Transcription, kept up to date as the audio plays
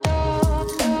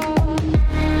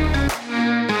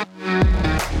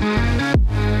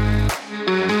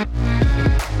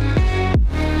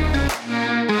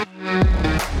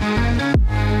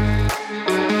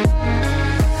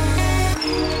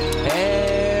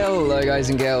Hello,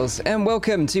 guys and girls, and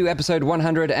welcome to episode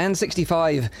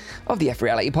 165 of the F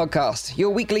Reality Podcast, your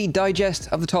weekly digest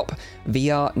of the top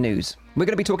VR news. We're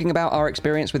going to be talking about our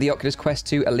experience with the Oculus Quest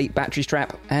 2 Elite battery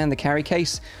strap and the carry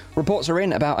case. Reports are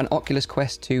in about an Oculus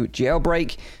Quest 2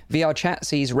 jailbreak. VR chat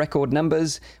sees record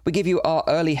numbers. We give you our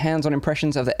early hands-on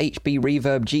impressions of the HP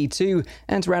Reverb G2.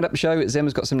 And to round up the show,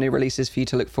 Zim's got some new releases for you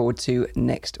to look forward to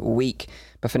next week.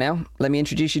 But for now, let me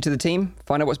introduce you to the team,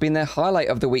 find out what's been their highlight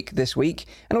of the week this week,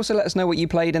 and also let us know what you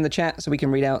played in the chat so we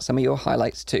can read out some of your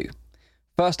highlights too.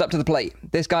 First up to the plate,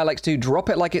 this guy likes to drop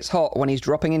it like it's hot when he's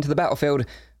dropping into the battlefield,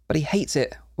 but he hates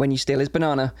it when you steal his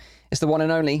banana. It's the one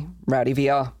and only Rowdy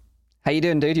VR. How you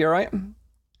doing, dude? You all right?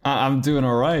 I'm doing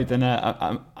all right, and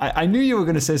I knew you were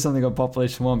going to say something on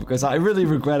Population 1 because I really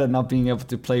regretted not being able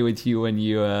to play with you when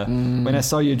when I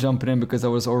saw you jumping in because I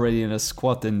was already in a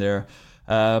squad in there.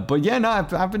 But yeah, no,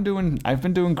 I've been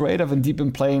doing great. I've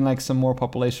been playing like some more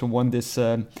Population 1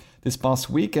 this past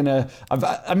week, and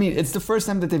I mean it's the first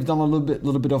time that they've done a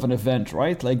little bit of an event,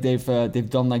 right? Like they've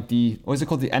done like the, what is it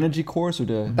called, the energy course or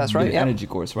the that's right, the yeah. energy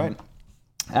course, right?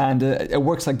 And it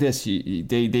works like this: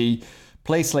 they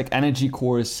place like energy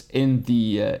cores in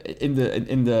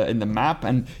the map,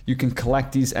 and you can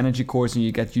collect these energy cores, and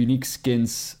you get unique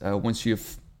skins once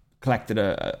you've collected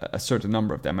a certain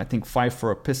number of them. I think 5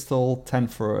 for a pistol, 10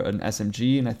 for an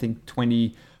SMG, and I think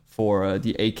 20 for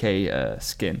the AK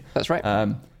skin. That's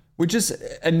right. Which is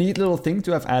a neat little thing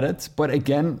to have added. But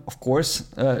again, of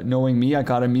course, knowing me, I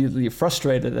got immediately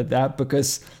frustrated at that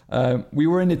because we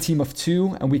were in a team of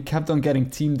 2 and we kept on getting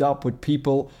teamed up with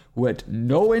people who had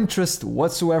no interest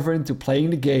whatsoever into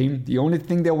playing the game. The only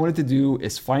thing they wanted to do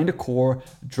is find a core,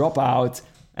 drop out,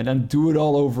 and then do it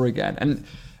all over again. And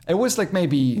it was like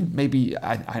maybe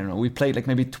I don't know, we played like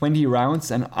maybe 20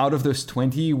 rounds, and out of those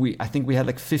 20, I think we had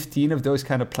like 15 of those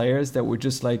kind of players that would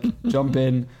just like jump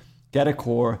in, get a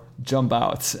core, jump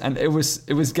out. And it was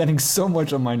getting so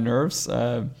much on my nerves.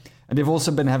 And they've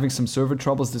also been having some server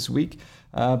troubles this week.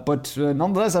 But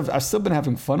nonetheless, I've still been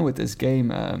having fun with this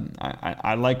game.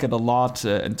 I like it a lot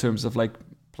in terms of like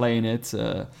playing it.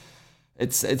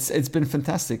 It's been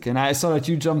fantastic, and I saw that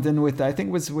you jumped in with, I think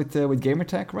it was with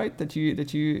Gamertag, right? That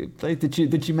you played.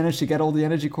 Did you manage to get all the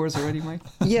energy cores already, Mike?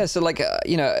 Yeah, so like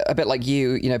a bit like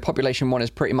you, Population 1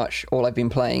 is pretty much all I've been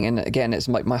playing, and again, it's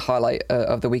my highlight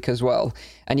of the week as well.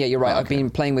 And yeah, you're right. Okay. I've been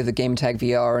playing with the Gamertag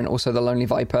VR and also the Lonely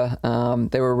Viper.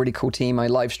 They were a really cool team. I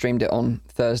live streamed it on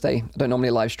Thursday. I don't normally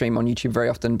live stream on YouTube very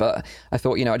often, but I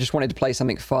thought I just wanted to play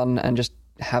something fun and just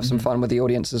have some fun with the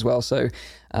audience as well. So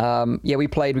yeah, we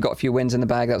played, we got a few wins in the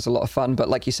bag. That was a lot of fun. But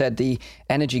like you said, the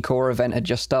Energy Core event had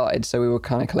just started, so we were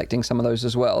kind of collecting some of those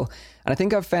as well. And I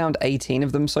think I've found 18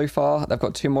 of them so far. I've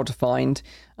got 2 more to find.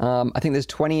 I think there's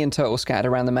 20 in total scattered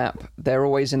around the map. They're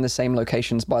always in the same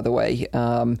locations, by the way.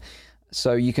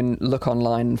 So you can look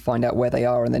online and find out where they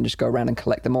are and then just go around and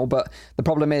collect them all. But the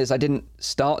problem is I didn't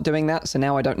start doing that, so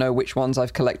now I don't know which ones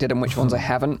I've collected and which ones I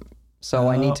haven't. So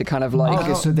I need to kind of like...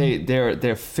 Okay, so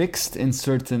they're fixed in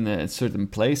certain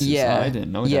places. Yeah, I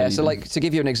didn't know that. Yeah, so like to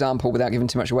give you an example without giving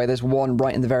too much away, there's one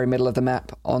right in the very middle of the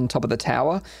map on top of the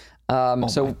tower.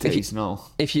 So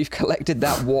if you've collected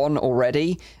that one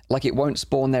already, like it won't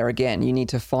spawn there again. You need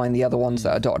to find the other ones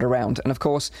that are dotted around. And of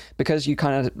course, because you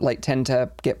kind of like tend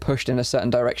to get pushed in a certain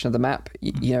direction of the map,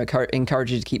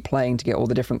 encourage you to keep playing to get all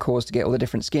the different cores, to get all the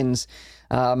different skins.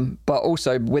 But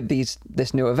also with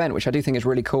this new event, which I do think is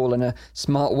really cool and a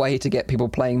smart way to get people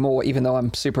playing more, even though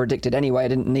I'm super addicted anyway, I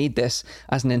didn't need this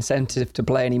as an incentive to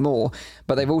play anymore.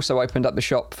 But they've also opened up the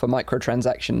shop for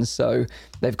microtransactions. So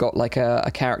they've got like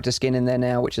a character skin in there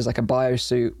now, which is like a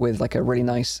biosuit with like a really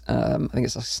nice, I think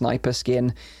it's a sniper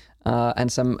skin.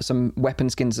 And some weapon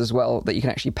skins as well that you can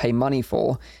actually pay money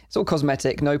for. It's all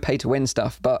cosmetic, no pay to win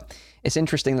stuff, but it's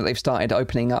interesting that they've started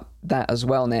opening up that as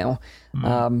well now.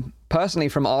 Personally,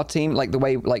 from our team, like the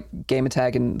way like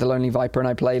Gamertag and the Lonely Viper and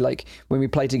I play, like when we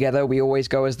play together, we always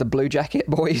go as the Blue Jacket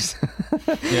boys.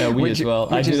 Yeah, we as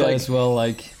well. I do that as well.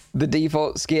 Like the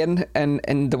default skin,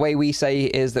 and the way we say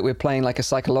is that we're playing like a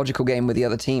psychological game with the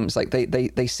other teams. Like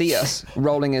they see us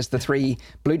rolling as the 3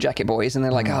 Blue Jacket boys, and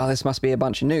they're like, oh, this must be a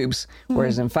bunch of noobs.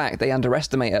 Whereas in fact, they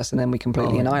underestimate us, and then we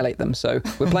completely annihilate them. So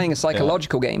we're playing a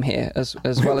psychological game here as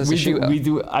well as a shooter.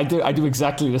 I do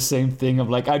exactly the same thing. Of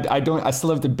like I still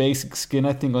have the basic skin,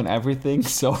 I think, on everything.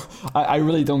 So I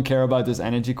really don't care about this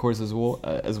energy cores as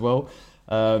well.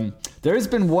 There has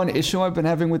been one issue I've been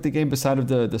having with the game beside of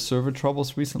the server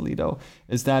troubles recently, though,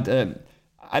 is that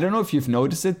I don't know if you've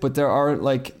noticed it, but there are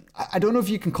like, I don't know if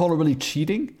you can call it really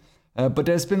cheating, but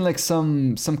there's been like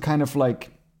some kind of like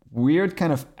weird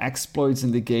kind of exploits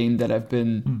in the game that I've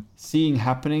been seeing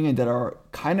happening and that are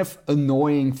kind of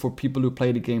annoying for people who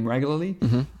play the game regularly.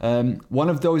 One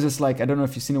of those is like, I don't know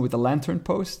if you've seen it with the lantern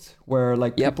post, where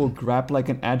like people grab like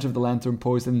an edge of the lantern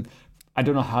post, and I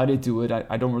don't know how they do it.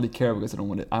 I don't really care because I don't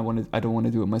want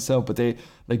to do it myself. But they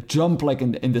like jump like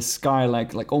in the sky,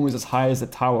 like almost as high as a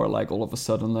tower. Like all of a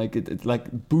sudden, like it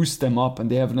like boosts them up, and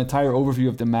they have an entire overview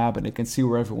of the map, and they can see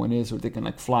where everyone is, or they can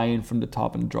like fly in from the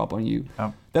top and drop on you.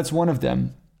 Oh. That's one of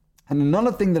them. And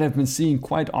another thing that I've been seeing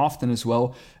quite often as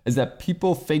well is that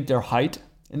people fake their height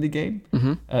in the game,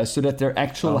 so that their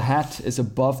actual hat is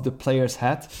above the player's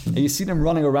head, and you see them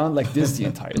running around like this the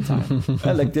entire time.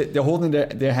 Like they're holding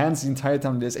their hands the entire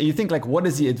time like this, and you think like, what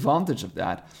is the advantage of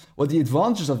that? Well, the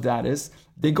advantage of that is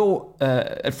they go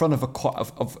in front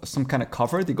of some kind of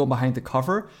cover. They go behind the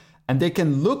cover, and they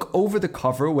can look over the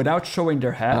cover without showing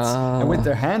their heads. And with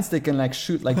their hands, they can like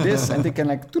shoot like this, and they can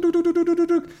like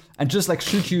and just like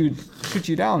shoot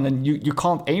you down. And you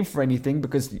can't aim for anything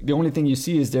because the only thing you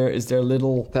see is their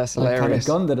little kind of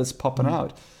gun that is popping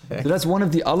out. So that's one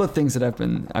of the other things that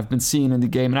I've been seeing in the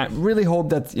game, and I really hope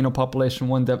that Population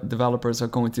 1 developers are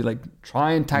going to like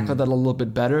try and tackle that a little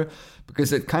bit better,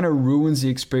 because it kind of ruins the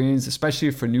experience,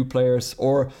 especially for new players,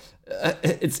 or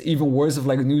it's even worse of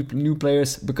like new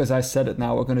players, because I said it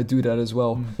now, we're going to do that as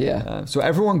well. So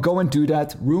everyone go and do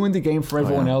that, ruin the game for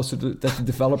everyone else, so that the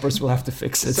developers will have to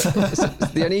fix it.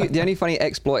 The only funny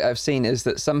exploit I've seen is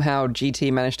that somehow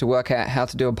GT managed to work out how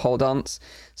to do a pole dance.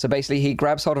 So basically he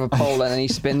grabs hold of a pole and then he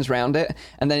spins around it,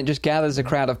 and then it just gathers a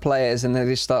crowd of players, and they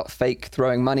just start fake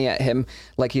throwing money at him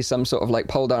like he's some sort of like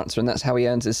pole dancer, and that's how he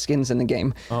earns his skins in the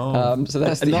game. So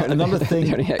that's another thing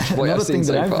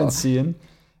that I've been seeing.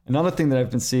 Another thing that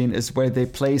I've been seeing is where they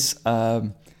place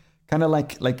kind of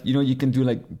like you can do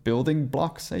like building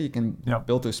blocks. You can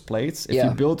build those plates. If you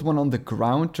build one on the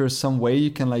ground, there's some way you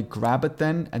can like grab it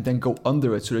and then go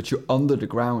under it so that you're under the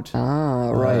ground.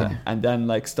 Right. And then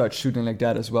like start shooting like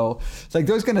that as well. It's like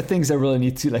those kind of things I really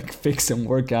need to like fix and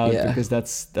work out, because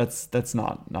that's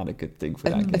not a good thing for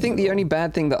that game. I think the only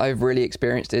bad thing that I've really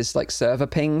experienced is like server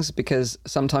pings, because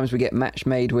sometimes we get match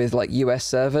made with like US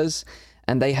servers,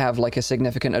 and they have like a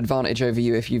significant advantage over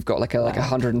you if you've got like a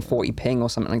 140 ping or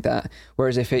something like that.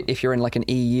 Whereas if you're in like an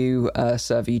EU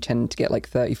server, you tend to get like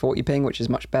 30-40 ping, which is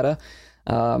much better.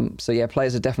 So yeah,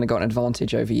 players have definitely got an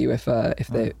advantage over you if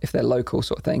they're local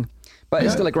sort of thing. But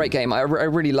it's still a great game. I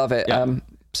really love it.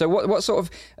 So what sort of,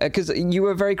 because you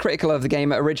were very critical of the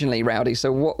game originally, Rowdy.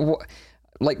 So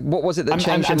what was it that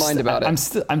changed your mind about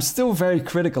it? I'm still very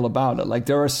critical about it. Like,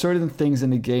 there are certain things in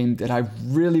the game that I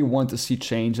really want to see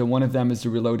change, and one of them is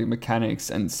the reloading mechanics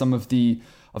and some of the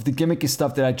gimmicky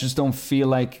stuff that I just don't feel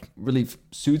like really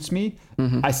suits me.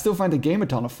 I still find the game a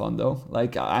ton of fun though.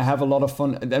 Like, I have a lot of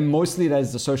fun, and mostly that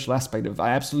is the social aspect of it. I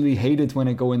absolutely hate it when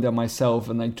I go in there myself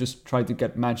and I just try to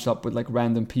get matched up with like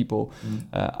random people.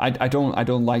 I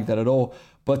don't like that at all.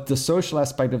 But the social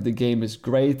aspect of the game is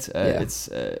great. It's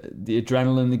the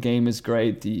adrenaline in the game is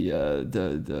great.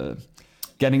 The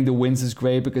getting the wins is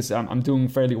great, because I'm doing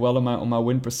fairly well on my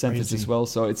win percentage as well.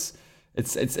 So it's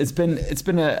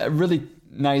been a really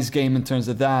nice game in terms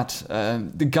of that.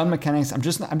 The gun mechanics, I'm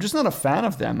just not a fan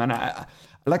of them. And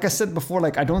like I said before,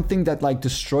 like I don't think that like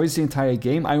destroys the entire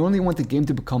game. I only want the game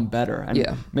to become better.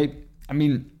 And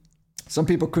some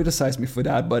people criticize me for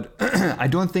that, but I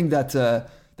don't think that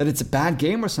it's a bad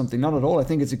game or something. Not at all. I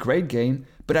think it's a great game,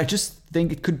 but I just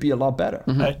think it could be a lot better.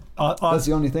 That's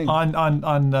the only thing.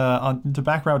 To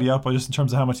back Rowdy up, just in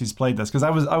terms of how much he's played this, because I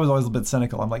was always a bit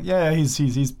cynical. I'm like,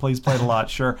 he's played a lot,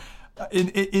 sure.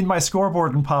 In my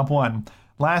scoreboard in Pomp 1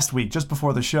 last week, just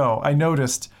before the show, I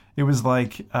noticed it was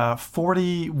like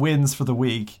 40 wins for the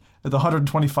week. The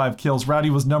 125 kills.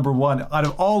 Rowdy was number one out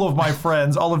of all of my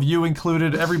friends, all of you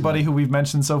included, everybody who we've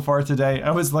mentioned so far today. I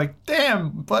was like,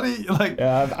 damn, buddy, like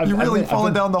you're really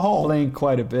falling down the hole. Playing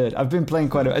quite a bit. I've been playing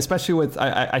quite a bit, especially with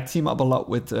I team up a lot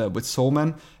with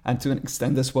Soulman, and to an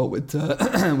extent as well with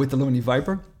the Lonely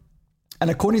Viper. And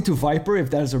according to Viper,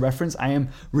 if that is a reference, I am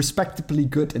respectably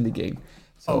good in the game.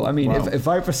 So if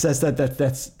Viper says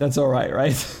that's all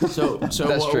right?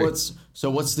 So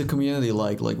what's the community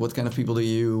like? Like, what kind of people do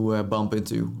you bump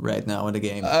into right now in the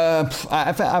game?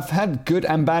 I've had good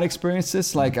and bad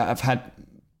experiences. Like, I've had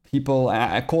people,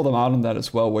 I call them out on that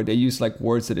as well, where they use like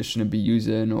words that they shouldn't be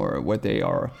using, or where they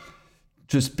are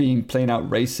just being plain out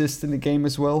racist in the game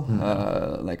as well.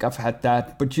 Like, I've had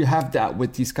that, but you have that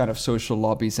with these kind of social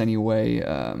lobbies anyway.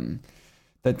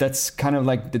 That's kind of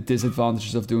like the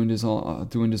disadvantages of doing this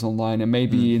online, and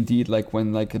maybe indeed like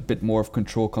when like a bit more of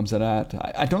control comes at that.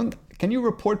 I don't Can you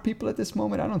report people at this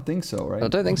moment? I don't think so, right? I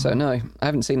don't think so. No, I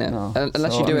haven't seen it. No.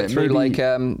 Unless you do it through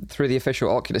through the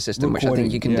official Oculus system, which I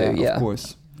think you can do. Yeah, of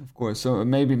course. So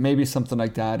maybe something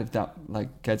like that. If that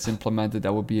like gets implemented,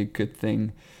 that would be a good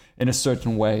thing in a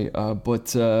certain way.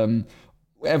 But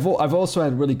I've also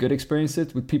had really good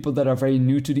experiences with people that are very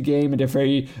new to the game, and they're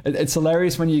very. It's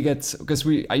hilarious when you get, because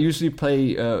I usually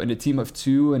play in a team of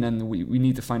 2, and then we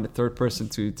need to find a third person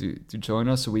to join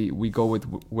us. So we go with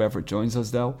whoever joins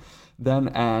us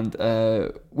and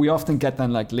we often get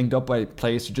then like linked up by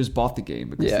players who just bought the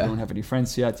game because they don't have any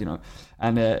friends yet,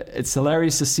 and it's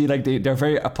hilarious to see like they're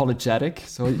very apologetic.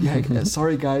 So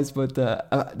sorry guys, but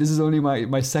this is only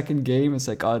my second game. It's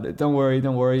like, oh, don't worry,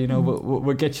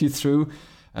 we'll get you through.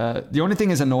 The only thing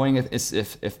is annoying is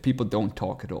if people don't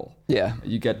talk at all. Yeah,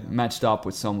 you get matched up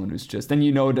with someone who's just, then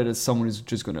you know that it's someone who's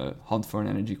just gonna hunt for an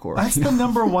energy core. That's the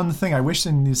number one thing I wish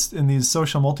in these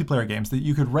social multiplayer games, that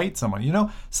you could rate someone.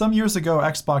 Some years ago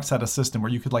Xbox had a system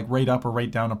where you could like rate up or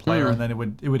rate down a player, and then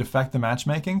it would affect the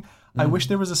matchmaking. I wish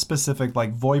there was a specific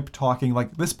like VoIP talking,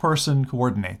 like this person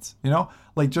coordinates.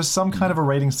 Like just some kind of a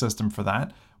rating system for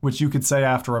that, which you could say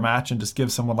after a match and just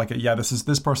give someone like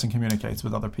this person communicates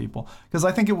with other people. Because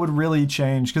I think it would really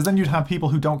change, because then you'd have people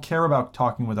who don't care about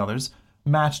talking with others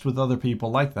matched with other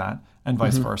people like that, and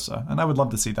vice versa. And I would love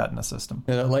to see that in a system.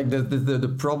 Like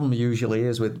the problem usually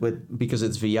is with because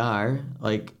it's VR,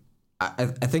 like I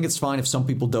think it's fine if some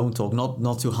people don't talk,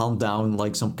 not to hunt down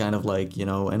like some kind of like,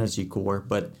 energy core,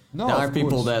 but there are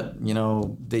people that,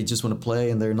 they just want to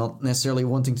play and they're not necessarily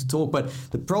wanting to talk. But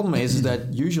the problem is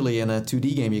that usually in a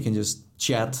 2D game, you can just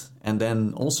chat and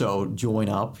then also join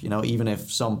up, even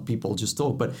if some people just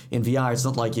talk. But in VR, it's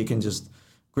not like you can just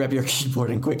grab your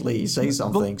keyboard and quickly say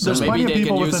something. So maybe they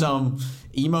can use some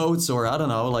emotes, or I don't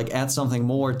know, like add something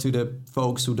more to the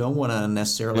folks who don't want to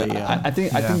necessarily. I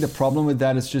think the problem with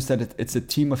that is just that it's a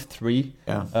team of 3,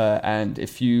 and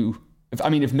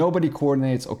if nobody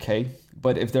coordinates, okay,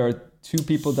 but if there are 2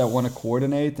 people that want to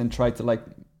coordinate and try to like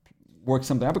work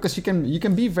something out, because you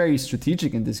can be very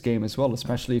strategic in this game as well,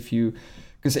 especially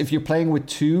because if you're playing with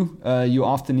 2, you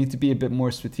often need to be a bit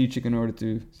more strategic in order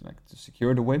to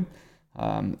secure the win.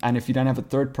 And if you then have a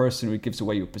third person who gives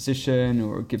away your position,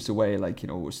 or gives away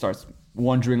starts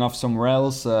wandering off somewhere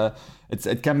else,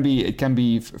 it can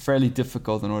be fairly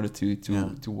difficult in order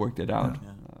to work that out.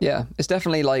 Yeah, it's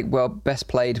definitely best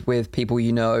played with people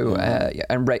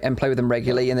and play with them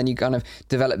regularly, and then you kind of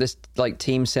develop this like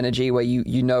team synergy where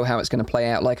you know how it's going to play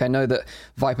out. Like I know that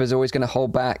Viper's always going to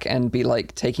hold back and be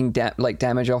like taking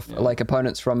damage off like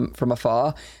opponents from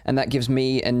afar, and that gives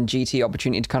me and GT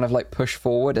opportunity to kind of like push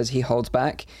forward as he holds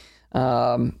back.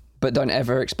 But don't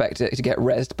ever expect it to get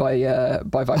rezzed by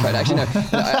Viper. Actually, no.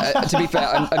 To be fair,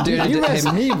 I'm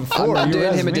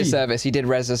doing him a disservice. He did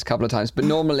rezz us a couple of times, but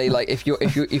normally, like if you're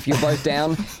both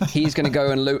down, he's going to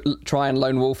go and try and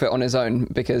lone wolf it on his own,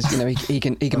 because he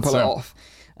can pull it off.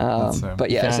 But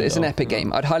yeah, it's an epic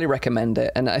game. I'd highly recommend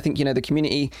it, and I think the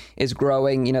community is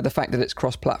growing. The fact that it's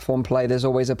cross-platform play, there's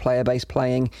always a player base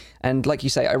playing, and like you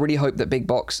say, I really hope that Big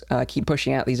Box keep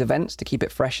pushing out these events to keep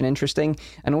it fresh and interesting,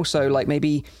 and also like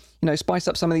maybe spice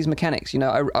up some of these mechanics.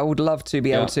 I would love to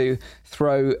be able to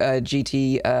throw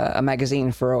GT a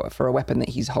magazine for a weapon that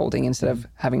he's holding, instead of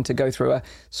having to go through a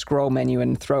scroll menu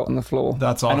and throw it on the floor.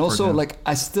 That's awkward. And also,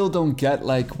 I still don't get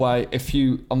why, if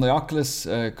you on the Oculus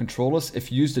controllers,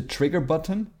 if you use the trigger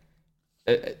button,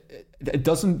 it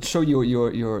doesn't show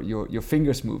your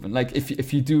fingers moving. Like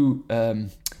if you do,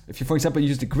 if you for example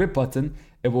use the grip button,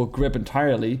 it will grip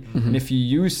entirely, and if you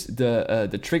use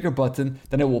the trigger button,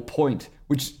 then it will point,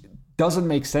 which doesn't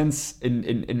make sense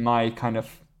in my kind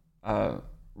of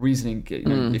reasoning.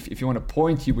 If you want to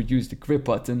point, you would use the grip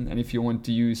button, and if you want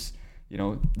to use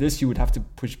this, you would have to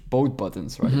push both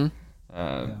buttons, right?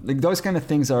 Like those kind of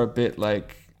things are a bit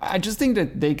like, I just think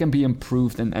that they can be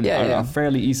improved and are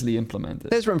fairly easily implemented.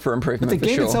 There's room for improvement. But the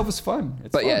game itself is fun.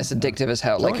 It's addictive as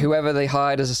hell. Like whoever they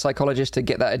hired as a psychologist to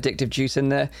get that addictive juice in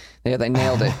there, they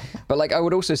nailed it. But I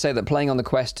would also say that playing on the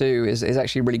Quest 2 is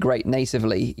actually really great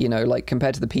natively.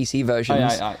 Compared to the PC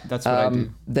versions. That's what I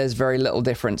do. There's very little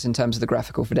difference in terms of the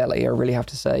graphical fidelity, I really have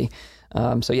to say.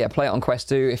 So yeah, play it on Quest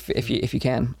 2 if you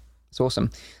can. It's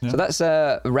awesome. Yeah. So that's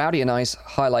Rowdy and I's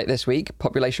highlight this week.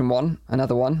 Population 1,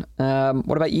 another one.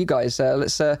 What about you guys?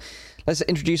 Let's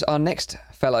introduce our next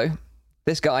fellow.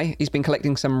 This guy, he's been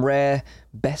collecting some rare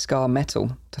Beskar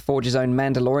metal to forge his own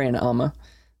Mandalorian armor.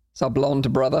 It's our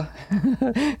blonde brother.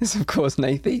 It's of course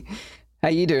Nathie. How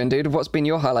you doing, dude? What's been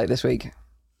your highlight this week?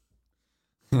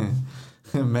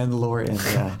 Mandalorian,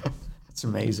 yeah. It's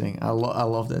amazing. I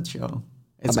love that show.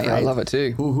 It's great. I love it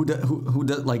too. Who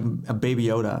does like a Baby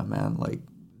Yoda, man? Like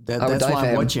That's why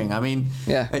I'm watching. I mean,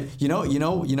 yeah. You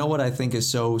know what I think is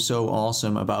so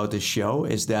awesome about this show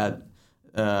is that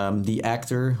the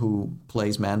actor who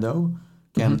plays Mando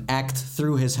can act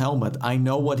through his helmet. I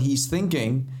know what he's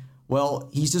thinking. Well,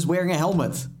 he's just wearing a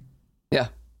helmet. Yeah.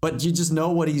 But you just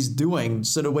know what he's doing.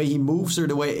 So the way he moves or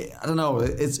the way, I don't know,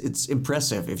 it's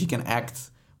impressive if you can act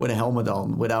with a helmet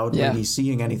on without really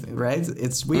seeing anything, right?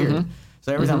 It's weird.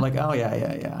 So every time I'm like, oh,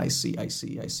 yeah, I see.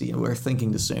 And we're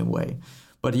thinking the same way.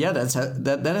 But yeah,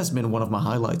 that has been one of my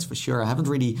highlights for sure. I haven't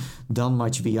really done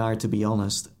much VR, to be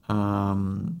honest.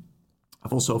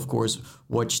 I've also, of course,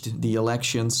 watched the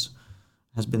elections.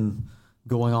 Has been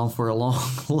going on for a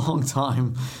long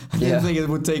time. I didn't think it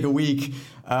would take a week.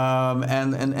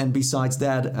 And besides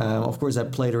that, of course, I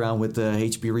played around with the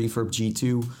HP Reverb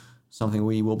G2, something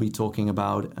we will be talking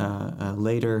about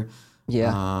later.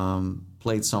 Yeah.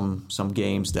 Played some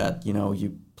games that,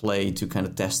 you play to kind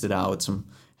of test it out, some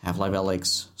Half-Life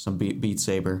Alyx, some Beat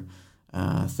Saber,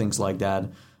 things like that.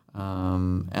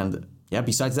 And yeah,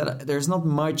 besides that, there's not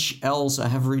much else I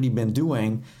have really been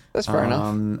doing. That's fair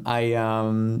enough.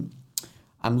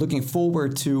 I'm looking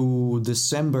forward to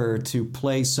December to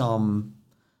play some,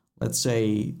 let's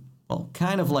say,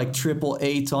 kind of like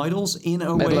AAA titles in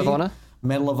a way. Medal of Honor?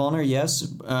 Medal of Honor, yes.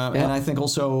 And I think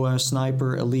also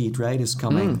Sniper Elite, right, is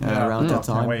coming around that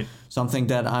time. Wait. Something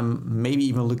that I'm maybe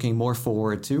even looking more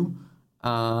forward to.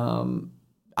 I'm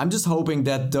just hoping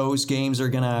that those games are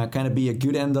going to kind of be a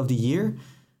good end of the year.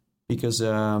 Because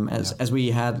as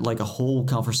we had like a whole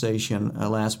conversation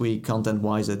last week,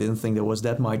 content-wise, I didn't think there was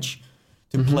that much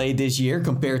to play this year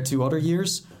compared to other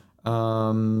years.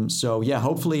 So yeah,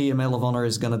 hopefully Medal of Honor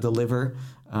is going to deliver.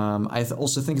 I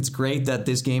also think it's great that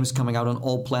this game is coming out on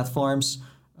all platforms.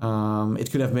 It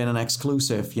could have been an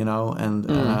exclusive, and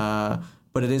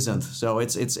but it isn't. So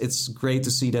it's great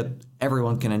to see that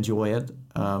everyone can enjoy it.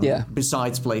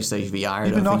 Besides PlayStation VR,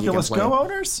 even Oculus Go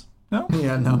owners. No?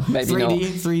 Yeah, no. Maybe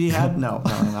 3D hat? No.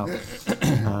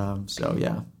 So,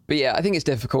 yeah. But yeah, I think it's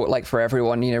difficult, like for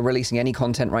everyone, releasing any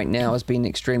content right now has been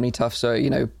extremely tough. So,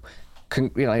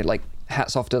 like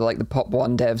hats off to like the Pop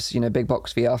One devs, Big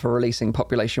Box VR for releasing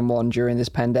Population 1 during this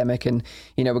pandemic. And,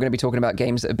 we're going to be talking about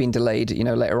games that have been delayed,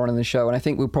 later on in the show. And I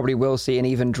think we probably will see an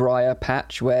even drier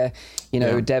patch where,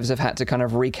 devs have had to kind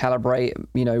of recalibrate,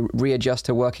 readjust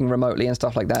to working remotely and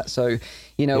stuff like that. So,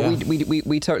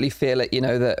 we totally feel it,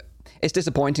 that it's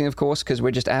disappointing, of course, because we're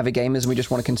just avid gamers and we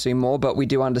just want to consume more. But we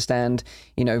do understand,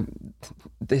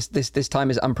 this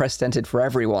time is unprecedented for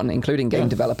everyone, including game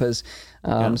developers.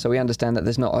 So we understand that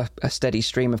there's not a steady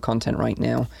stream of content right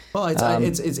now. Well,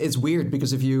 it's weird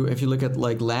because if you look at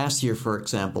like last year, for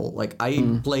example, like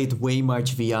I played way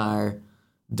much VR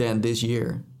than this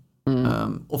year.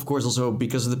 Of course, also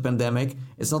because of the pandemic,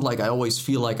 it's not like I always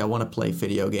feel like I want to play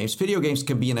video games. Video games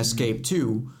can be an escape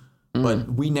too. But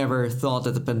we never thought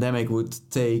that the pandemic would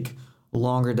take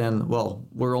longer than,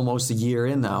 we're almost a year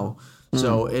in now.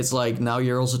 So it's like now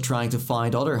you're also trying to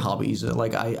find other hobbies.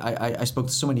 Like I spoke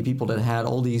to so many people that had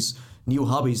all these new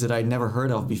hobbies that I'd never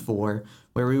heard of before.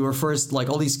 Where we were first, like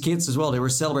all these kids as well, they were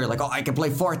celebrating like, I can play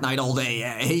Fortnite all day.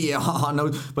 Hey,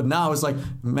 no. But now it's like,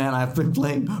 man, I've been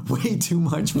playing way too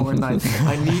much Fortnite.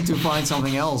 I need to find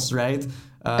something else, right?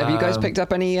 Have you guys picked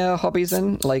up any hobbies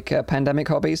then, like pandemic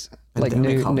hobbies, like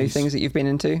new things that you've been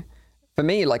into? For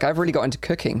me, like I've really got into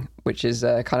cooking, which is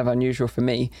kind of unusual for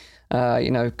me.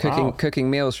 Cooking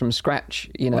meals from scratch.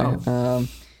 Wow.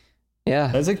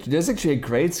 That's actually a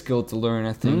great skill to learn,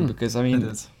 I think, because I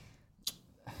mean,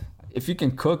 if you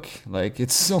can cook, like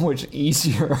it's so much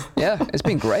easier. Yeah, it's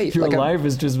been great. Your life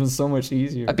has just been so much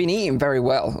easier. I've been eating very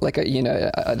well. Like, I don't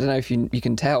know if you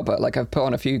can tell, but like I've put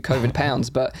on a few COVID pounds,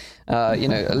 but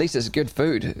at least it's good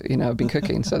food. I've been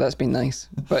cooking, so that's been nice.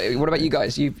 But what about you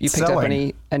guys? You picked up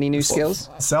any new skills?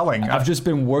 Selling. I've just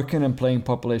been working and playing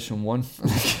Population 1.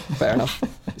 Fair enough.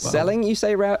 Selling, you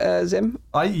say, Zim?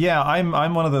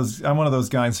 I'm one of those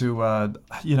guys who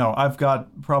I've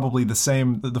got probably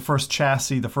the first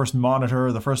chassis, the first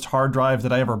monitor, the first hard drive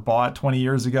that I ever bought 20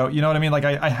 years ago. You know what I mean? Like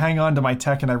I hang on to my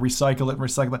tech and I recycle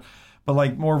it. But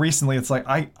like more recently, it's like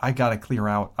I gotta clear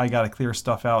out. I gotta clear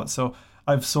stuff out. So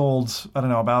I've sold, I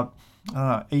don't know, about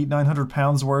 800-900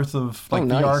 pounds worth of like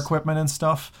VR equipment and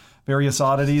stuff, various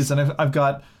oddities, and I've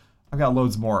got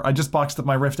loads more. I just boxed up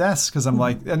my Rift S because I'm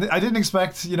like, and I didn't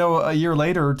expect, a year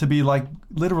later to be like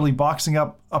literally boxing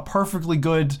up a perfectly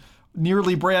good,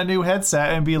 nearly brand new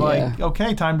headset and be like,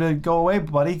 okay, time to go away,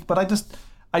 buddy. But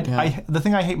the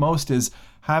thing I hate most is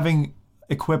having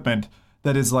equipment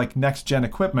that is like next gen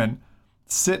equipment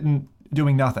sitting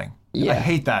doing nothing. I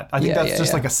hate that. I think that's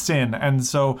just like a sin. And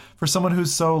so for someone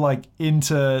who's so like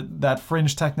into that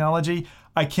fringe technology,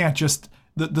 I can't just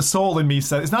the soul in me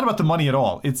says it's not about the money at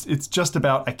all. It's just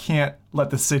about I can't let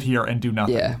this sit here and do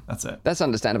nothing. Yeah, that's it. That's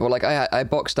understandable. Like I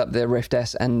boxed up the Rift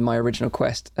S and my original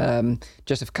Quest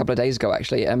just a couple of days ago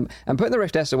actually, and putting the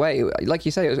Rift S away, like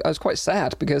you say, I was quite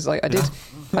sad because like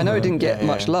I know it didn't get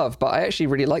much love, but I actually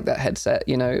really liked that headset.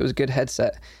 You know, it was a good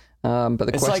headset. But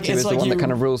the Quest 2 is the one that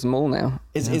kind of rules them all now.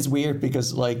 It's weird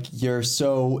because like you're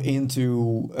so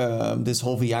into this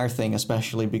whole VR thing,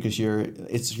 especially because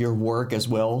it's your work as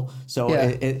well. So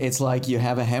it's like you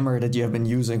have a hammer that you have been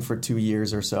using for 2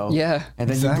 years or so. Yeah, and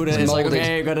then you put it. It's like,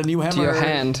 okay, I got a new hammer to your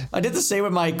hand. I did the same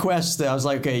with my Quest. I was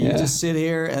like, okay, you just sit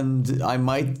here, and I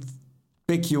might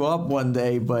pick you up one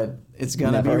day, but it's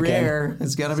gonna be rare.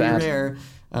 It's gonna be rare.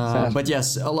 But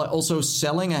yes, also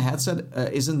selling a headset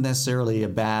isn't necessarily a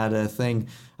bad thing.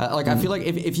 I feel like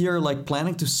if you're like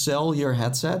planning to sell your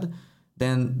headset,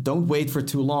 then don't wait for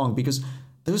too long because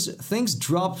those things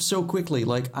drop so quickly.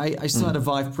 Like I still had a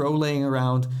Vive Pro laying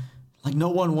around. Like no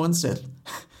one wants it.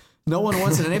 No one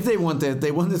wants it, and if they want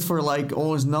it for like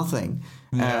almost nothing.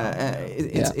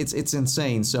 It's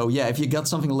insane. So yeah, if you got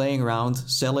something laying around,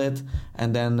 sell it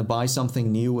and then buy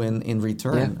something new in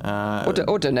return.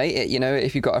 Or donate it. You know,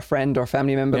 if you've got a friend or a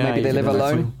family member, maybe they live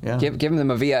alone, give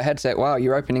them a VR headset. Wow,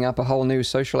 you're opening up a whole new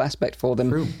social aspect for them.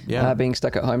 True. Being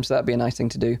stuck at home, so that'd be a nice thing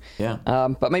to do. Yeah.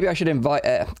 But maybe I should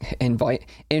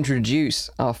introduce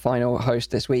our final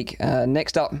host this week.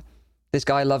 Next up, this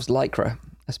guy loves Lycra,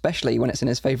 especially when it's in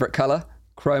his favorite color.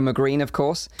 Chroma green, of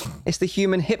course. It's the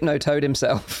human Hypnotoad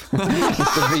himself.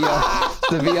 It's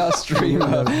the VR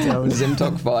streamer,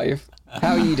 Zimtok 5.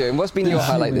 How are you doing? What's been your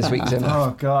highlight this week, Tim?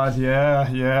 Oh, God, yeah.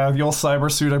 The old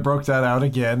cyber suit, I broke that out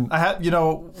again. I had,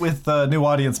 with new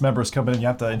audience members coming in, you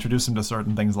have to introduce them to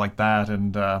certain things like that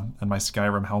and my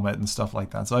Skyrim helmet and stuff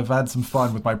like that. So I've had some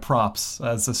fun with my props,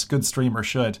 as a good streamer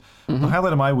should. The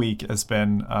highlight of my week has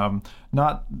been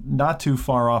not too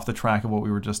far off the track of what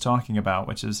we were just talking about,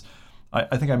 which is,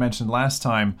 I think I mentioned last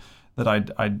time that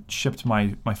I'd shipped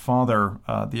my father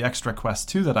the extra Quest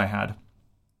 2 that I had.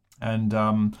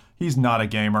 And he's not a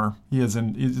gamer. He's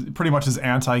pretty much as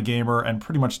anti-gamer and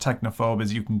pretty much technophobe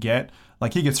as you can get.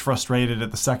 Like he gets frustrated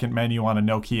at the second menu on a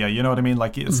Nokia. You know what I mean?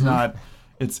 Like it's not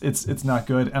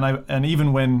good. And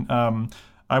even when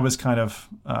I was kind of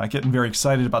getting very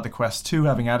excited about the Quest 2,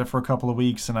 having had it for a couple of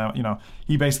weeks, and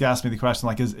he basically asked me the question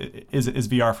like, is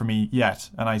VR for me yet?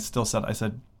 And I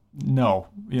said no,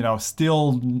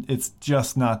 still it's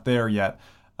just not there yet.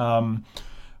 And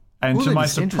to my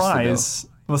surprise,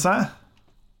 what's that?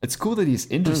 It's cool that he's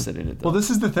interested in it, though. Well, this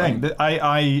is the thing. That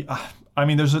I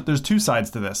mean, there's two sides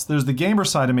to this. There's the gamer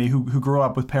side of me who grew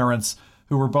up with parents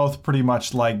who were both pretty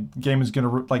much like, game is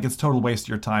gonna it's total waste of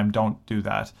your time. Don't do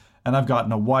that. And I've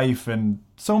gotten a wife and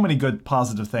so many good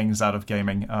positive things out of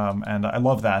gaming, and I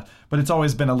love that. But it's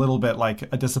always been a little bit like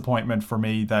a disappointment for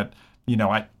me that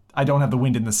I don't have the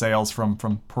wind in the sails from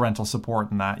parental support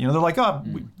and that. They're like,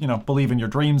 believe in your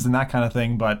dreams and that kind of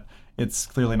thing, but it's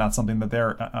clearly not something that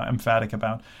they're emphatic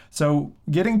about. So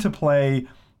getting to play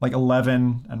like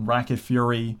 11 and Racket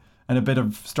Fury and a bit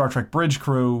of Star Trek Bridge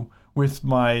Crew with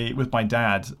my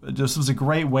dad just was a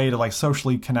great way to like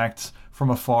socially connect from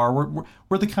afar.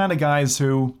 We're the kind of guys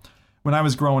who, when I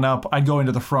was growing up, I'd go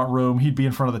into the front room, he'd be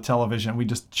in front of the television, we'd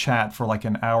just chat for like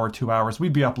an hour, 2 hours.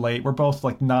 We'd be up late. We're both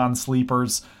like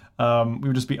non-sleepers. We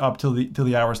would just be up till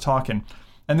the hours talking.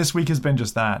 And this week has been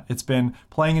just that. It's been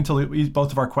playing until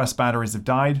both of our Quest batteries have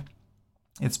died.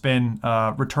 It's been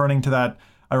returning to that.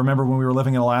 I remember when we were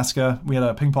living in Alaska, we had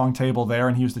a ping pong table there,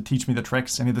 and he used to teach me the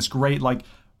tricks. And he had this great like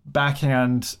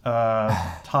backhand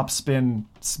top spin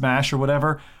smash or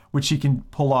whatever, which he can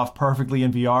pull off perfectly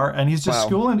in VR. And he's just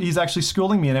he's actually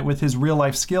schooling me in it with his real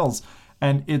life skills.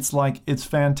 And it's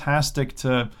fantastic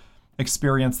to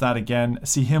experience that again,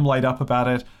 see him light up about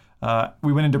it.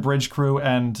 We went into Bridge Crew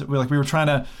and we were trying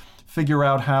to figure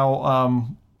out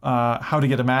how to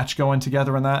get a match going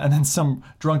together and that. And then some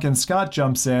drunken Scot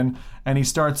jumps in and he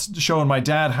starts showing my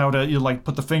dad how to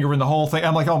put the finger in the whole thing.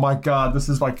 I'm like, oh my God, this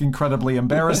is like incredibly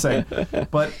embarrassing.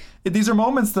 But these are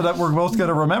moments that we're both going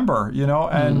to remember,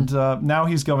 and now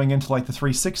he's going into like the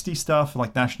 360 stuff,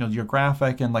 like National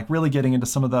Geographic, and like really getting into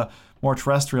some of the more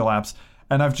terrestrial apps.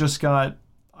 And I've just got,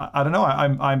 I don't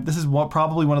know, this is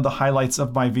probably one of the highlights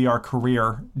of my VR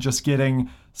career, just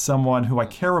getting someone who I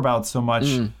care about so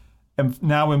much, and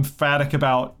now emphatic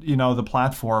about, the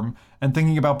platform, and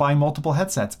thinking about buying multiple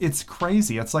headsets. It's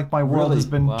crazy. It's like my world has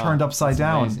been turned upside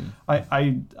down.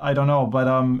 I don't know,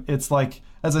 but it's like,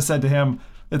 as I said to him,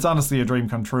 it's honestly a dream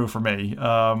come true for me.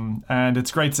 And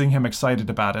it's great seeing him excited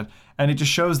about it. And it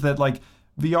just shows that like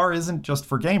VR isn't just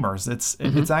for gamers.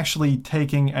 It's actually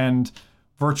taking and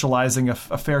virtualizing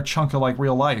a fair chunk of like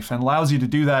real life, and allows you to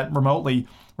do that remotely.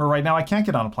 Where right now I can't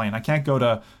get on a plane, I can't go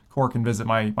to Cork and visit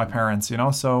my parents, you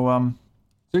know. So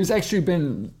he's actually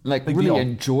been like really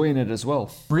enjoying it as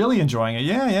well. Really enjoying it,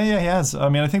 yeah, he has. I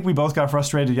mean, I think we both got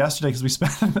frustrated yesterday because we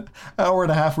spent an hour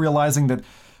and a half realizing that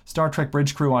Star Trek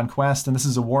Bridge Crew on Quest, and this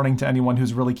is a warning to anyone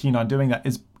who's really keen on doing that,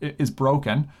 is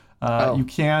broken. You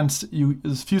can't.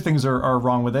 A few things are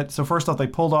wrong with it. So first off, they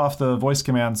pulled off the voice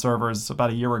command servers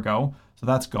about a year ago, so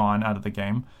that's gone out of the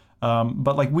game.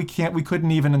 But like we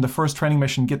couldn't even in the first training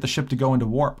mission get the ship to go into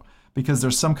warp because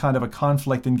there's some kind of a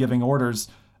conflict in giving orders,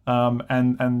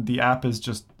 and the app is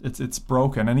just it's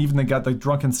broken. And even the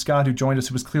drunken Scott who joined us,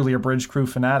 who was clearly a Bridge Crew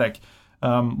fanatic,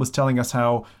 was telling us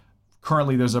how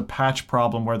currently there's a patch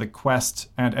problem where the Quest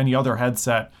and any other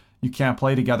headset you can't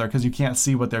play together because you can't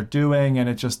see what they're doing, and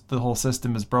the whole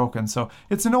system is broken. So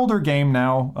it's an older game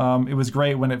now. It was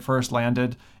great when it first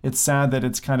landed. It's sad that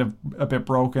it's kind of a bit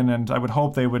broken, and I would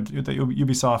hope that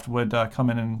Ubisoft would come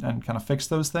in and kind of fix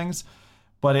those things.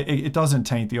 But it doesn't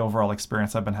taint the overall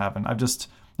experience I've been having. I've just,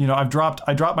 I dropped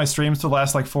my streams to the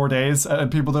last like 4 days,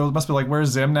 and people must be like, where's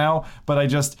Zim now? But I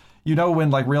just,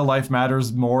 when like real life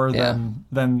matters more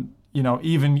than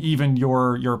even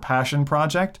your passion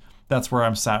project. That's where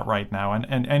I'm sat right now.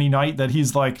 And any night that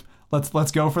he's like,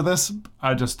 let's go for this,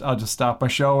 I'll just stop my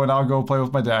show and I'll go play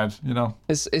with my dad.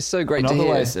 It's so great to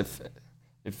otherwise, hear.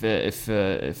 If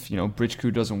Bridge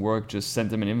Crew doesn't work, just send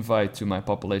them an invite to my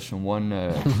Population 1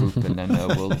 group, and then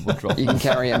we'll drop. You can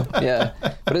carry him, yeah.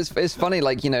 But it's funny,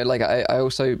 I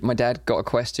also, my dad got a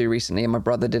Quest 2 recently, and my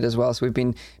brother did as well. So we've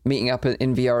been meeting up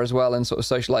in VR as well and sort of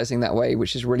socializing that way,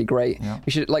 which is really great. Yeah.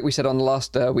 We should, like we said on the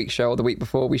last week's show or the week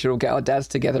before, we should all get our dads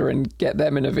together and get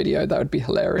them in a video. That would be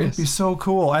hilarious. It'd be so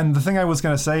cool. And the thing I was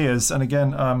going to say is, and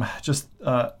again,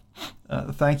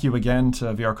 thank you again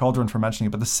to VR Cauldron for mentioning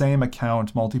it, but the same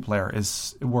account multiplayer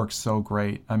it works so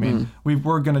great. I mean,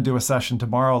 we're going to do a session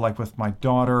tomorrow, like with my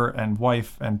daughter and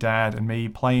wife and dad and me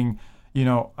playing,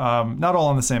 not all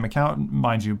on the same account,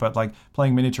 mind you, but like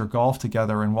playing miniature golf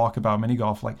together and walkabout mini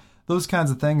golf, like those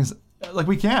kinds of things. Like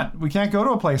we can't go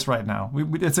to a place right now.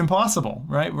 It's impossible,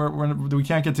 right? We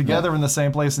can't get together in the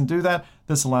same place and do that.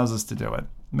 This allows us to do it.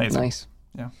 Amazing. Nice.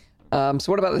 Yeah.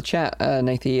 So what about the chat,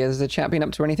 Nathan? Has the chat been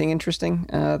up to anything interesting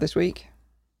this week?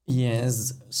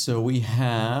 Yes. So we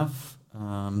have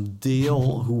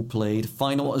Dale, who played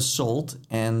Final Assault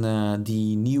and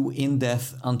the new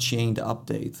In-Depth Unchained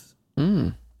update.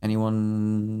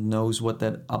 Anyone knows what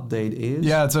that update is?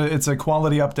 Yeah, it's a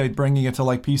quality update, bringing it to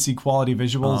like PC quality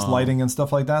visuals, lighting, and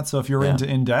stuff like that. So if you're into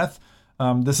In-Depth,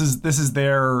 this is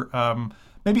their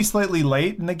maybe slightly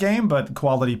late in the game, but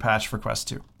quality patch for Quest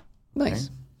 2. Nice.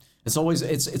 Okay.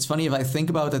 It's funny, if I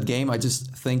think about that game, I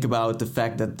just think about the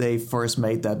fact that they first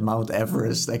made that Mount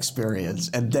Everest experience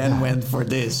and then went for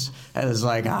this. And it's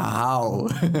like, how?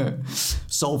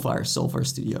 Soulfire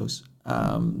Studios.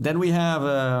 Then we have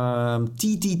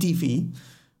TTTV,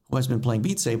 who has been playing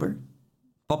Beat Saber,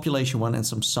 Population 1, and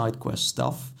some side quest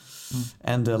stuff.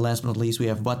 And last but not least, we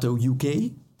have Watto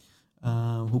UK,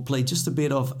 who played just a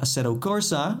bit of Assetto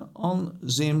Corsa on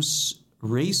Zim's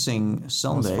Racing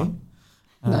Sunday.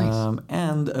 Nice.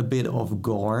 And a bit of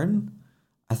Gorn.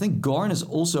 I think Gorn is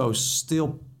also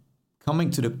still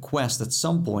coming to the Quest at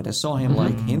some point. I saw him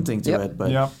hinting to it, but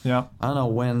I don't know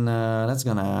when that's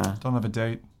gonna. Don't have a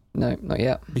date. No, not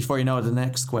yet. Before you know it, the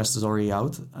next Quest is already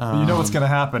out. You know what's going to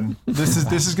happen. This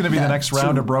is going to be the next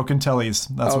round of broken tellies.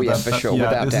 That's for sure,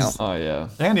 without doubt. Oh yeah,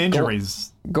 and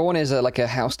injuries. Gorn is like a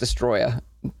house destroyer.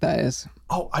 That is.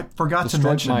 Oh, I forgot to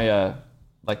mention my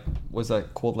was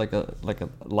that called like a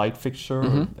light fixture, or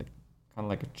like kind of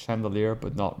like a chandelier,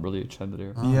 but not really a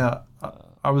chandelier. Yeah.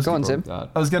 I was going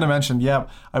to mention,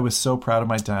 I was so proud of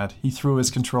my dad. He threw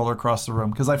his controller across the room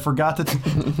because I forgot to.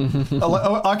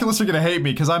 Oculus are going to hate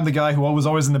me because I'm the guy who was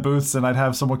always in the booths, and I'd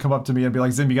have someone come up to me and be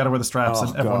like, "Zim, you got to wear the straps,"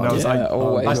 and everyone knows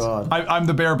I'm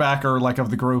the barebacker of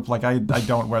the group. Like I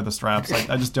don't wear the straps.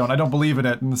 I just don't. I don't believe in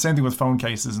it. And the same thing with phone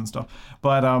cases and stuff.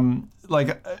 But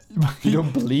you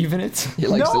don't believe in it? He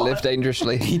likes to live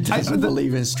dangerously. He doesn't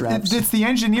believe in straps. It's the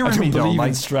engineer in me, though. I don't believe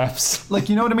in straps. Like,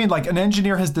 you know what I mean? Like, an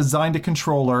engineer has designed a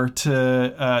controller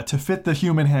to fit the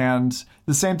human hand.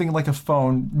 The same thing like a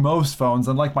phone. Most phones,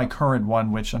 unlike my current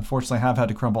one, which unfortunately I have had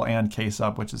to crumble and case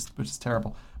up, which is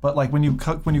terrible. But like when you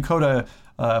coat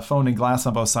a phone in glass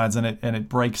on both sides and it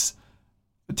breaks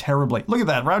terribly. Look at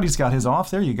that. Rowdy's got his off.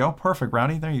 There you go. Perfect,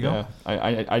 Rowdy. There you go.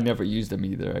 Yeah, I never used them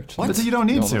either, actually. But you don't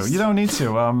need to. You don't need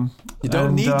to. You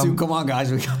don't need to. Come on,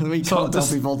 guys. We can't tell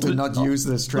people to not use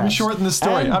the straps. Let me shorten the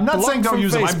story. I'm not saying don't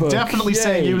use them. I'm definitely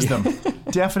saying use them.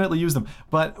 definitely use them.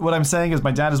 But what I'm saying is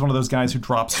my dad is one of those guys who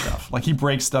drops stuff. Like he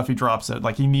breaks stuff, he drops it.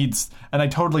 Like he needs, and I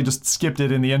totally just skipped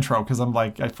it in the intro because I'm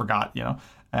like, I forgot, you know.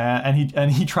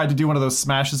 And he tried to do one of those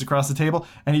smashes across the table,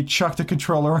 and he chucked a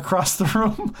controller across the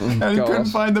room, and he couldn't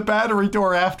find the battery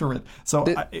door after it. So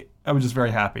I was just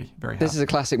very happy, very happy. This is a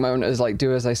classic moment, as like,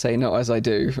 do as I say, not as I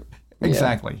do.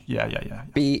 Exactly. Yeah.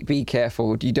 Be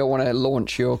careful. You don't want to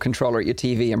launch your controller at your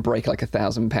TV and break like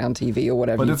 £1,000 TV or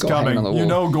whatever. But you've it's got coming. on the wall. You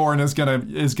know, Gorn is gonna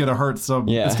hurt some.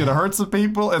 Yeah. It's gonna hurt some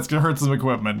people. It's gonna hurt some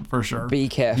equipment for sure. Be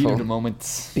careful. Heat of the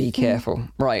moment. Be careful.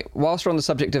 Right. Whilst we're on the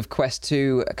subject of Quest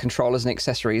 2 controllers and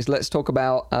accessories, let's talk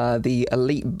about the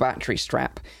Elite battery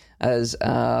strap. As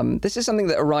this is something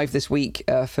that arrived this week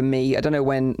for me. I don't know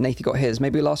when Nathan got his.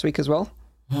 Maybe last week as well.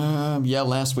 Yeah,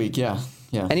 last week. Yeah.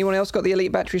 Anyone else got the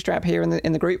Elite battery strap here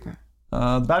in the group?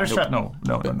 The battery strap, no.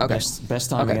 Okay. Best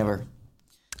timing ever.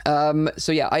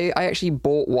 So yeah, I actually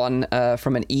bought one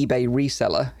from an eBay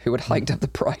reseller who had hiked up the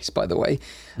price, by the way,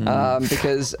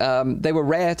 because they were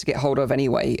rare to get hold of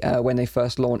anyway. When they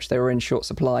first launched, they were in short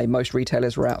supply. Most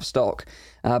retailers were out of stock.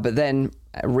 But then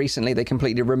recently they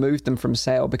completely removed them from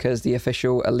sale because the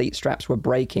official Elite straps were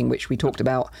breaking, which we talked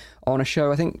about on a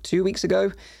show, I think 2 weeks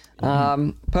ago.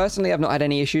 Personally, I've not had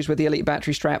any issues with the Elite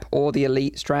battery strap or the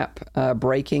Elite strap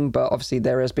breaking, but obviously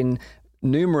there has been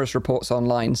numerous reports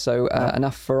online, so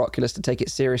enough for Oculus to take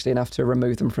it seriously enough to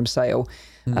remove them from sale.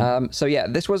 So yeah,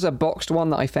 this was a boxed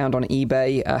one that I found on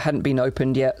eBay. Hadn't been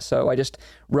opened yet, so I just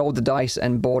rolled the dice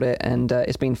and bought it, and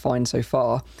it's been fine so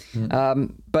far.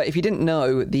 But if you didn't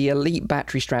know, the Elite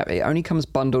battery strap, it only comes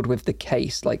bundled with the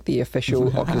case, like the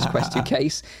official Oculus Quest 2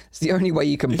 case. It's the only way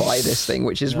you can buy this thing,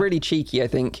 which is really cheeky, I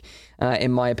think,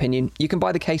 in my opinion. You can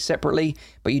buy the case separately,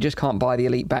 but you just can't buy the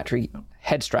Elite battery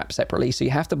head strap separately. So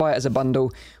you have to buy it as a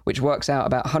bundle, which works out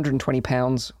about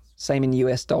 £120, same in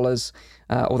US dollars.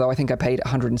 Although I think I paid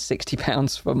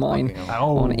 £160 for mine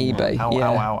on eBay.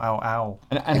 Ow.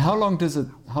 And how long does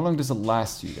it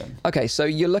last you then? Okay, so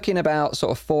you're looking about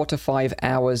sort of 4 to 5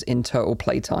 hours in total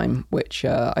playtime, which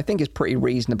I think is pretty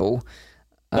reasonable.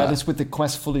 That is with the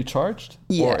Quest fully charged?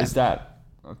 Yeah. Or is that...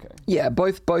 Okay. Yeah,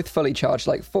 both fully charged.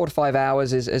 Like 4 to 5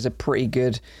 hours is a pretty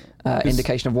good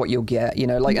indication of what you'll get. You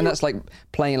know, like, and that's like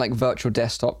playing like virtual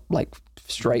desktop like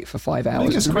straight for 5 hours. I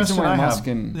think it's the question I have.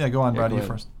 Asking, yeah, go on, Brad. You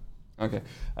first. Okay.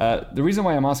 The reason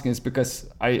why I'm asking is because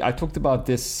I talked about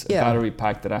this battery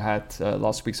pack that I had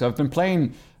last week. So I've been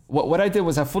playing. What I did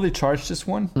was I fully charged this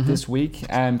one this week,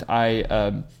 and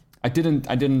I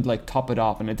didn't like top it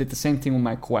up, and I did the same thing with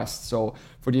my Quest. So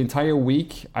for the entire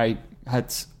week, I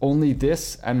had only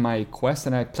this and my Quest,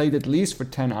 and I played at least for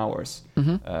 10 hours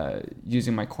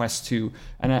using my Quest 2.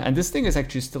 And this thing is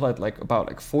actually still at like about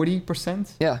like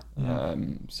 40%. Yeah.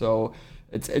 So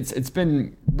it's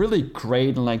been really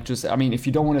great, and like just, I mean, if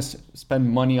you don't want to spend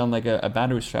money on like a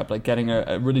battery strap, like getting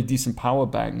a really decent power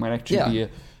bank might actually be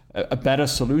a better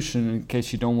solution in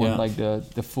case you don't want like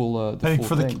the full paying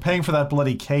for thing. Paying for that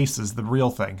bloody case is the real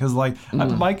thing, because like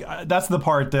Mike, that's the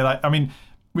part that I mean,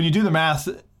 when you do the math,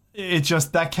 it's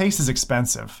just that case is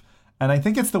expensive. And I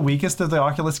think it's the weakest of the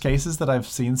Oculus cases that I've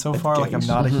seen so far. Like, I'm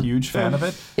not a huge fan of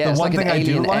it. Yeah, the it's one like thing an I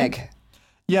do alien like, egg.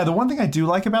 Yeah, the one thing I do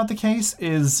like about the case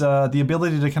is the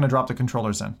ability to kind of drop the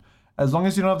controllers in. As long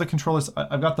as you don't have the controllers,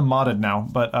 I've got them modded now,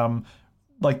 but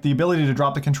like the ability to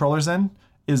drop the controllers in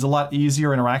is a lot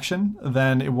easier interaction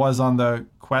than it was on the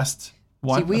Quest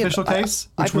 1 official case,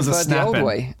 which was a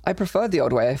snap-in. I preferred the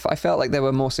old way. I felt like they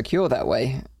were more secure that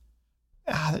way.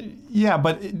 Yeah,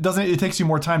 but it takes you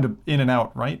more time to in and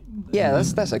out, right? Yeah,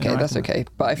 that's okay. That's okay.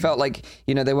 But I felt like,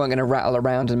 you know, they weren't going to rattle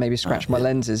around and maybe scratch my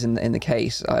lenses in the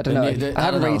case. I don't know. I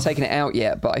haven't really taken it out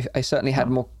yet, but I certainly had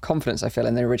more confidence, I feel,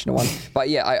 in the original one. But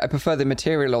yeah, I prefer the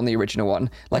material on the original one.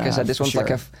 Like I said, this one's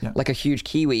like a huge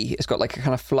kiwi. It's got like a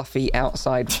kind of fluffy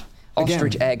outside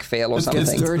ostrich egg feel or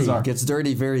something. It gets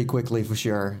dirty very quickly for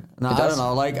sure. No, I don't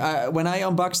know. Like when I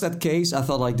unboxed that case, I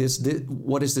thought like this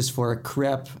what is this for a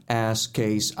crap ass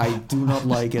case? I do not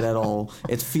like it at all.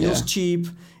 It feels cheap.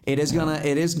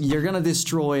 You're gonna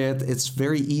destroy it. It's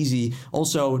very easy.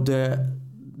 Also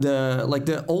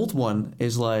the old one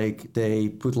is like they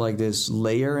put like this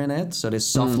layer in it, so this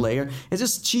soft layer. It's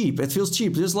just cheap. It feels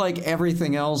cheap, just like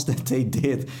everything else that they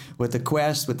did with the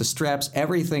Quest, with the straps,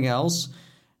 everything else.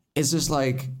 It's just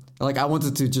like I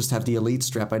wanted to just have the Elite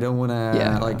strap. I don't want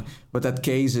to but that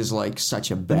case is like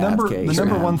such a bad case. The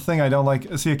number one thing I don't like,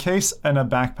 see, a case and a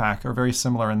backpack are very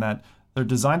similar in that they're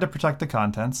designed to protect the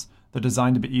contents. They're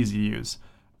designed to be easy to use.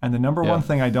 And the number one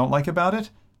thing I don't like about it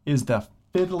is the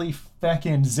fiddly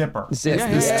feckin' zipper.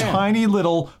 This tiny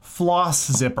little floss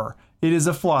zipper. It is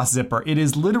a floss zipper. It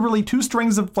is literally 2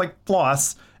 strings of like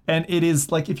floss, and it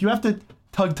is like if you have to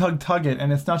tug it,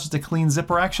 and it's not just a clean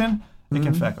zipper action, it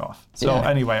can feck off. So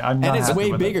anyway, I'm not and it's happy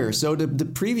way with bigger. it. So the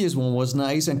previous one was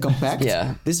nice and compact.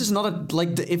 Yeah. This is not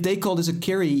if they call this a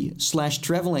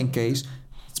carry/traveling case,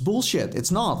 it's bullshit.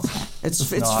 It's not. It's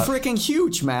freaking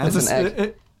huge, man. It's an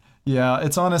egg.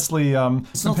 It's honestly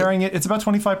comparing it. It's about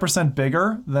 25%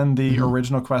 bigger than the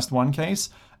original Quest 1 case.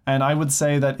 And I would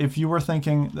say that if you were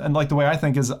thinking, and like the way I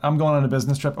think is, I'm going on a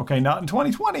business trip. Okay, not in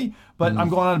 2020, but I'm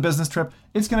going on a business trip.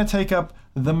 It's going to take up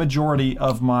the majority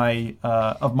of my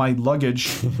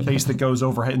luggage case that goes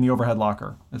overhead in the overhead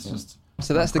locker. It's just.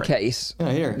 So that's the case.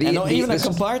 Yeah, here. And even a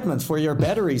compartment for your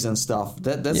batteries and stuff.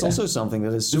 That's also something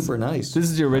that is super nice. This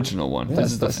is the original one.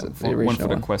 This is the original one for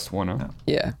the Quest 1. Huh?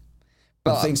 Yeah.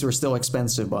 But things were still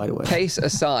expensive, by the way. Case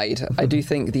aside, I do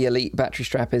think the Elite battery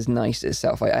strap is nice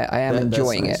itself. I am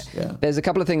enjoying it. Yeah. There's a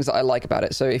couple of things that I like about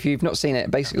it. So if you've not seen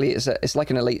it, basically it's like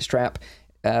an Elite strap,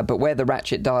 but where the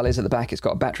ratchet dial is at the back, it's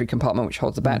got a battery compartment which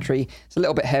holds the battery. It's a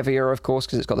little bit heavier, of course,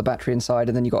 because it's got the battery inside,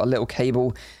 and then you've got a little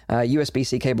cable,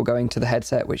 USB-C cable going to the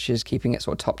headset, which is keeping it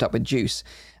sort of topped up with juice.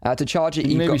 To charge it,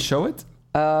 Can you maybe show it?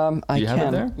 I you can. Have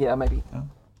it there? Yeah, maybe.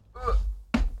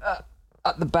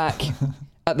 At the back.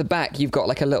 At the back, you've got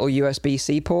like a little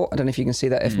USB-C port. I don't know if you can see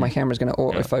that, if my camera's going to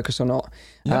autofocus or not.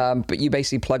 But you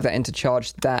basically plug that in to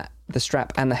charge the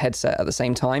strap and the headset at the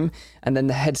same time. And then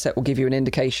the headset will give you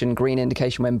an green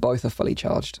indication when both are fully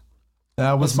charged.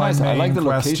 That was my main I like the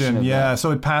question. Yeah,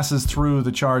 so it passes through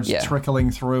the charge,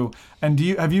 trickling through. And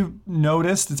have you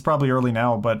noticed, it's probably early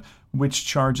now, but which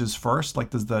charges first? Like,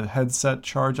 does the headset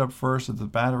charge up first, or the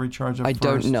battery charge up first? I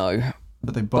don't know.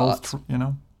 But they both,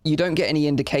 You don't get any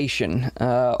indication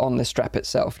on the strap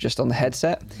itself, just on the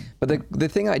headset. But the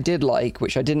thing I did like,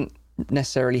 which I didn't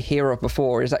necessarily hear of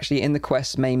before, is actually in the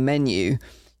Quest main menu,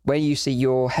 where you see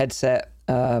your headset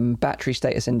battery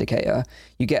status indicator,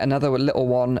 you get another little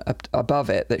one above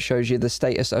it that shows you the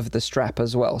status of the strap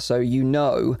as well. So you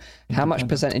know how much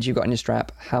percentage you've got in your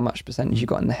strap, how much percentage you've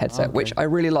got in the headset, which I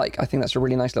really like. I think that's a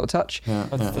really nice little touch.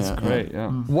 That's great, yeah.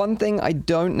 One thing I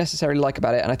don't necessarily like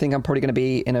about it, and I think I'm probably going to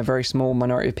be in a very small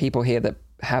minority of people here that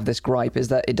have this gripe, is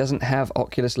that it doesn't have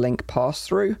Oculus Link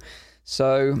pass-through.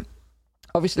 So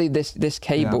obviously this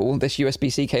cable, this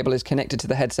USB-C cable, is connected to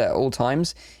the headset at all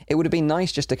times. It would have been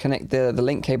nice just to connect the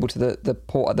link cable to the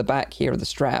port at the back here of the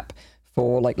strap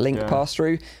for like link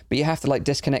pass-through, but you have to like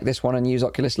disconnect this one and use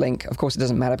Oculus Link. Of course, it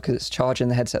doesn't matter because it's charging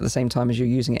the headset at the same time as you're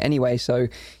using it anyway, so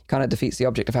it kind of defeats the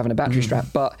object of having a battery strap.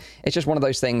 But it's just one of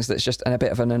those things that's just a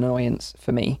bit of an annoyance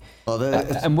for me.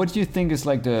 And what do you think is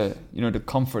like the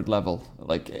comfort level?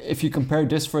 Like if you compare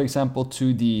this, for example,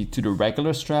 to the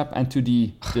regular strap and to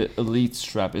the Elite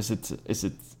strap, is it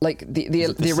like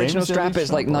the original strap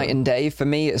is like night and day for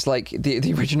me? It's like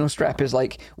the original strap is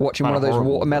like watching one of those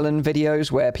watermelon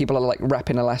videos where people are like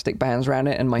wrapping elastic bands around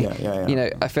it, and my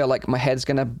I feel like my head's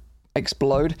gonna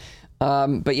explode.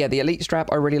 But yeah, the Elite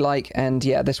strap I really like, and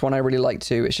this one I really like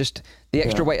too. It's just the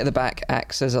extra weight at the back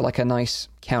acts as a nice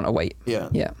counterweight.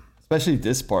 Yeah. Especially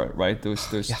this part, right? Those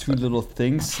two little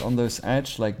things on those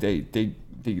edge, like they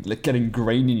like get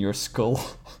ingrained in your skull.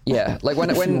 Yeah, like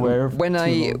when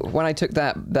I took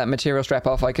that material strap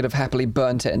off, I could have happily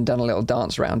burnt it and done a little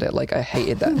dance around it. Like I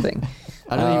hated that thing.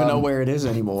 I don't even know where it is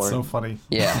anymore. So funny.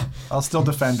 Yeah, I'll still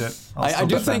defend it. I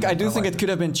do think it could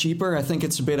have been cheaper. I think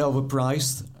it's a bit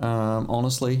overpriced,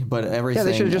 honestly. But everything. Yeah,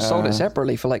 they should have just sold it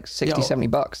separately for like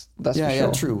 $60-$70. That's for sure.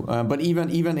 Yeah, true. But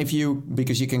even if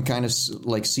because you can kind of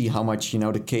like see how much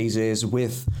the case is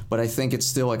with. But I think it's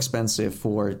still expensive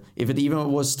for if it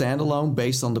even was standalone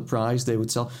based on the price they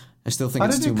would sell. I still think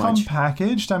it's too much. How did it come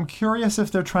packaged? I'm curious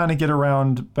if they're trying to get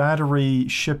around battery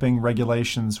shipping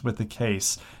regulations with the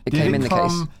case. It came in the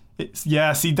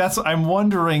case. I'm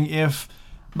wondering if...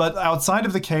 But outside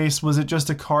of the case, was it just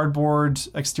a cardboard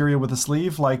exterior with a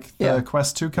sleeve like the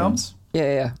Quest 2 comes?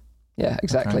 Yeah,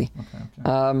 exactly.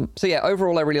 Okay. So yeah,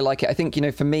 overall I really like it. I think,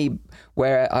 for me,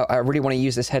 where I really want to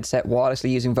use this headset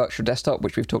wirelessly using Virtual Desktop,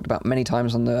 which we've talked about many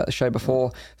times on the show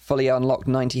before, fully unlocked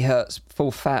 90 hertz, full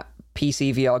fat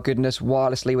PC VR goodness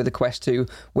wirelessly with the Quest 2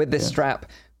 with this strap,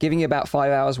 giving you about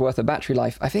 5 hours worth of battery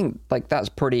life. I think like that's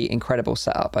pretty incredible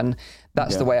setup, and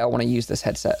that's the way I want to use this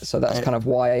headset. So that's kind of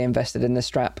why I invested in this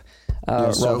strap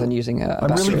rather than using a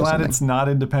battery. I'm really glad it's not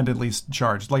independently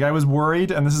charged. Like I was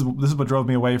worried, and this is what drove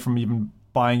me away from even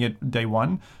buying it day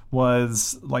one,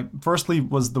 was like firstly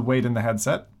was the weight in the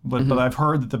headset, but I've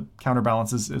heard that the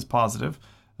counterbalance is positive.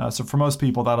 So for most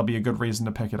people that'll be a good reason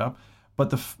to pick it up.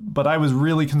 But I was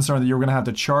really concerned that you were going to have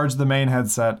to charge the main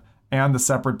headset and the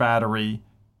separate battery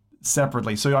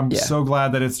separately. So I'm so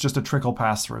glad that it's just a trickle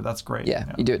pass through. That's great.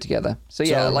 Yeah, you do it together. So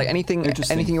like anything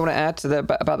you want to add to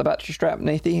about the battery strap,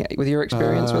 Nathan, with your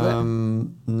experience with it?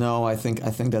 No, I think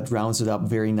that rounds it up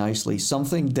very nicely.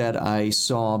 Something that I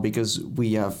saw, because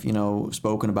we have,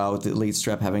 spoken about the Elite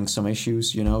strap having some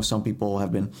issues, some people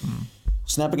have been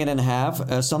snapping it in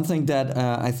half. Something that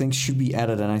I think should be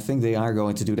added, and I think they are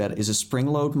going to do that, is a spring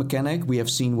load mechanic. We have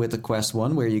seen with the Quest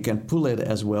 1 where you can pull it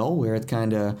as well, where it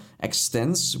kind of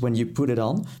extends when you put it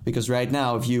on. Because right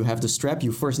now, if you have the strap,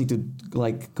 you first need to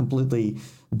completely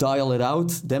dial it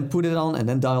out, then put it on, and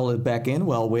then dial it back in.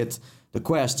 Well, with the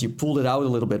Quest, you pulled it out a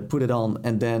little bit, put it on,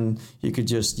 and then you could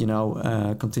just,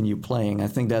 continue playing. I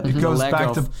think that it goes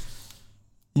back to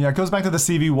the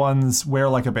CV1's wear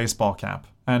like a baseball cap.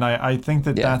 And I think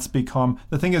that's become...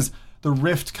 The thing is, the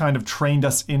Rift kind of trained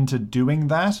us into doing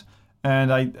that.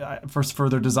 And I for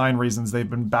further design reasons, they've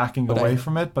been backing away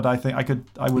from it. But I think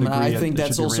I would agree. I think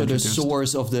that's also the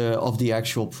source of the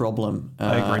actual problem.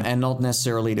 I agree. And not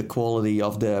necessarily the quality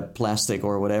of the plastic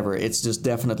or whatever. It's just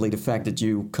definitely the fact that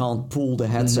you can't pull the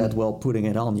headset while putting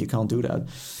it on. You can't do that.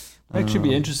 I'd actually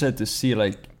be interested to see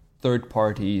third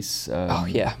parties...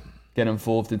 get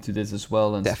involved into this as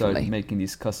well and start making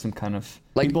these custom kind of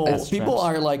people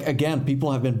are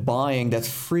people have been buying that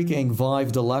freaking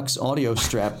Vive Deluxe audio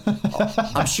strap.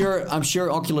 I'm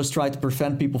sure Oculus tried to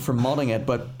prevent people from modding it,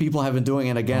 but people have been doing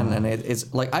it again, and it's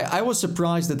I was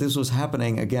surprised that this was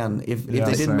happening again. If they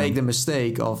didn't make the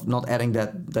mistake of not adding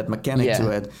that mechanic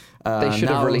to it, they should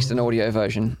have released an audio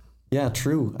version. Yeah,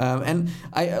 true. And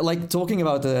I like talking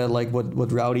about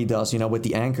what Rowdy does, with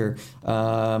the Anker.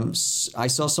 I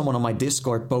saw someone on my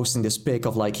Discord posting this pic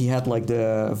of he had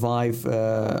the Vive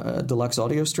Deluxe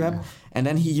audio strap, and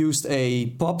then he used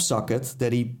a pop socket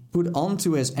that he put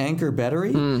onto his Anker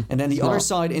battery, and then the other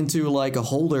side into a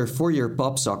holder for your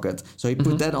pop socket. So he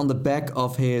put that on the back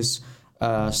of his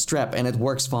strap, and it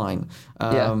works fine.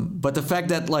 But the fact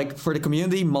that for the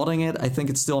community modding it, I think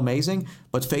it's still amazing,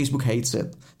 but Facebook hates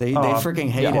it. They freaking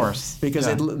hate it because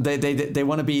they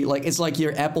want to be it's like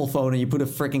your Apple phone and you put a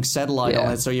freaking satellite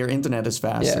on it so your internet is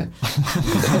faster.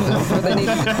 But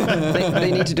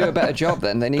they need to do a better job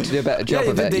then. They need to do a better job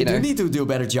of it. They do need to do a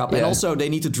better job. And also they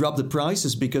need to drop the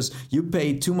prices because you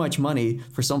pay too much money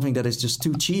for something that is just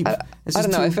too cheap. I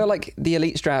don't know. I feel like the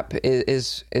Elite strap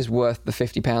is worth the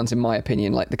 £50 in my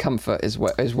opinion. The comfort is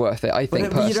worth it. I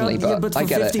think personally, but for I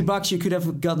get $50 you could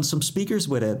have gotten some speakers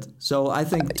with it. So I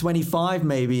think 25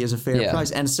 maybe is a fair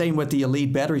price. And same with the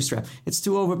Elite battery strap. It's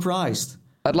too overpriced.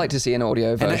 I'd like to see an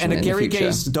audio version. And a carry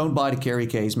case, don't buy the carry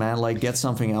case, man. Get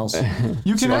something else.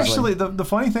 You can actually, the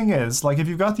funny thing is, if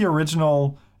you've got the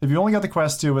original, if you only got the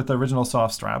Quest 2 with the original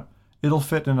soft strap, it'll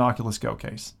fit in an Oculus Go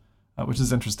case. Which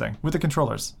is interesting. With the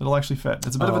controllers, it'll actually fit.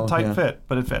 It's a bit of a tight fit,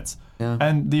 but it fits. Yeah.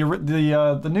 And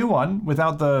the new one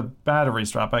without the battery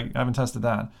strap, I haven't tested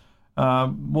that,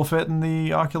 will fit in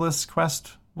the Oculus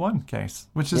Quest 1 case,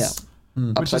 which is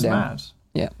mad.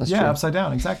 Yeah, that's true. Upside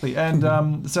down, exactly.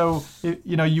 And so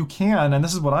you can, and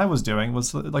this is what I was doing,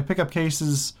 was pick up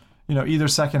cases, either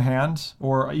secondhand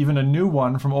or even a new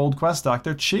one from old Quest stock.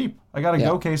 They're cheap. I got a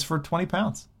Go case for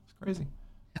 £20. It's crazy.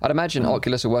 I'd imagine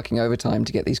Oculus are working overtime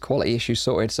to get these quality issues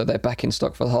sorted so they're back in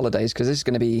stock for the holidays, because this is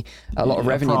going to be a lot of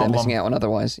revenue they're missing out on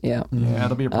otherwise. Yeah,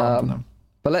 it'll be a problem for them.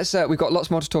 But we've got lots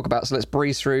more to talk about, so let's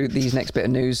breeze through these next bit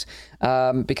of news,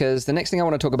 because the next thing I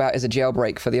want to talk about is a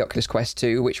jailbreak for the Oculus Quest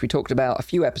 2, which we talked about a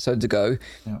few episodes ago,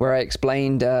 where I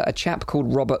explained a chap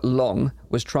called Robert Long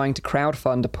was trying to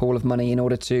crowdfund a pool of money in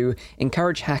order to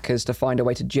encourage hackers to find a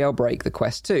way to jailbreak the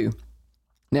Quest 2.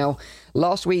 Now,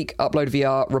 last week, Upload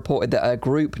VR reported that a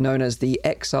group known as the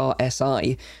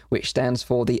XRSI, which stands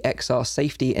for the XR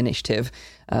Safety Initiative,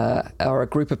 are a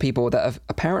group of people that have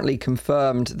apparently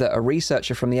confirmed that a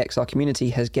researcher from the XR community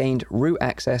has gained root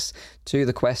access to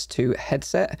the Quest 2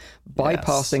 headset,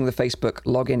 bypassing the Facebook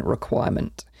login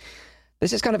requirement.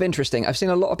 This is kind of interesting. I've seen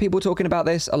a lot of people talking about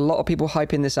this, a lot of people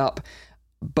hyping this up,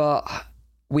 but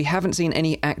we haven't seen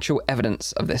any actual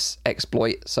evidence of this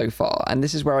exploit so far. And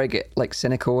this is where I get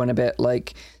cynical and a bit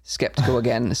skeptical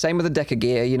again. Same with the Deca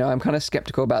Gear. I'm kind of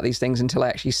skeptical about these things until I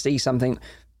actually see something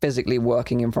physically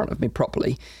working in front of me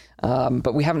properly.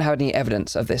 But we haven't had any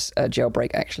evidence of this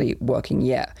jailbreak actually working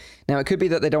yet. Now, it could be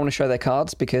that they don't want to show their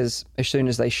cards because as soon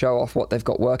as they show off what they've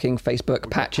got working, Facebook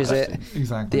patches it,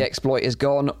 the exploit is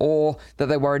gone, or that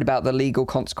they're worried about the legal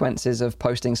consequences of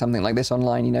posting something like this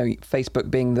online. Facebook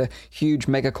being the huge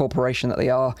mega corporation that they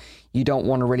are, you don't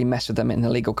want to really mess with them in a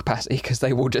legal capacity because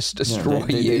they will just destroy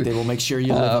you. They will make sure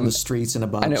you live on the streets in a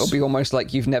box. And it'll be almost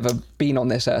like you've never been on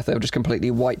this earth. They'll just completely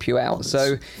wipe you out.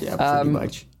 Pretty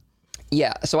much.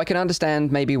 Yeah, so I can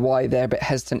understand maybe why they're a bit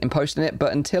hesitant in posting it,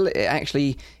 but until it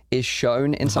actually is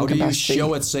shown in some capacity... How do you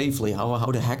show it safely? How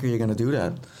the heck are you going to do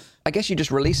that? I guess you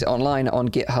just release it online on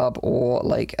GitHub or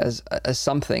like as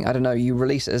something. I don't know. You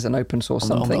release it as an open source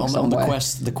somewhere. On the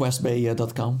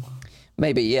questbay.com.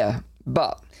 Maybe, yeah.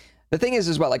 But the thing is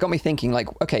as well, it got me thinking like,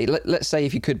 okay, let's say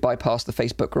if you could bypass the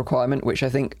Facebook requirement, which I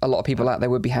think a lot of people out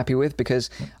there would be happy with, because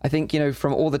I think,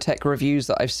 from all the tech reviews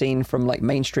that I've seen from like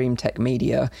mainstream tech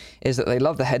media is that they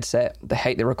love the headset. They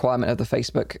hate the requirement of the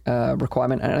Facebook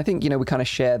requirement. And I think, we kind of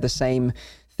share the same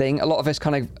thing. A lot of us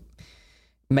kind of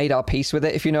made our peace with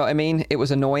it, if you know what I mean. It was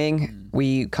annoying.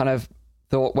 We kind of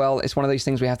thought, well, it's one of these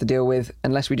things we have to deal with.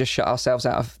 Unless we just shut ourselves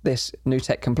out of this new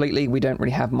tech completely, we don't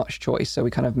really have much choice. So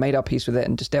we kind of made our peace with it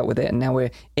and just dealt with it, and now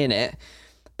we're in it.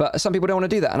 But some people don't want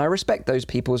to do that, and I respect those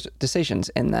people's decisions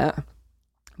in that.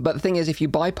 But the thing is, if you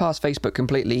bypass Facebook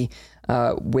completely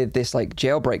with this like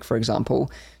jailbreak, for example,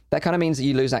 that kind of means that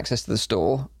you lose access to the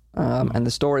store. And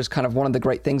the store is kind of one of the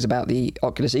great things about the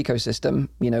Oculus ecosystem.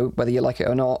 Whether you like it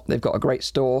or not, they've got a great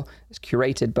store. It's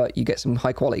curated, but you get some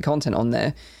high quality content on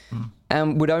there,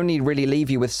 and would only really leave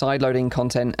you with sideloading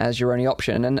content as your only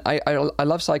option. And I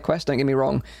love SideQuest, don't get me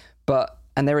wrong,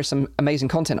 and there is some amazing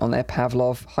content on there.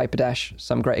 Pavlov, Hyperdash,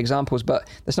 some great examples, but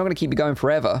that's not going to keep you going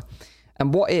forever.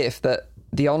 And what if that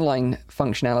the online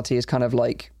functionality is kind of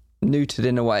like neutered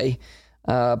in a way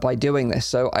by doing this?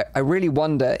 So I really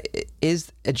wonder,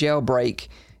 is a jailbreak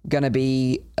going to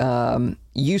be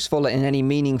useful in any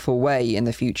meaningful way in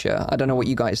the future? I don't know what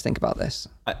you guys think about this.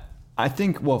 I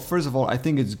think, well, first of all, I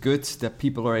think it's good that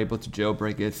people are able to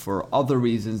jailbreak it for other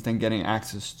reasons than getting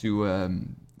access to,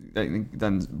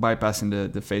 than bypassing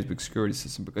the Facebook security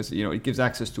system, because, it gives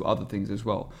access to other things as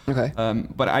well. Okay.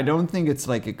 But I don't think it's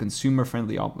like a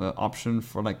consumer-friendly option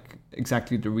for like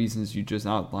exactly the reasons you just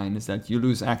outlined, is that you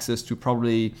lose access to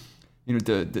probably,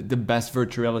 the best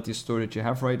virtual reality store that you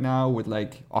have right now with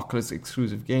like Oculus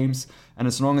exclusive games. And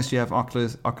as long as you have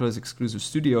Oculus exclusive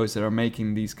studios that are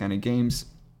making these kind of games,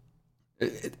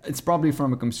 it's probably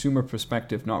from a consumer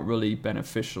perspective not really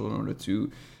beneficial in order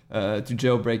to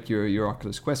jailbreak your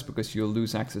Oculus Quest, because you'll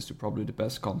lose access to probably the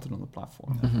best content on the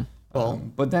platform. Mm-hmm.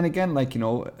 But then again, like,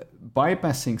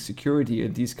 bypassing security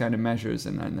and these kind of measures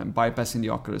and bypassing the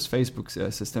Oculus Facebook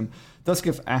system does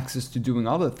give access to doing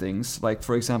other things. Like,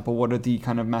 for example, what are the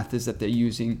kind of methods that they're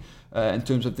using in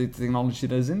terms of the technology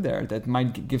that is in there that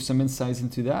might give some insights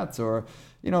into that, or,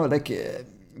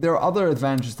 there are other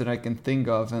advantages that I can think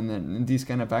of, and these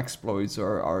kind of exploits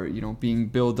are being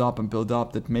built up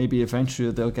that maybe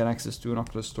eventually they'll get access to an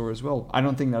Oculus store as well. I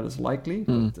don't think that is likely,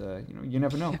 but you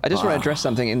never know. I just want to address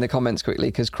something in the comments quickly,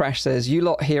 because Crash says, you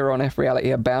lot here on F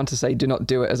Reality are bound to say do not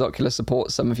do it, as Oculus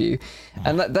supports some of you,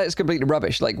 and that's completely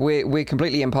rubbish. Like, we're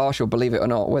completely impartial, believe it or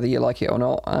not, whether you like it or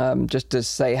not. Just to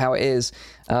say how it is,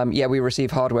 we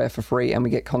receive hardware for free and we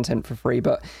get content for free,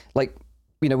 but like,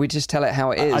 we just tell it how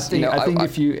it is.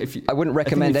 I wouldn't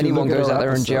recommend anyone goes out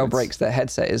there and jailbreaks their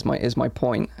headset. Is my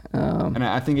point. And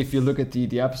I think if you look at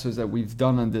the episodes that we've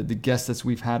done and the guests that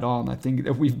we've had on, I think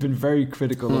that we've been very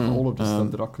critical of all of the stuff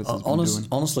that Oculus has been doing.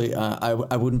 Honestly, I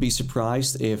wouldn't be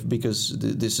surprised because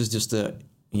this is just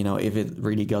if it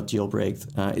really got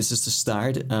jailbreaked, it's just a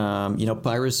start.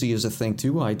 Piracy is a thing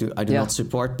too. I do not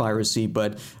support piracy,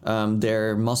 but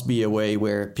there must be a way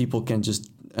where people can just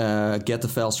get the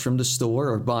files from the store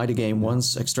or buy the game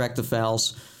once, extract the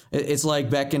files. It's like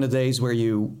back in the days where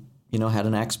you had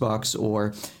an Xbox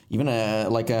or even a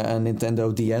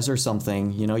Nintendo DS or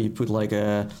something. You put like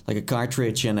a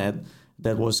cartridge in it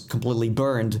that was completely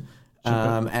burned.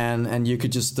 And you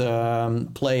could just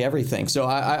play everything. So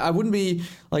I wouldn't be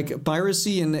like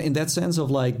piracy in that sense of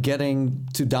like getting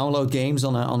to download games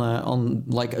on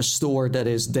like a store that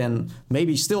is then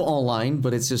maybe still online,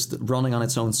 but it's just running on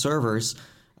its own servers.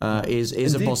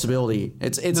 Is a possibility.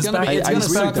 It's gonna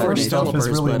suck for developers,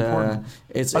 really but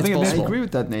it's possible. I agree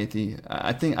with that, Nathy.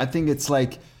 I think it's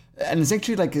like, and it's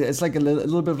actually like it's like a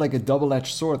little bit of like a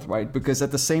double-edged sword, right? Because at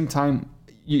the same time,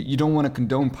 you don't want to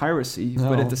condone piracy,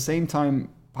 but at the same time,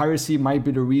 piracy might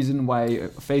be the reason why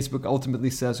Facebook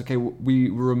ultimately says, okay, we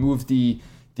remove the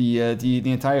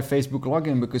entire Facebook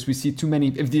login because we see too many.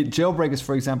 If the jailbreak is,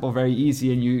 for example, very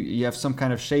easy, and you have some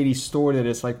kind of shady store that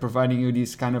is like providing you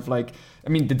these kind of like, I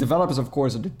mean, the developers of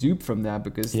course are the dupe from that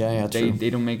because they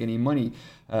don't make any money.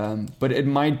 But it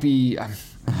might be.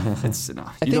 It's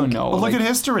you don't know. Well, look at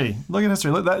history.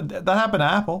 That happened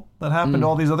to Apple. That happened to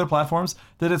all these other platforms.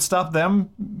 Did it stop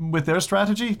them with their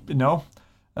strategy? No.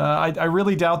 I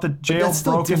really doubt that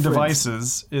jailbroken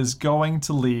devices is going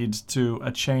to lead to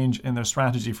a change in their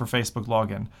strategy for Facebook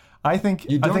login. I think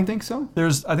so?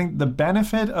 I think the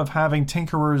benefit of having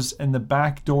tinkerers in the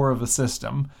back door of a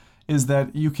system is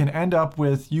that you can end up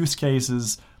with use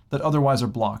cases that otherwise are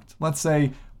blocked. Let's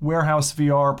say Warehouse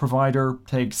VR provider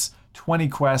takes 20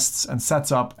 quests and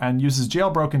sets up and uses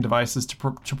jailbroken devices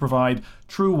to provide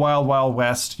true Wild Wild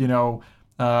West,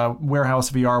 Warehouse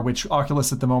VR, which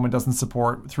Oculus at the moment doesn't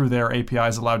support through their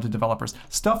APIs allowed to developers.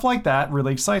 Stuff like that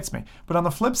really excites me. But on the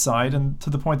flip side, and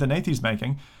to the point that Nathy's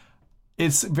making,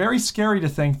 it's very scary to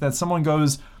think that someone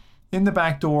goes in the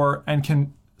back door and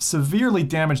can severely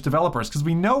damage developers, because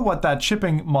we know what that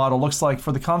chipping model looks like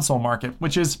for the console market,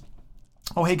 which is,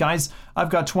 oh, hey guys,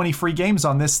 I've got 20 free games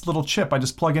on this little chip. I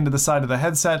just plug into the side of the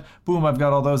headset. Boom, I've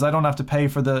got all those. I don't have to pay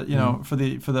for the, for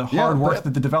the hard work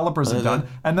that the developers have done.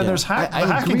 And then there's the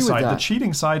hacking side, the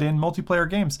cheating side in multiplayer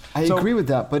games. I agree with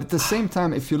that, but at the same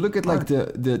time, if you look at like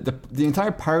the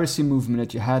entire piracy movement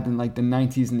that you had in like the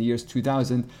 90s and the years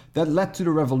 2000, that led to the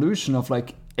revolution of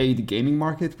like the gaming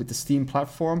market with the Steam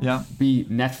platform, B,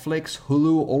 Netflix,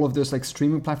 Hulu, all of those like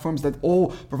streaming platforms that all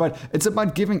provide. It's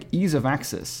about giving ease of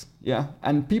access. Yeah,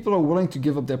 and people are willing to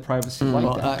give up their privacy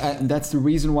that. And that's the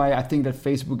reason why I think that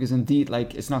Facebook is indeed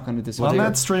like, it's not going to disappear. On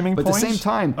that streaming point, at the same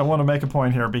time, I want to make a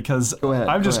point here because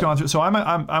I've just gone through. So I'm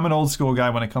an old school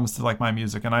guy when it comes to like my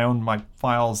music, and I own my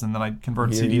files, and then I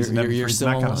convert CDs and MP3s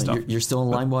and that kind of stuff. You're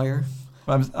still on LimeWire?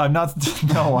 I'm not.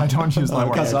 No, I don't use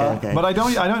LimeWire. Okay. But I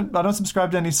don't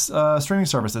subscribe to any streaming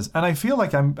services, and I feel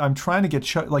like I'm trying to get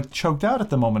choked out at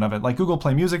the moment of it. Like Google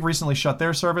Play Music recently shut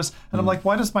their service, and I'm like,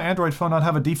 why does my Android phone not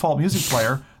have a default music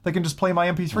player that can just play my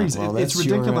MP3s? It's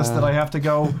ridiculous that I have to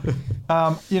go,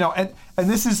 and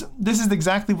this is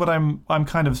exactly what I'm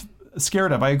kind of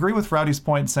scared of. I agree with Rowdy's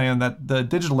point saying that the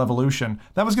digital evolution,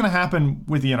 that was going to happen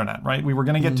with the internet, right? We were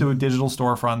going to get to digital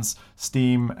storefronts,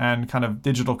 Steam, and kind of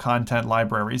digital content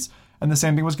libraries. And the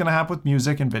same thing was going to happen with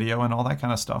music and video and all that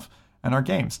kind of stuff and our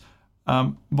games.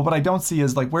 But what I don't see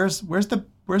is like, where's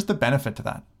the benefit to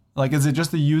that? Like, is it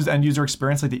just the end user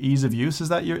experience, like the ease of use? Is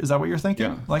that what you're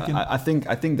thinking? Yeah. Like, I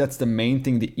think that's the main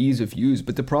thing, the ease of use.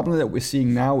 But the problem that we're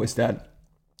seeing now is that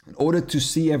in order to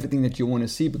see everything that you want to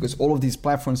see, because all of these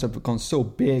platforms have become so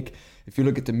big, if you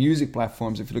look at the music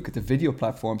platforms, if you look at the video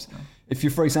platforms, if you,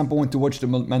 for example, want to watch The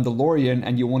Mandalorian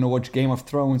and you want to watch Game of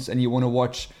Thrones and you want to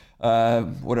watch,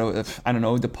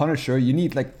 The Punisher, you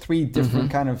need like 3 different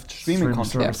kind of streaming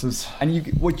services. And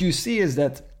what you see is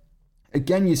that,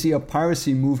 again, you see a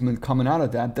piracy movement coming out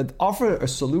of that offer a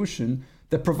solution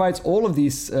that provides all of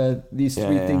these 3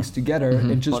 things together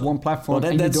in just one platform,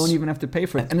 and you don't even have to pay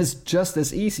for it. And it's just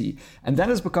as easy. And that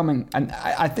is becoming, and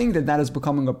I think that is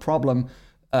becoming a problem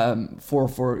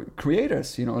for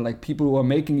creators, like people who are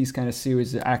making these kind of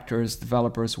series, actors,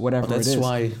 developers, whatever it is.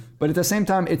 Why. But at the same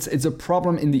time, it's a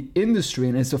problem in the industry,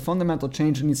 and it's a fundamental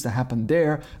change that needs to happen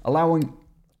there, allowing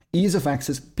ease of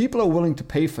access. People are willing to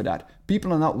pay for that.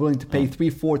 People are not willing to pay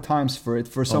 3-4 times for it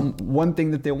for some one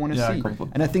thing that they want to see.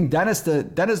 And I think that is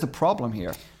the problem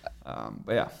here.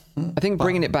 But yeah, I think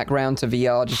bringing it back around to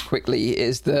VR just quickly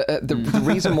is the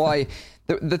reason why.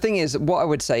 The thing is, what I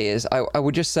would say is, I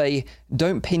would just say,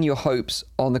 don't pin your hopes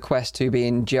on the Quest 2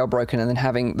 being jailbroken and then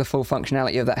having the full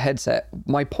functionality of that headset.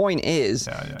 My point is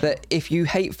that if you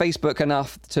hate Facebook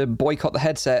enough to boycott the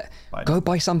headset, go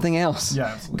buy something else.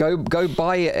 Yeah, go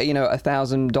buy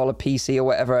 $1,000 PC or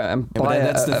whatever and buy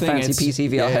a fancy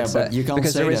PC VR headset,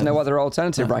 because there is no other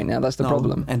alternative right now. That's the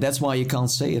problem. And that's why you can't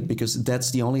say it, because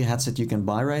that's the only headset you can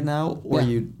buy right now, or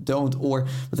you don't. But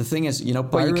the thing is,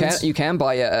 pirates, you can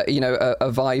buy a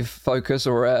Vive Focus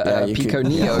or a Pico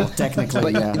Neo.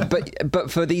 Technically, but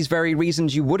for these very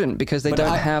reasons you wouldn't, because they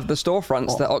don't have the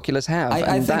storefronts that Oculus have.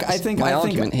 I think my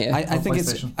argument here.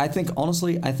 I think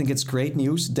honestly, it's great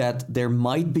news that there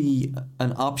might be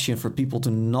an option for people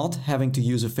to not having to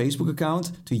use a Facebook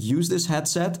account, to use this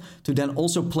headset, to then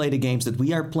also play the games that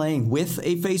we are playing with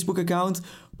a Facebook account.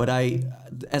 But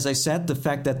as I said, the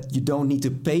fact that you don't need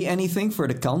to pay anything for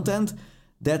the content,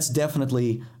 that's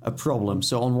definitely a problem.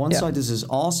 So on one side, this is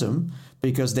awesome,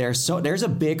 because there's a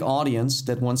big audience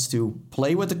that wants to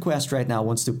play with the Quest right now,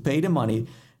 wants to pay the money,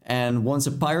 and wants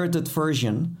a pirated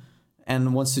version,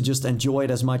 and wants to just enjoy it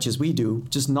as much as we do,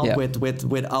 just not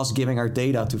with us giving our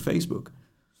data to Facebook.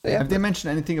 Have they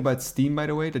mentioned anything about Steam, by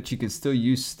the way, that you can still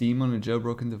use Steam on a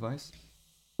jailbroken device?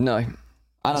 No.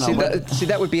 I don't know.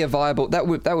 That would be a viable. That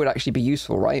would actually be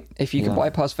useful, right? If you could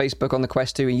bypass Facebook on the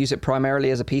Quest 2 and use it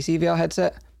primarily as a PC VR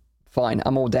headset, fine,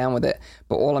 I'm all down with it.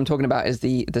 But all I'm talking about is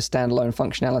the standalone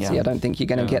functionality. I don't think you're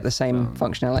going to get the same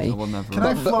functionality. Can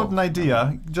I float an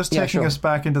idea? Just taking us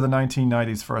back into the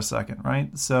 1990s for a second,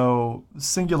 right? So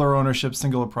singular ownership,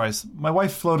 singular price. My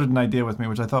wife floated an idea with me,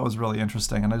 which I thought was really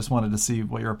interesting, and I just wanted to see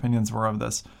what your opinions were of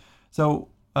this. So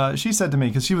she said to me,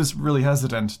 because she was really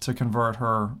hesitant to convert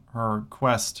her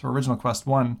original Quest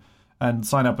 1, and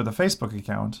sign up with a Facebook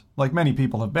account, like many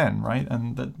people have been, right?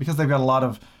 And because they've got a lot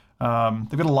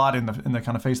in the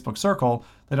kind of Facebook circle,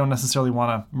 they don't necessarily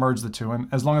want to merge the two. And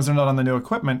as long as they're not on the new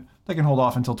equipment, they can hold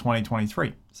off until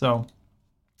 2023. So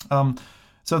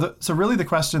really the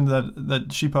question that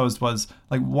she posed was,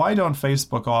 like, why don't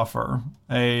Facebook offer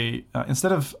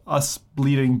instead of us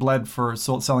bled for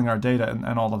selling our data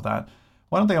and all of that,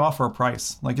 why don't they offer a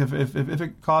price? Like if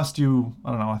it cost you,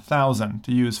 I don't know, $1,000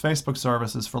 to use Facebook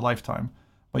services for lifetime,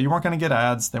 but you weren't going to get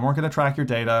ads, they weren't going to track your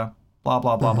data, blah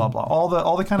blah blah blah blah. All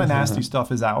the kind of nasty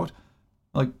stuff is out.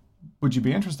 Like, would you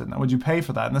be interested in that? Would you pay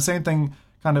for that? And the same thing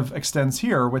kind of extends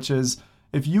here, which is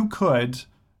if you could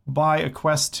buy a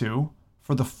Quest 2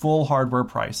 for the full hardware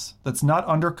price, that's not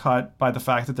undercut by the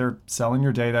fact that they're selling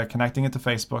your data, connecting it to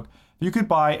Facebook. You could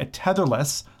buy a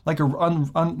tetherless, like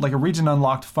a region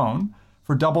unlocked phone,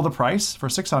 for double the price, for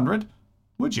 $600,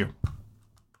 would you?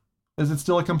 Is it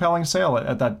still a compelling sale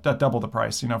at that double the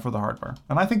price, for the hardware?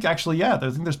 And I think actually, I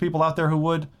think there's people out there who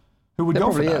would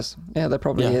go for that. Is. Yeah, there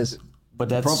probably is. But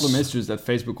the problem is just that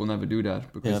Facebook will never do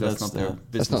that because that's not their business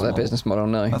model. That's not their business model,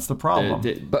 no. That's the problem.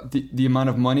 But the amount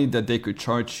of money that they could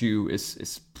charge you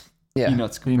is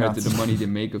peanuts compared to the money they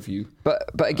make of you. But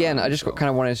again, I just kind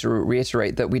of wanted to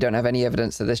reiterate that we don't have any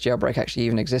evidence that this jailbreak actually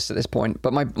even exists at this point.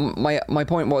 But my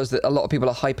point was that a lot of people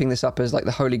are hyping this up as like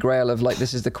the holy grail of like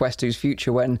this is the Quest 2's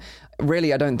future, when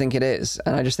really I don't think it is,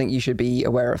 and I just think you should be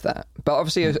aware of that. But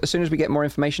obviously, as soon as we get more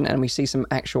information and we see some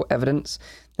actual evidence,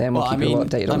 then we'll keep you all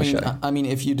updated on the show. I mean,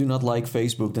 if you do not like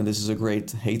Facebook, then this is a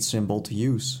great hate symbol to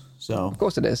use. So of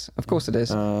course it is.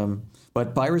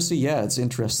 But piracy, it's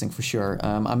interesting for sure.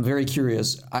 I'm very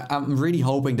curious. I'm really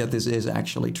hoping that this is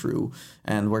actually true,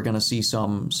 and we're gonna see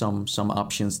some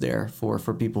options there for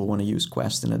people who want to use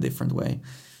Quest in a different way.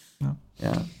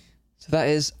 Yeah. So that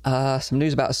is some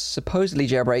news about a supposedly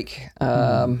jailbreak,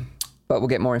 but we'll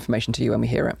get more information to you when we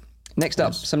hear it. Next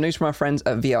up, some news from our friends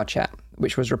at VRChat,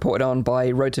 which was reported on by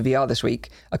Road to VR this week.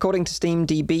 According to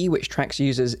SteamDB, which tracks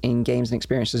users in games and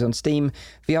experiences on Steam,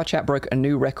 VRChat broke a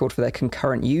new record for their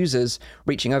concurrent users,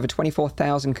 reaching over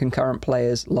 24,000 concurrent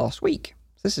players last week.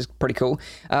 This is pretty cool.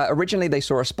 Originally, they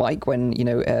saw a spike when,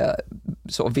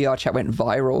 sort of VRChat went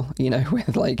viral,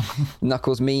 with like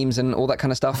Knuckles memes and all that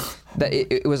kind of stuff. That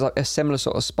it was like a similar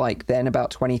sort of spike then, about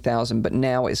 20,000, but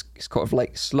now it's kind of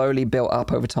like slowly built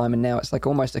up over time, and now it's like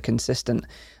almost a consistent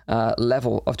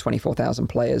level of 24,000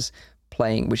 players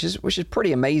playing, which is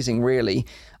pretty amazing, really.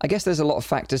 I guess there's a lot of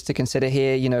factors to consider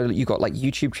here. You've got like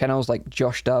YouTube channels like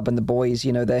Josh Dub and the boys,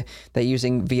 they're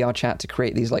using VRChat to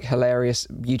create these like hilarious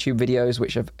YouTube videos,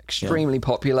 which are extremely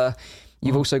popular.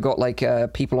 You've also got like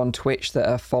people on Twitch that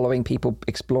are following people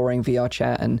exploring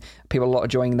VRChat, and people a lot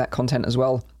enjoying that content as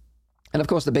well. And of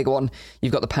course, the big one,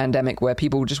 you've got the pandemic, where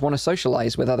people just want to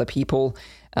socialize with other people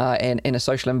in a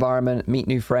social environment, meet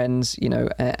new friends,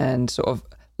 and sort of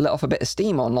let off a bit of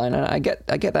steam online, and I get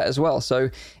that as well.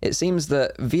 So it seems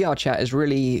that VRChat is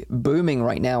really booming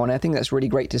right now, and I think that's really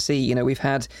great to see. We've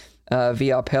had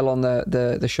VR Pill on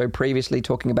the show previously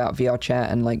talking about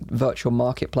VRChat and like virtual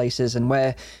marketplaces and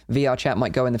where VRChat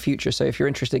might go in the future. So if you're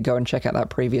interested, go and check out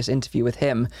that previous interview with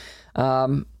him.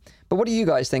 But what do you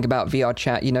guys think about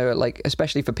VRChat? Like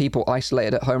especially for people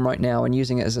isolated at home right now and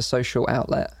using it as a social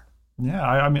outlet. Yeah,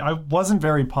 I mean, I wasn't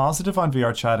very positive on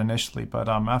VRChat initially, but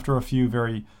after a few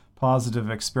very positive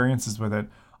experiences with it,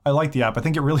 I like the app. I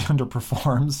think it really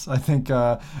underperforms. I think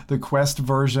the Quest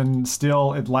version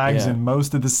still, it lags in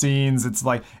most of the scenes. It's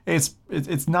like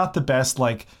it's not the best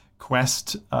like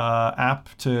Quest app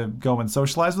to go and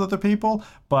socialize with other people,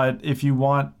 but if you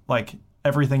want like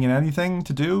everything and anything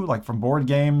to do, like from board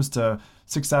games to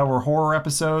 6-hour horror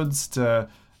episodes to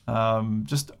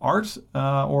just art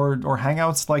or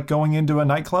hangouts like going into a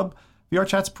nightclub,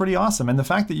 VRChat's pretty awesome. And the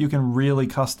fact that you can really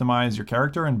customize your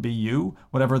character and be you,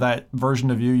 whatever that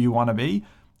version of you want to be,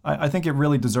 I think it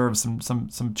really deserves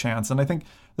some chance. And I think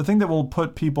the thing that will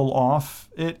put people off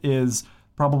it is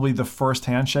probably the first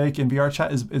handshake in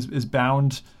VRChat is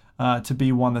bound to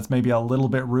be one that's maybe a little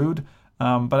bit rude.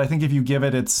 But I think if you give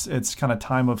it its kind of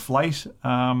time of flight,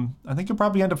 I think you'll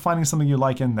probably end up finding something you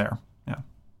like in there. Yeah.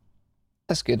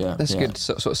 That's good. That's a good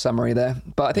sort of summary there.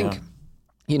 But I think,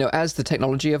 as the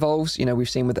technology evolves, we've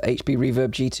seen with the HP Reverb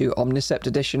G2 Omnicept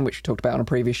Edition, which we talked about on a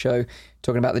previous show,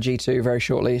 talking about the G2 very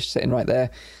shortly, sitting right there.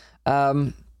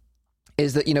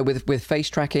 is that, with face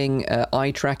tracking,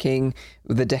 eye tracking,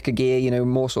 with the Deca gear,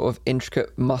 more sort of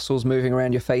intricate muscles moving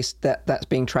around your face, that's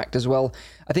being tracked as well.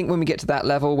 I think when we get to that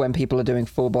level, when people are doing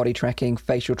full body tracking,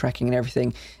 facial tracking and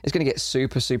everything, it's going to get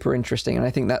super, super interesting. And I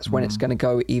think that's when it's going to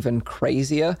go even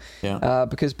crazier,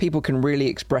 because people can really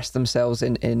express themselves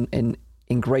in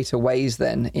greater ways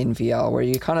than in VR, where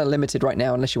you're kind of limited right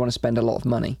now unless you want to spend a lot of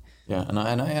money. Yeah, and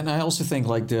I also think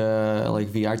like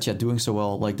VR chat doing so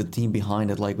well, like the team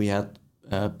behind it, like we had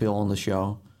Bill on the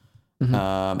show,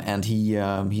 and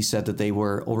he said that they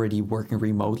were already working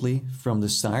remotely from the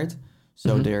start,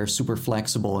 so they're super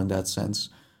flexible in that sense.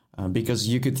 Because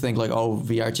you could think like, oh,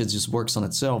 VR chat just works on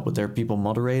itself, but there are people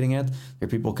moderating it. There are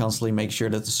people constantly make sure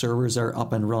that the servers are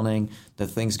up and running, that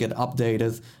things get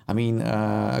updated. I mean,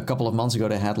 a couple of months ago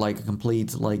they had like a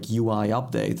complete like UI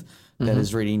update that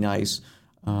is really nice.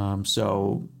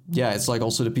 So yeah, it's like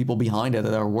also the people behind it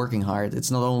that are working hard.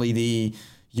 It's not only the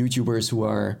YouTubers who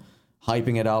are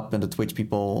hyping it up and the Twitch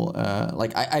people.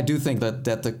 Like I do think that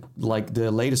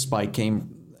the latest spike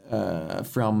came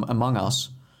from Among Us,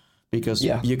 because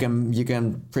you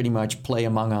can pretty much play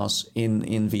Among Us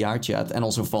in VR chat, and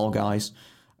also Fall Guys.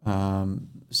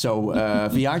 So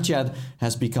VR chat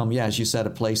has become, as you said,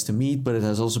 a place to meet, but it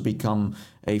has also become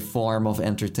a form of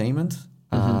entertainment.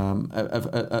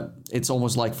 It's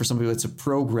almost like for some people it's a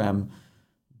program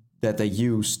that they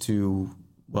use to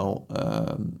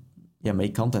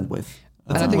make content with.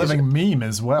 It's a living meme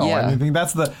as well. Yeah. I think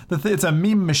that's it's a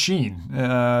meme machine.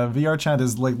 VR chat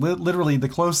is like literally the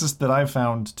closest that I've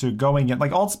found to going in.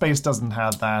 Like Altspace doesn't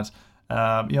have that.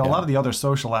 A lot of the other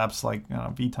social apps like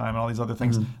VTime and all these other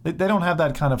things, they don't have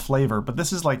that kind of flavor. But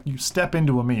this is like you step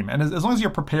into a meme, and as long as you're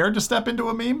prepared to step into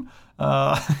a meme,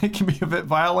 it can be a bit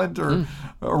violent or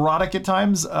erotic at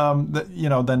times.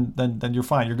 Then you're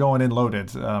fine. You're going in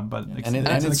loaded. But it's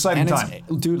an exciting time,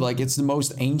 dude. Like it's the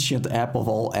most ancient app of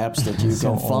all apps that you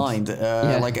can find.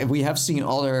 Like we have seen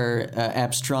other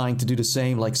apps trying to do the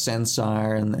same, like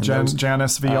Sensar and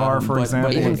Janus VR, for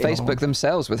example. But even Facebook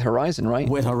themselves with Horizon, right?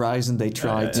 With Horizon, they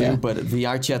try to, but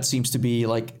VR chat seems to be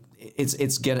like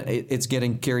it's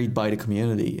getting carried by the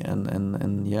community, and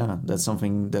that's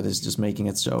something that is just making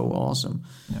it so awesome.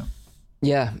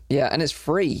 Yeah, and it's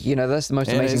free. That's the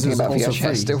most amazing thing about VR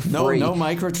chat. It's still free. No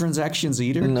microtransactions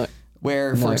either. No.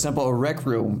 Where, for example, a Rec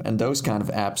Room and those kind of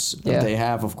apps, they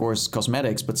have, of course,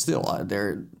 cosmetics, but still,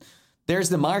 there's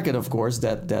the market, of course,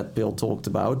 that Bill talked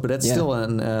about, but that's still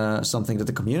something that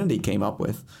the community came up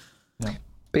with. Yeah.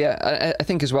 But yeah, I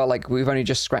think as well, like we've only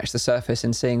just scratched the surface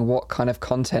in seeing what kind of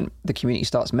content the community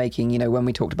starts making. When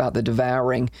we talked about the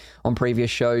devouring on previous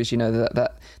shows,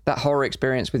 that horror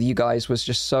experience with you guys was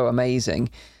just so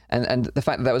amazing. And the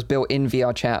fact that was built in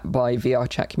VR chat by VR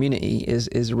chat community is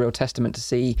a real testament to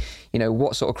see,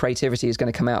 what sort of creativity is going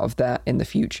to come out of that in the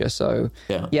future. So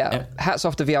hats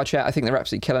off to VR chat. I think they're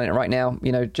absolutely killing it right now.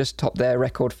 Just topped their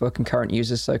record for concurrent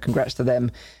users. So congrats to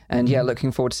them. And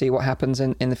looking forward to see what happens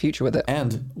in the future with it.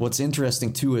 And what's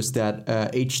interesting too is that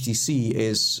HTC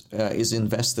is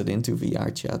invested into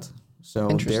VR chat. So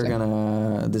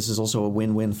this is also a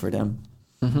win-win for them.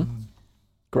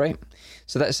 Great.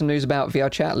 So that's some news about VR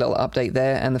chat, a little update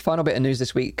there. And the final bit of news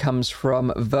this week comes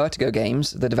from Vertigo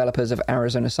Games, the developers of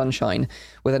Arizona Sunshine,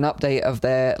 with an update of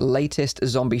their latest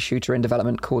zombie shooter in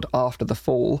development called After the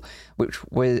Fall,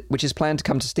 which is planned to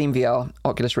come to Steam VR,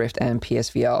 Oculus Rift, and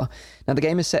PSVR. Now, the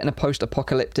game is set in a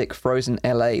post-apocalyptic frozen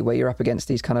LA where you're up against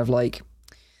these kind of like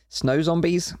snow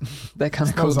zombies. They're kind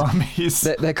of called zombies.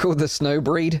 They're called the Snow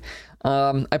Breed.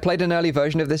 I played an early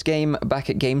version of this game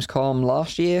back at Gamescom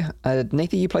last year.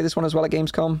 Nathan, you played this one as well at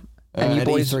Gamescom? And you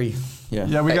boys, E3.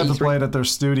 Yeah, we got to play it at their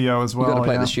studio as well. We got to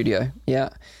play at the studio,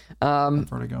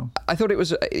 Vertigo. I thought it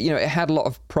was, it had a lot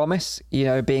of promise,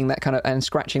 being that kind of, and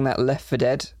scratching that Left 4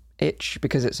 Dead itch,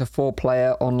 because it's a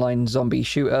 4-player online zombie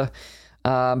shooter.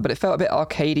 But it felt a bit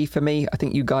arcadey for me. I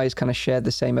think you guys kind of shared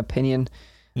the same opinion.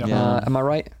 Am I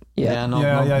right? Yeah.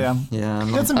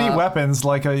 Had some neat weapons,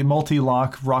 like a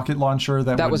multi-lock rocket launcher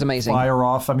that was amazing. Fire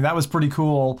off. I mean, that was pretty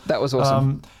cool. That was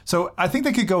awesome. So I think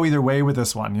they could go either way with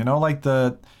this one.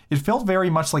 It felt very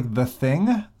much like The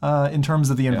Thing in terms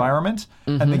of the environment,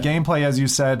 and the gameplay, as you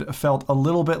said, felt a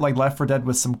little bit like Left 4 Dead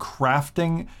with some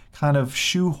crafting kind of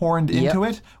shoehorned into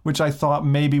it, which I thought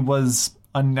maybe was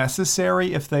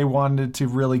unnecessary if they wanted to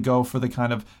really go for the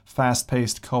kind of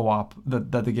fast-paced co-op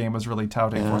that the game was really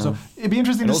touting for. So it'd be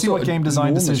interesting to see what game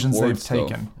design decisions they've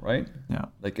taken. Right? Yeah.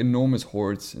 Like enormous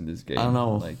hordes in this game. I don't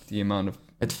know. Like the amount of...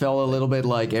 It felt a little bit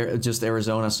like just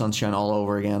Arizona Sunshine all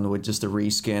over again with just a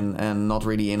reskin and not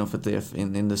really innovative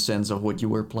in the sense of what you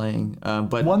were playing.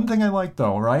 But one thing I liked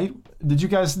though, right? Did you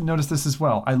guys notice this as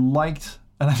well? I liked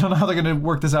and I don't know how they're going to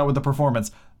work this out with the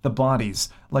performance, the bodies.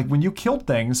 Like when you killed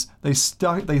things,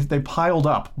 they piled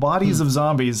up. Bodies of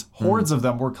zombies, hordes of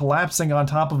them were collapsing on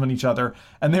top of each other,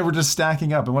 and they were just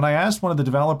stacking up. And when I asked one of the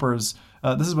developers,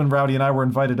 this is when Rowdy and I were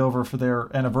invited over for their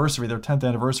anniversary, their 10th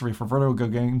anniversary for Vertigo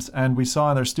Games, and we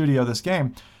saw in their studio this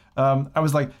game. I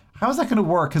was like, how's that going to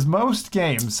work? Because most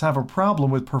games have a problem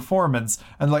with performance.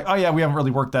 And like, oh yeah, we haven't really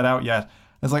worked that out yet.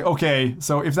 It's like, okay,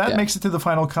 so if that makes it to the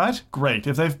final cut, great.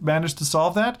 If they've managed to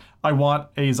solve that, I want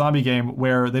a zombie game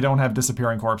where they don't have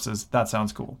disappearing corpses. That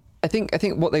sounds cool. I think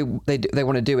what they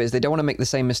want to do is they don't want to make the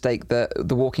same mistake that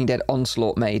The Walking Dead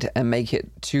Onslaught made and make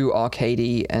it too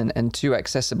arcadey and too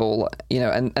accessible,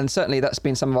 and certainly that's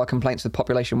been some of our complaints with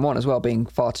Population 1 as well, being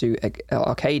far too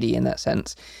arcadey in that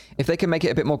sense. If they can make it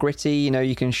a bit more gritty,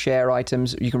 you can share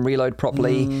items, you can reload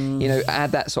properly,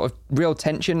 add that sort of real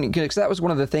tension. Because that was one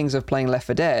of the things of playing Left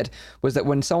 4 Dead, was that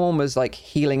when someone was like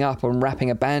healing up and wrapping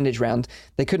a bandage around,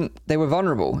 they were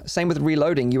vulnerable. Same with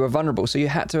reloading, you were vulnerable. So you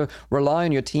had to rely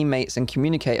on your teammates and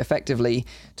communicate effectively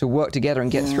to work together and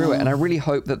get through it. And I really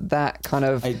hope that kind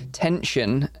of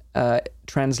tension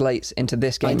translates into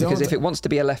this game, because if it wants to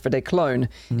be a Left 4 Dead clone,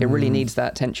 it really needs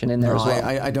that tension in there as well.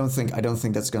 I don't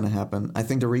think that's going to happen. I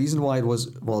think the reason why it was,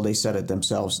 well, they said it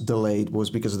themselves, delayed, was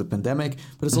because of the pandemic,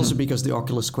 but it's also because the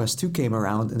Oculus Quest 2 came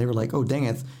around and they were like, oh dang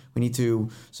it, we need to.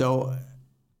 So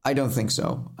I don't think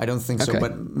so. So,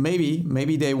 but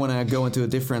maybe they want to go into a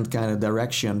different kind of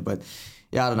direction. But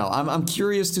yeah, I don't know. I'm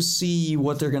curious to see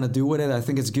what they're going to do with it. I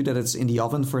think it's good that it's in the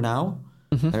oven for now.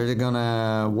 They're going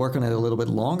to work on it a little bit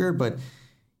longer, but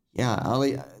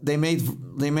yeah, they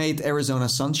made Arizona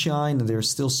Sunshine, and they're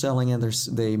still selling it.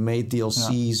 They made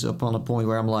DLCs upon a point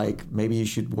where I'm like, maybe you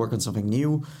should work on something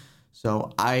new.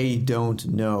 So I don't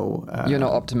know. You're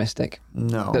not optimistic?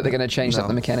 No. That they're going to change up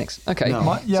the mechanics? Okay. No.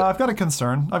 I've got a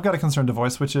concern. I've got a concern to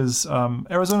voice, which is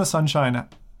Arizona Sunshine,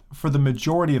 for the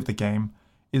majority of the game,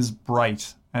 is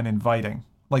bright and inviting.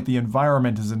 Like the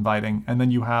environment is inviting, and then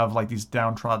you have like these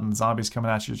downtrodden zombies coming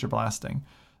at you as you're blasting.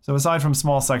 So aside from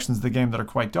small sections of the game that are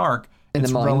quite dark,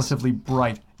 it's relatively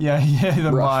bright. Yeah,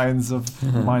 the mines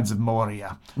of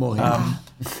Moria.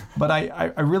 But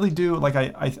I really do like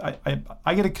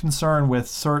I get a concern with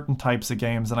certain types of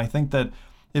games, and I think that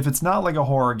if it's not like a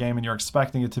horror game and you're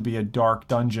expecting it to be a dark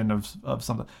dungeon of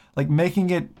something, like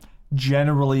making it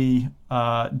generally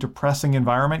depressing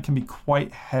environment can be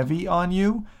quite heavy on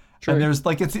you. True. And there's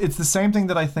like it's the same thing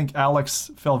that I think Alex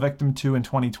fell victim to in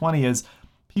 2020 is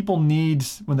people need,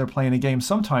 when they're playing a game,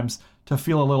 sometimes to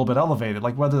feel a little bit elevated,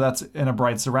 like whether that's in a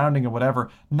bright surrounding or whatever,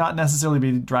 not necessarily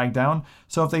be dragged down.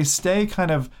 So if they stay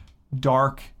kind of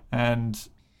dark and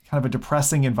kind of a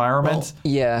depressing environment.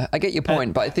 Well, yeah, I get your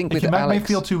point, but I think with Alex, it may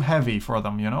feel too heavy for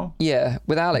them, Yeah,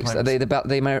 with Alex,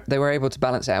 they were able to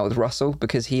balance it out with Russell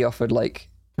because he offered like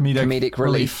comedic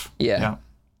relief. Yeah.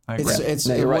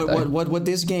 What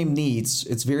this game needs,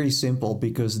 it's very simple,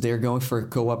 because they're going for a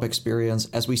co-op experience.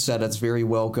 As we said, that's very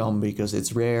welcome because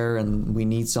it's rare and we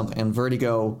need something. And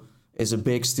Vertigo is a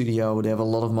big studio. They have a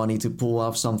lot of money to pull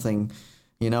off something,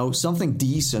 something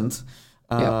decent.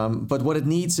 But what it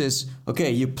needs is,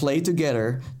 okay, you play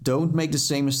together. Don't make the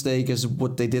same mistake as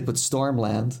what they did with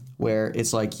Stormland, where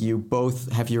it's like you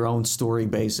both have your own story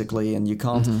basically, and you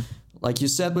can't... Like you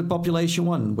said with Population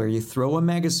 1, where you throw a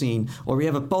magazine, or we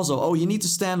have a puzzle. Oh, you need to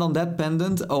stand on that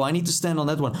pendant. Oh, I need to stand on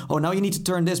that one. Oh, now you need to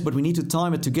turn this, but we need to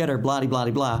time it together, blah, blah,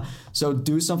 blah, blah. So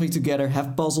do something together,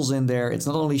 have puzzles in there. It's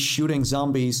not only shooting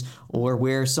zombies, or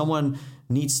where someone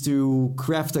needs to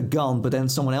craft a gun, but then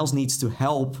someone else needs to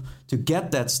help to get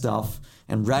that stuff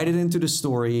and write it into the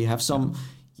story, have some,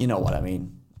 you know what I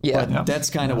mean. Yeah. But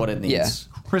that's kind of what it needs.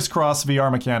 Yeah. Crisscross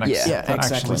VR mechanics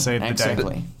actually save the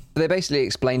day. They basically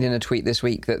explained in a tweet this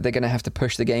week that they're going to have to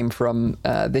push the game from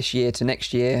this year to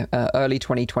next year, early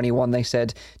 2021, they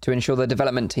said, to ensure the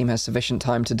development team has sufficient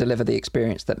time to deliver the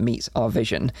experience that meets our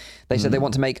vision. They said they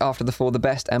want to make After the Fall the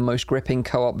best and most gripping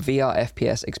co-op VR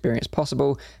FPS experience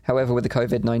possible. However, with the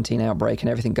COVID-19 outbreak and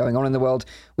everything going on in the world,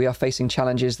 we are facing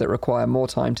challenges that require more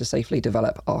time to safely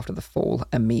develop After the Fall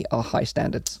and meet our high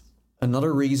standards.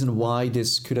 Another reason why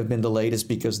this could have been delayed is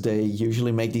because they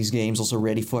usually make these games also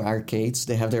ready for arcades.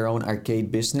 They have their own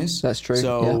arcade business. That's true.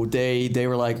 So they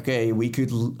were like, okay, we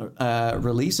could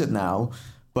release it now,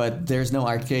 but there's no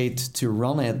arcade to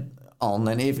run it on.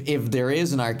 And if there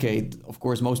is an arcade, of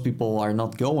course, most people are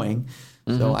not going.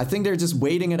 So I think they're just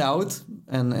waiting it out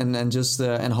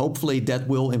and hopefully that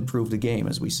will improve the game,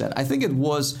 as we said. I think it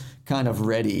was kind of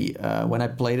ready. When I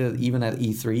played it, even at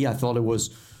E3, I thought it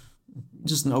was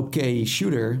just an okay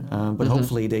shooter, but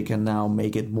hopefully they can now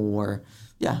make it more,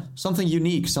 something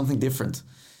unique, something different.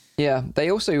 Yeah, they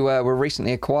also were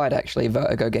recently acquired, actually,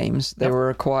 Vertigo Games. They were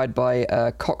acquired by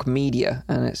Koch Media,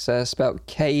 and it's spelled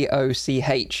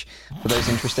Koch for those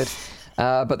interested.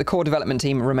 But the core development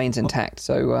team remains intact.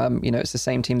 So, it's the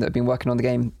same team that have been working on the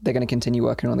game. They're going to continue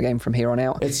working on the game from here on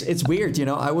out. It's weird,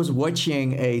 I was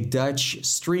watching a Dutch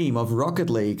stream of Rocket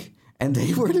League, and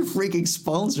they were the freaking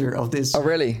sponsor of this. Oh,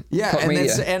 really? Yeah, Koch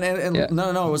Media. Yeah.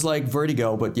 No, it was like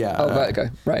Vertigo, but yeah. Oh,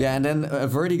 Vertigo, right. Yeah, and then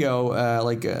Vertigo,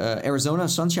 Arizona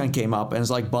Sunshine came up and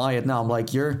it's like, buy it now. I'm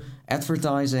like, you're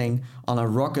advertising on a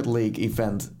Rocket League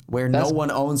event where no one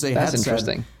owns a headset. That's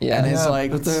interesting. Yeah. And it's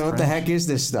like, what the heck is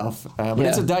this stuff? But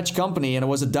it's a Dutch company and it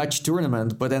was a Dutch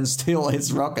tournament, but then still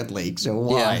it's Rocket League, so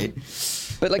why? Yeah.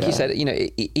 But like you said,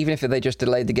 even if they just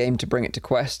delayed the game to bring it to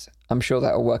Quest, I'm sure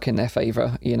that'll work in their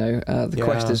favor.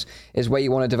 Quest is where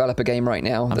you want to develop a game right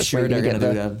now. I'm sure they're going to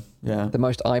do that. Yeah. The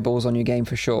most eyeballs on your game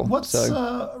for sure.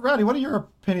 Rowdy, what are your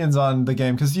opinions on the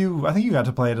game? Because I think you got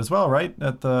to play it as well, right?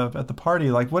 At the party.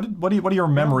 Like, what are your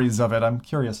memories of it? I'm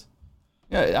curious.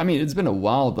 Yeah, I mean, it's been a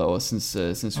while though since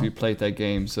we played that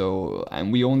game. So,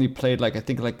 and we only played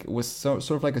it was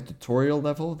sort of like a tutorial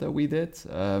level that we did.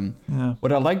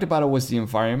 What I liked about it was the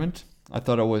environment. I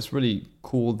thought it was really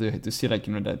cool to see that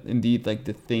indeed like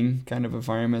the Thing kind of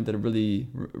environment that really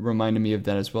reminded me of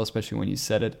that as well, especially when you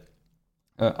said it.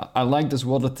 I liked as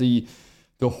well that the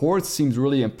horde seemed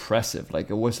really impressive.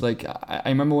 Like it was like I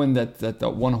remember when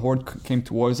that one horde came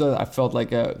towards us, I felt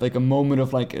like a moment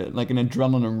of like an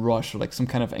adrenaline rush or like some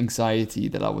kind of anxiety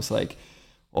that I was like,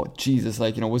 oh Jesus,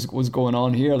 like what's going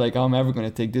on here? Like I'm ever going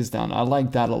to take this down. I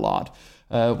liked that a lot.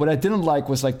 What I didn't like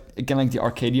was the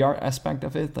arcadier aspect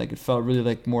of it. Like it felt really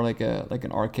like more like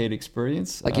an arcade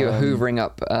experience. Like you were hoovering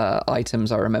up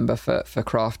items, I remember, for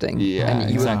crafting. Yeah,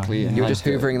 and exactly. You were just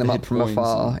hoovering them up from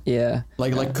afar. Yeah.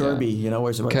 Like Kirby, where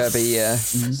it's like Kirby,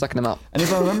 sucking them up. And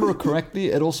if I remember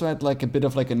correctly, it also had like a bit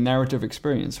of like a narrative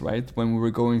experience, right? When we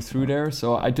were going through there.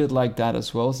 So I did like that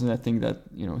as well. And I think that,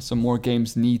 some more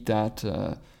games need that.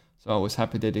 So I was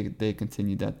happy that they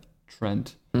continued that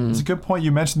trend. It's a good point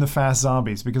you mentioned the fast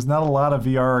zombies, because not a lot of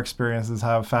VR experiences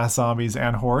have fast zombies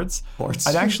and hordes.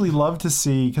 I'd actually love to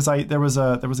see, because there was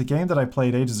a game that I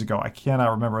played ages ago. I cannot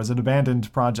remember. It was an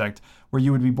abandoned project where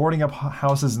you would be boarding up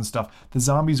houses and stuff. The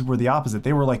zombies were the opposite.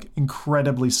 They were like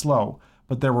incredibly slow,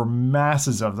 but there were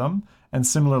masses of them. And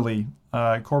similarly,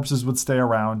 corpses would stay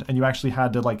around, and you actually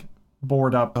had to like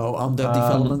board up. Undead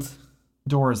Development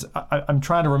doors. I'm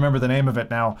trying to remember the name of it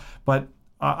now, but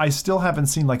I still haven't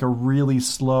seen like a really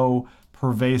slow,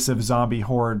 pervasive zombie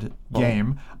horde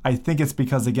game. I think it's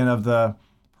because, again, of the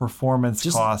performance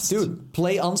costs. Dude,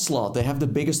 play Onslaught. They have the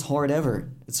biggest horde ever.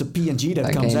 It's a PNG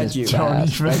that comes at you.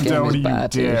 Don't you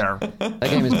dare. That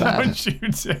game is bad. Don't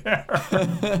you dare.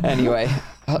 Anyway,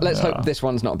 let's hope this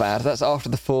one's not bad. That's After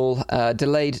the Fall,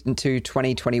 delayed into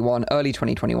 2021, early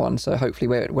 2021. So hopefully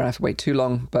we won't have to wait too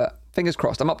long, but fingers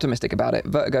crossed. I'm optimistic about it.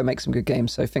 Vertigo makes some good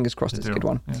games, so fingers crossed it's a good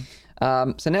one.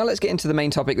 Yeah. So now let's get into the main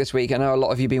topic this week. I know a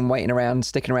lot of you have been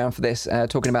sticking around for this,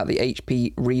 talking about the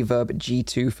HP Reverb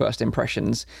G2 first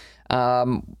impressions.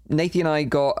 Nathan and I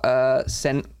got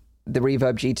sent the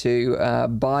Reverb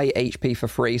G2 by HP for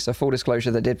free. So full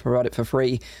disclosure, they did provide it for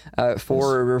free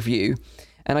for a review.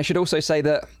 And I should also say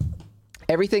that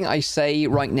everything I say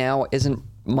right now isn't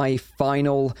my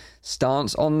final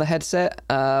stance on the headset.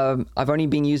 I've only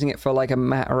been using it for like a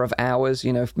matter of hours,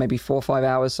 maybe 4 or 5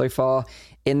 hours so far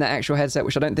in the actual headset,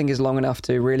 which I don't think is long enough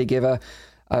to really give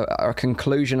a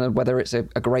conclusion of whether it's a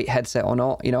great headset or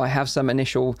not. I have some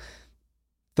initial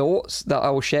thoughts that I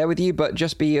will share with you, but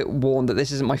just be warned that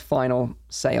this isn't my final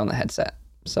say on the headset.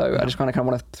 So I just kind of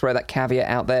want to throw that caveat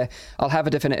out there. I'll have a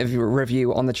definitive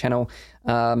review on the channel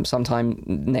sometime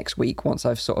next week once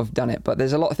I've sort of done it. But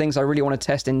there's a lot of things I really want to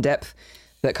test in depth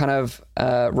that kind of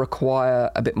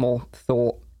require a bit more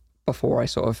thought before I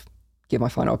sort of give my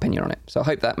final opinion on it. So I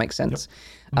hope that makes sense.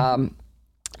 Yep.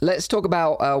 Let's talk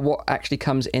about what actually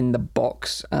comes in the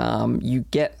box. You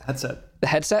get the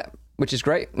headset, which is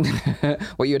great,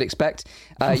 what you would expect.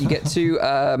 You get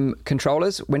 2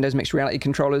 controllers, Windows Mixed Reality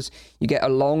controllers. You get a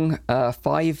long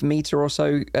 5 meter or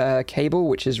so cable,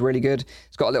 which is really good.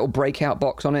 It's got a little breakout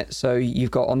box on it. So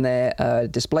you've got on there a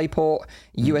display port,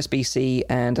 USB-C,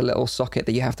 and a little socket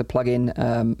that you have to plug in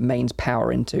mains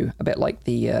power into, a bit like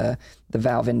the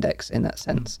Valve Index in that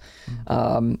sense.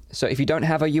 So if you don't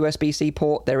have a USB-C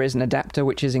port, there is an adapter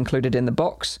which is included in the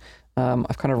box.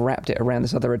 I've kind of wrapped it around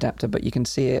this other adapter, but you can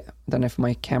see it. I don't know if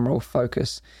my camera will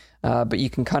focus, but you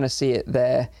can kind of see it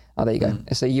there. Oh, there you go.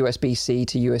 It's a USB-C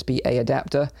to USB-A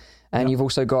adapter. And you've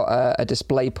also got a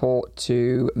DisplayPort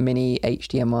to mini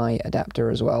HDMI adapter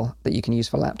as well that you can use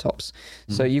for laptops.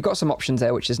 So you've got some options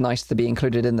there, which is nice to be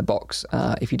included in the box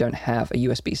if you don't have a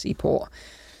USB-C port.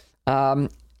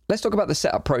 Let's talk about the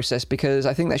setup process, because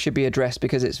I think that should be addressed,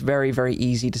 because it's very, very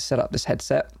easy to set up this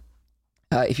headset.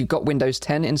 If you've got Windows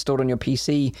 10 installed on your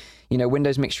PC,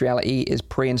 Windows Mixed Reality is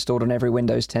pre-installed on every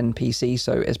Windows 10 PC,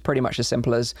 so it's pretty much as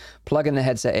simple as plugging the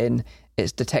headset in,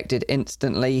 it's detected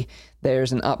instantly,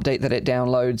 there's an update that it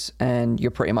downloads, and you're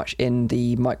pretty much in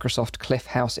the Microsoft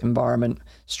CliffHouse environment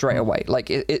straight away. Like,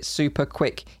 it's super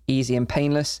quick, easy, and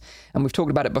painless, and we've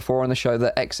talked about it before on the show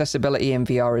that accessibility in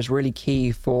VR is really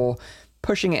key for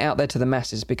pushing it out there to the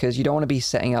masses, because you don't want to be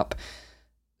setting up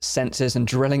sensors and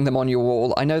drilling them on your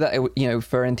wall. I know that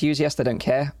for enthusiasts, they don't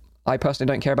care. I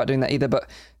personally don't care about doing that either, but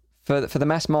for the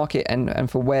mass market and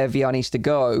for where VR needs to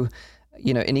go,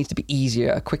 it needs to be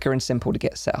easier, quicker, and simple to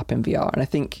get set up in VR. And I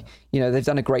think they've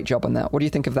done a great job on that. What do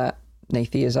you think of that,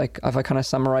 Nathie? Have I kind of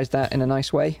summarized that in a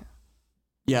nice way?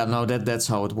 Yeah, no, that's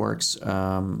how it works.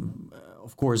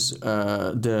 Of course,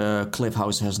 the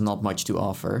CliffHouse has not much to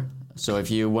offer. So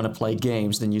if you want to play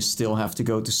games, then you still have to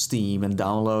go to Steam and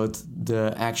download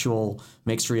the actual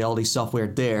mixed reality software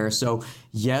there. So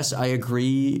yes, I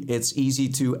agree, it's easy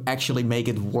to actually make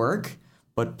it work,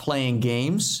 but playing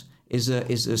games is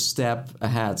a step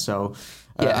ahead. So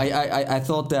I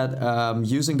thought that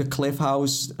using the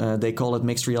CliffHouse, they call it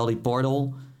Mixed Reality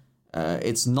Portal,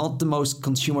 it's not the most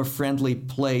consumer-friendly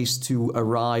place to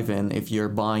arrive in if you're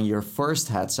buying your first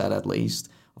headset, at least.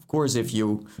 Of course, if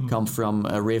you come from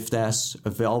a Rift S, a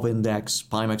Valve Index,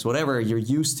 Pimax, whatever, you're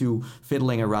used to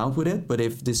fiddling around with it. But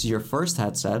if this is your first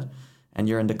headset and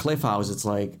you're in the CliffHouse, it's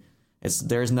like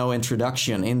there's no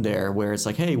introduction in there where it's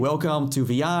like, hey, welcome to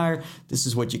VR. This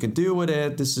is what you can do with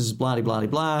it. This is blah, blah, blah,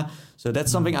 blah. So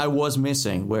that's something I was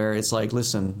missing, where it's like,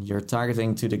 listen, you're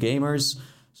targeting to the gamers,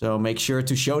 so make sure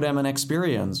to show them an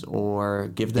experience or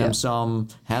give them some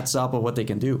heads up of what they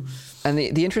can do. And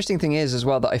the interesting thing is as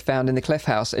well that I found in the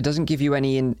CliffHouse, it doesn't give you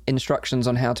any instructions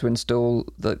on how to install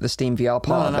the Steam VR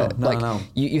part of it. No.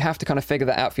 You have to kind of figure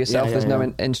that out for yourself. There's no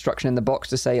instruction in the box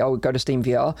to say, oh, go to Steam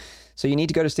VR. So you need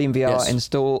to go to Steam VR,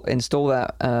 install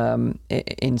that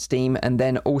in Steam, and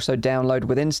then also download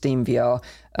within Steam VR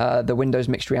the Windows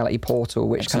Mixed Reality Portal,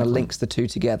 which kind of links the two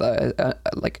together,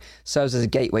 serves as a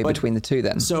gateway between the two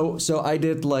then. So I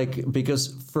did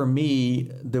because for me,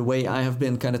 the way I have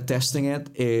been kind of testing it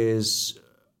is,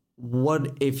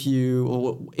 what if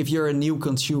you're a new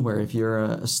consumer, if you're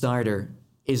a starter,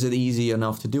 is it easy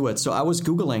enough to do it? So I was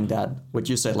Googling that, what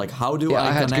you said, how do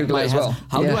I connect my headset?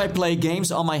 How do I play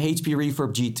games on my HP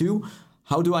Reverb G2?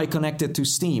 How do I connect it to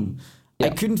Steam? Yeah. I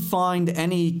couldn't find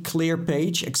any clear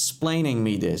page explaining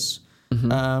me this.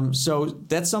 Mm-hmm. So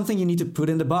that's something you need to put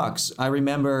in the box. I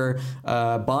remember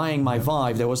buying my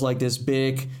Vive. There was this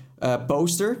big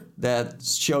poster that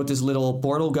showed this little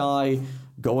portal guy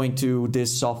going to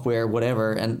this software,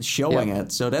 whatever, and showing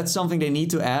it. So that's something they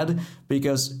need to add,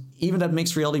 because even that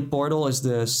Mixed Reality Portal is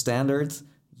the standard.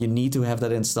 You need to have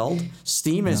that installed.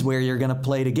 Steam is where you're going to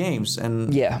play the games,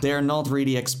 and they're not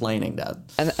really explaining that.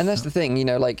 And that's the thing,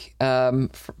 from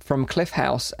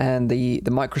CliffHouse and the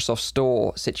Microsoft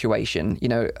Store situation,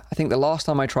 I think the last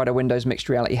time I tried a Windows Mixed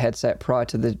Reality headset prior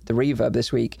to the Reverb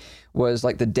this week was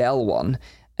the Dell one,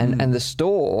 and the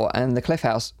Store and the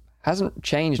CliffHouse hasn't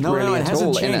changed really at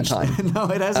all in that time. No,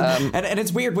 it hasn't. And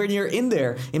it's weird when you're in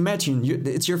there. Imagine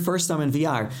it's your first time in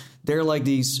VR. There are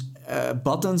these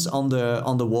buttons on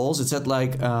the walls. It's at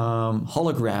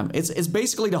hologram. It's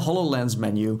basically the HoloLens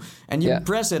menu, and you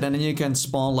press it, and then you can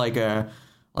spawn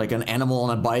an animal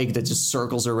on a bike that just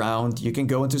circles around. You can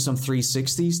go into some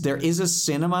 360s. There is a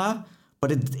cinema,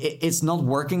 but it's not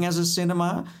working as a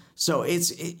cinema. So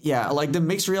the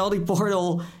Mixed Reality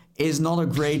Portal is not a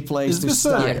great place to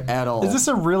start at all. Is this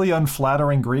a really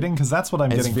unflattering greeting? Because that's what I'm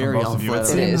getting from most of you.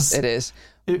 It is.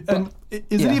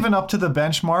 Is it even up to the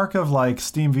benchmark of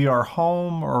Steam VR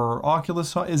Home or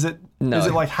Oculus Home? Is it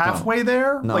halfway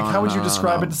there? How would you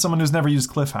describe it to someone who's never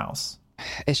used CliffHouse?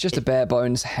 It's just a bare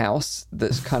bones house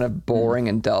that's kind of boring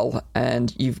and dull,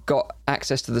 and you've got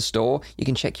access to the store. You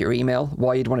can check your email.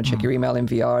 Why you'd want to check your email in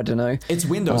VR, I don't know. It's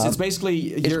Windows. It's basically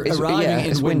you're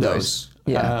arriving in Windows.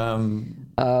 Yeah.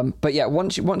 But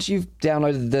once you've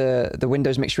downloaded the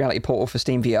Windows Mixed Reality Portal for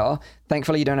Steam VR,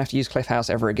 thankfully you don't have to use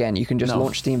CliffHouse ever again. You can just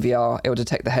launch Steam VR. It will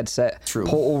detect the headset. True.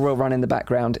 Portal will run in the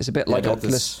background. It's a bit like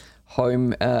Oculus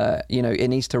Home. It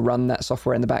needs to run that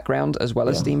software in the background as well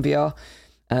as Steam VR.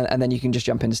 And then you can just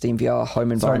jump into Steam VR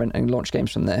Home environment and launch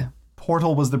games from there.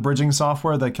 Portal was the bridging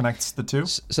software that connects the two?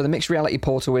 So the Mixed Reality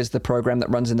Portal is the program that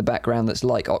runs in the background that's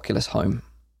like Oculus Home.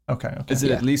 Okay. Is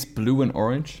it at least blue and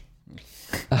orange?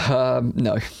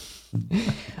 No.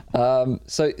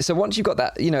 So once you've got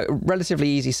that, relatively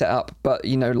easy setup, but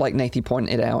like Nathie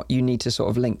pointed out, you need to sort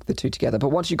of link the two together. But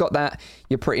once you've got that,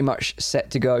 you're pretty much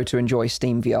set to go to enjoy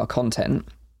Steam VR content.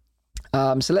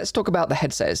 So let's talk about the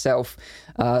headset itself,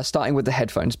 starting with the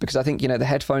headphones, because I think the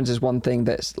headphones is one thing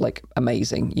that's like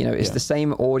amazing. It's the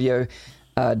same audio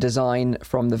design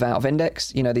from the Valve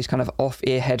Index. These kind of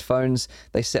off-ear headphones,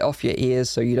 they sit off your ears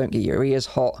so you don't get your ears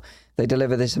hot. They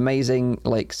deliver this amazing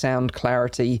like sound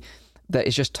clarity that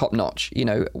is just top notch.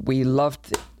 We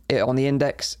loved it on the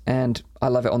Index, and I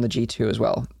love it on the G2 as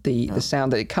well. The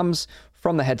sound that it comes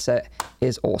from the headset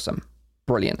is awesome,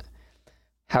 brilliant.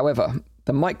 However,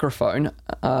 the microphone,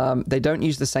 they don't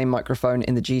use the same microphone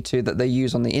in the G2 that they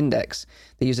use on the Index.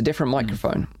 They use a different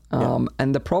microphone,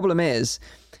 and the problem is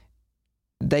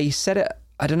they set it.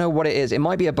 I don't know what it is. It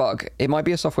might be a bug. It might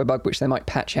be a software bug which they might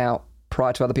patch out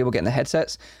prior to other people getting the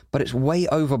headsets, but it's way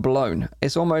overblown.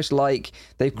 It's almost like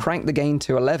they've cranked the gain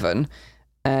to 11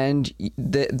 and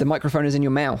the microphone is in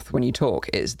your mouth when you talk.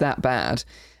 It's that bad.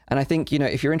 And I think,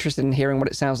 if you're interested in hearing what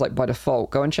it sounds like by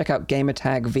default, go and check out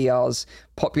Gamertag VR's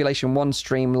Population 1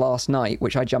 stream last night,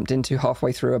 which I jumped into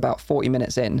halfway through about 40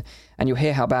 minutes in, and you'll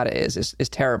hear how bad it is. It's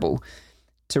terrible.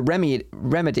 To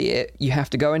remedy it, you have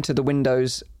to go into the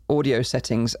Windows audio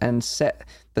settings and set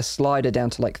the slider down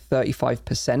to like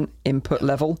 35% input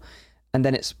level, and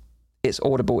then it's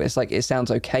audible. It's like it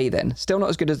sounds okay then. Still not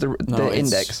as good as the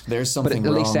Index. There's something but it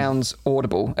at wrong. Least sounds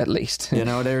audible at least.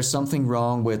 There's something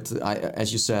wrong with,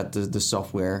 as you said, the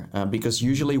software, because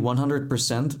usually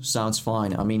 100% sounds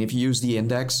fine. I mean, if you use the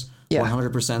Index,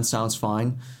 100% sounds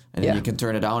fine, and you can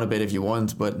turn it down a bit if you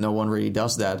want, but no one really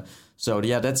does that. So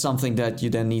that's something that you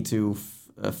then need to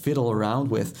fiddle around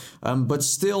with, but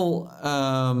still,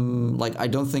 I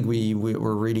don't think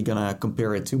we're really gonna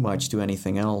compare it too much to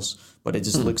anything else. But it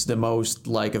just looks the most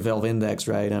like a Valve Index,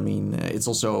 right? I mean, it's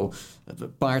also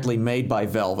partly made by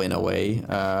Valve in a way.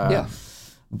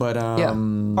 But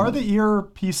are the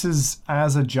earpieces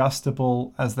as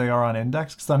adjustable as they are on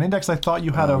Index? Because on Index, I thought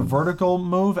you had a vertical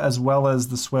move as well as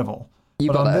the swivel.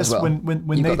 But on this, when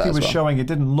Nathie was showing, it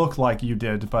didn't look like you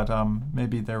did. But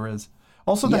maybe there is.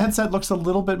 Also, the headset looks a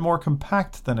little bit more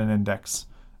compact than an Index.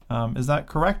 Is that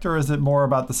correct, or is it more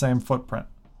about the same footprint?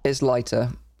 It's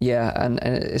lighter, and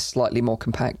it's slightly more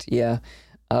compact, But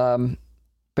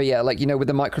with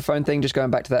the microphone thing, just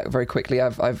going back to that very quickly,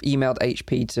 I've emailed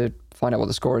HP to find out what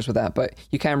the score is with that. But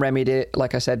you can remedy it,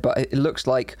 like I said, but it looks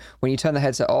like when you turn the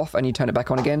headset off and you turn it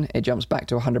back on again, it jumps back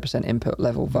to 100% input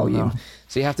level volume. Oh, no.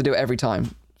 So you have to do it every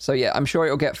time. So I'm sure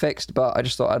it'll get fixed, but I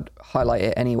just thought I'd highlight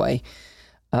it anyway.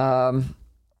 Nathie's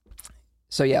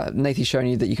showing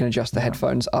you that you can adjust the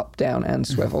headphones up, down, and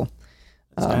swivel.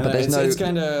 But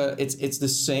it's the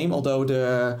same, although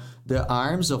the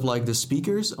arms of like the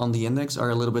speakers on the Index are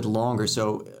a little bit longer.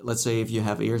 So let's say if you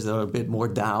have ears that are a bit more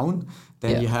down,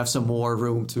 then you have some more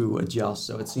room to adjust.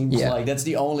 So it seems like that's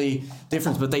the only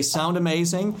difference. But they sound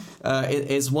amazing.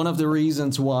 It's one of the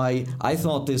reasons why I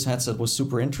thought this headset was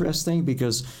super interesting,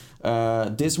 because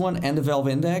this one and the Valve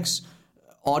Index,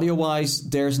 audio-wise,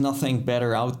 there's nothing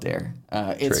better out there.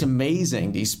 It's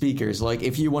amazing, these speakers. Like,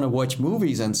 if you want to watch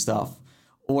movies and stuff,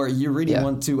 or you really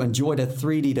want to enjoy that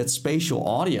 3D, that spatial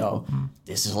audio,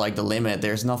 this is like the limit.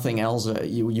 There's nothing else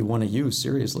you want to use,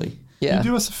 seriously. Can you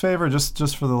do us a favor,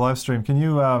 just for the live stream? Can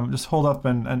you just hold up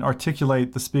and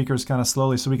articulate the speakers kind of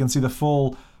slowly so we can see the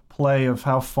full play of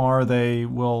how far they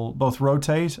will both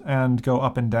rotate and go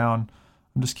up and down?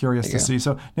 I'm just curious to see.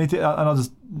 So Nathie, and I'll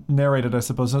just narrate it, I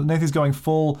suppose. So Nathie's going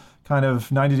full kind of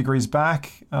 90 degrees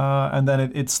back, and then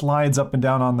it slides up and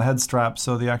down on the head strap,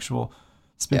 so the actual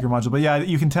speaker module. But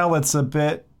you can tell it's a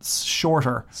bit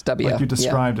shorter, stubbier, like you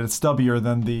described it. It's stubbier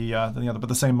than the other, but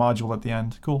the same module at the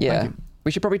end. Cool. Thank you. We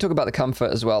should probably talk about the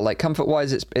comfort as well. Like,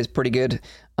 comfort-wise, it's pretty good.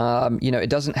 It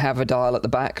doesn't have a dial at the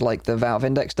back like the Valve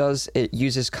Index does. It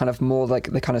uses kind of more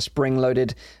like the kind of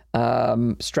spring-loaded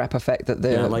strap effect that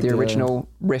the original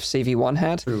Rift CV1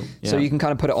 had. True. Yeah. So you can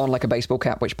kind of put it on like a baseball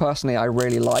cap, which personally I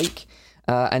really like.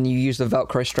 And you use the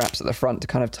Velcro straps at the front to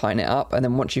kind of tighten it up. And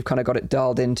then once you've kind of got it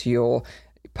dialed into your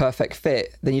perfect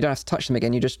fit, then you don't have to touch them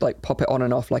again. You just like pop it on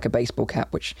and off like a baseball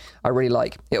cap, which I really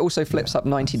like. It also flips up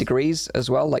 90 degrees as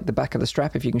well, like the back of the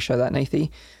strap, if you can show that, Nathie.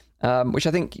 Which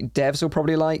I think devs will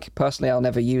probably like. Personally, I'll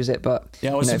never use it, but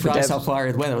I was surprised how far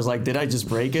it went. I was like, did I just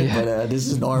break it? But this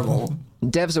is normal.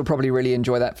 Devs will probably really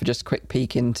enjoy that for just a quick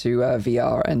peek into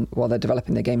VR and while they're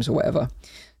developing their games or whatever.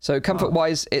 So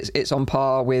comfort-wise, it's on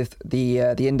par with the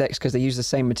Index because they use the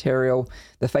same material.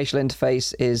 The facial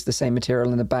interface is the same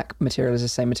material, and the back material is the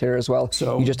same material as well.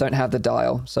 So you just don't have the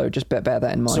dial. So just bear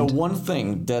that in mind. So one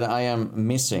thing that I am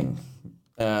missing,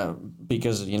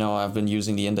 because I've been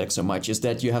using the Index so much, is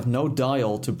that you have no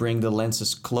dial to bring the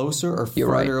lenses closer or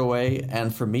further away,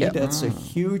 and for me that's a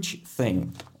huge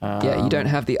thing. You don't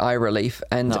have the eye relief,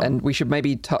 and we should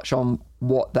maybe touch on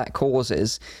what that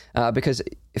causes, because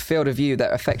field of view,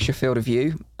 that affects your field of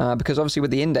view, because obviously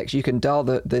with the Index you can dial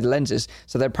the lenses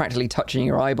so they're practically touching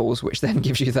your eyeballs, which then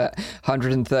gives you that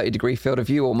 130 degree field of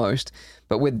view almost.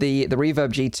 But with the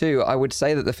Reverb G2, I would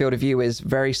say that the field of view is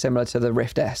very similar to the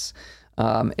Rift S.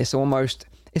 It's almost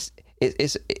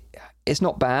it's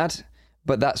not bad,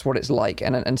 but that's what it's like.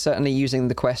 And certainly using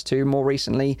the Quest 2 more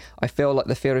recently, I feel like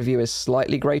the field of view is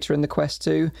slightly greater in the Quest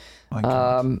 2.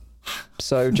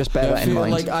 So just bear that in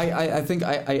mind. Like I think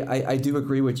I do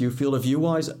agree with you. Field of view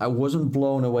wise, I wasn't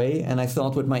blown away, and I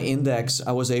thought with my Index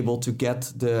I was able to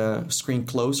get the screen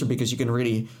closer because you can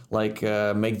really make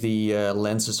the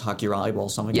lenses hug your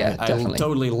eyeballs. Something I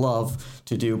totally love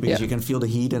to do because you can feel the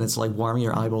heat and it's like warming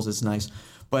your eyeballs. It's nice.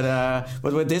 But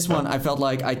with this one, I felt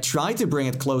like I tried to bring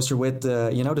it closer with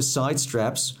the side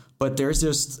straps, but there's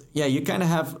just you kind of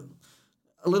have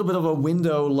a little bit of a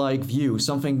window-like view,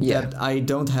 something that I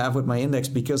don't have with my Index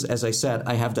because, as I said,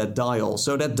 I have that dial.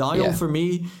 So that dial for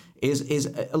me is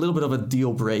a little bit of a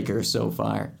deal breaker so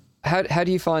far. How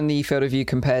do you find the field of view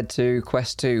compared to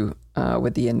Quest 2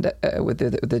 with the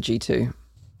G2?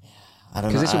 I don't know.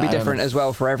 Because this will be different as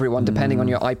well for everyone, depending on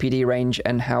your IPD range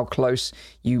and how close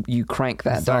you crank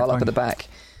that dial up at the back.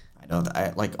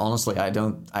 Honestly, I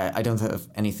don't have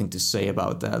anything to say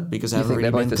about that because I haven't really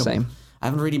they're both the same. I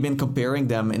haven't really been comparing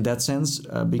them in that sense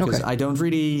because I don't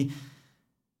really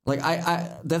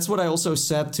I that's what I also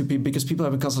said to people because people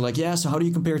have been constantly like, so how do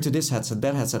you compare it to this headset,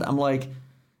 that headset? I'm like,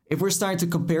 if we're starting to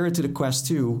compare it to the Quest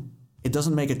 2, it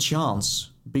doesn't make a chance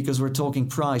because we're talking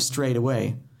price straight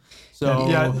away. So,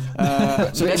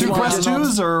 so 2 Quest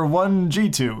 2s or 1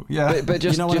 G2? Yeah, but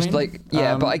just but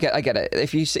I get it.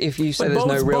 If you say there's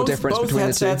no real difference between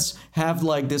the two, both headsets have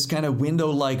like this kind of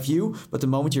window-like view, but the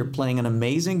moment you're playing an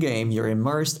amazing game, you're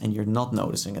immersed and you're not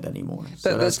noticing it anymore.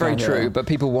 So that's very true. But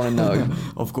people want to know.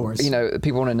 Of course,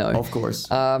 people want to know. Of course.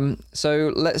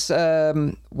 So let's.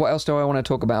 What else do I want to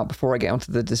talk about before I get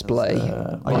onto the display?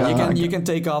 You can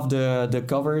take off the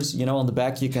covers. On the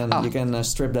back you can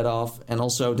strip that off, and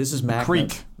also this is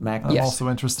Creek. I'm also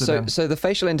interested in. So the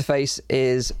facial interface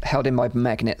is held in by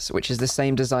magnets, which is the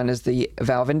same design as the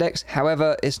Valve Index.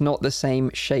 However, it's not the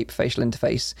same shape facial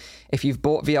interface. If you've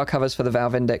bought VR covers for the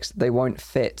Valve Index, they won't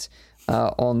fit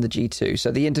on the G2.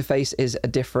 So the interface is a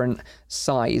different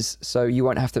size. So you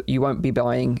won't be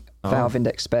buying Valve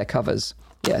Index spare covers.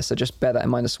 Yeah, so just bear that in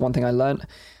mind. That's one thing I learned.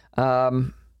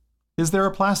 Is there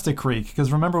a plastic creak?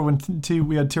 Because remember when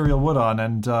we had Tyrael Wood on,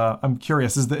 and I'm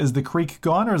curious, is the creak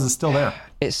gone or is it still there?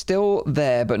 It's still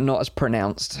there, but not as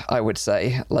pronounced, I would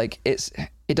say. Like it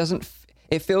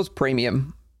feels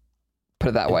premium, put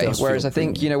it that way. Whereas I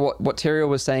think, what Tyrael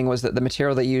was saying was that the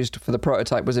material they used for the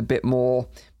prototype was a bit more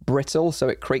brittle, so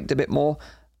it creaked a bit more.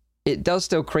 It does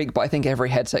still creak, but I think every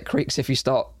headset creaks if you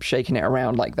start shaking it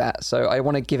around like that. So I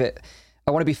want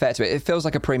to be fair to it. It feels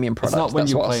like a premium product. It's not when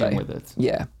you're playing with it.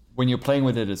 Yeah. When you're playing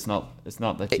with it, it's not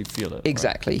that you feel it.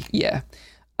 Exactly, right? Yeah.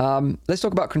 Let's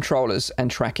talk about controllers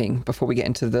and tracking before we get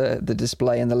into the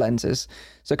display and the lenses.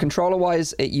 So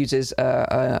controller-wise, it uses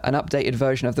an updated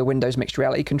version of the Windows Mixed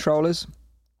Reality controllers.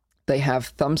 They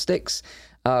have thumbsticks,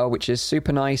 which is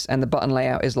super nice, and the button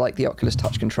layout is like the Oculus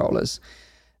Touch controllers.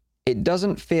 It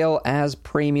doesn't feel as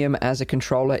premium as a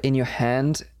controller in your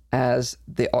hand as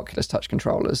the Oculus Touch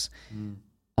controllers.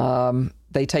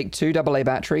 They take 2 AA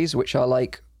batteries, which are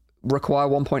require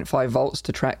 1.5 volts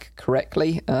to track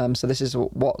correctly. So this is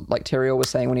what Tyrael was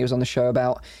saying when he was on the show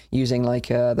about using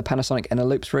the Panasonic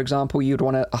Eneloops, for example. You'd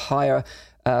want a higher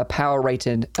power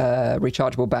rated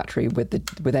rechargeable battery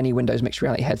with any Windows Mixed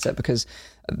Reality headset, because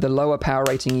the lower power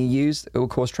rating you use, it will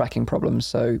cause tracking problems.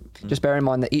 So just bear in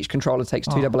mind that each controller takes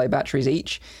 2 AA batteries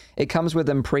each. It comes with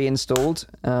them pre-installed,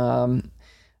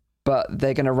 but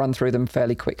they're going to run through them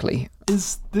fairly quickly.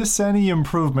 Is this any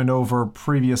improvement over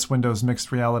previous Windows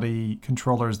Mixed Reality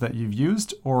controllers that you've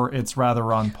used, or it's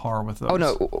rather on par with those? Oh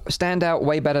no, stand out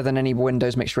way better than any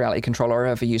Windows Mixed Reality controller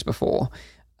I've ever used before.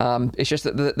 It's just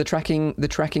that the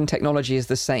tracking technology is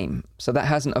the same, so that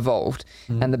hasn't evolved,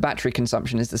 and the battery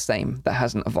consumption is the same, that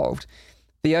hasn't evolved.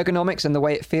 The ergonomics and the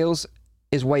way it feels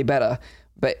is way better,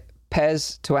 but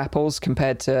pairs to apples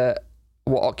compared to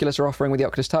what Oculus are offering with the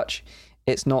Oculus Touch,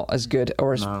 it's not as good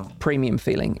or as premium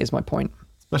feeling, is my point.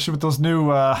 Especially with those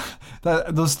new,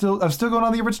 I'm still going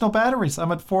on the original batteries.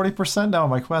 I'm at 40% now on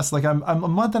my Quest. I'm a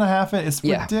month and a half in. It's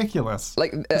ridiculous.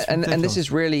 And this is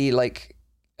really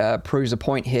proves a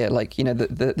point here.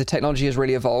 The technology has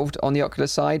really evolved on the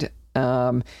Oculus side.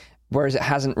 whereas it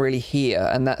hasn't really here,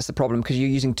 and that's the problem because you're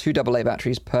using 2 AA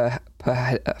batteries per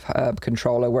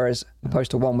controller, whereas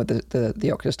opposed to 1 with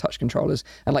the Oculus Touch controllers.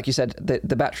 And like you said,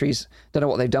 the batteries, don't know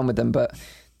what they've done with them, but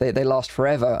they last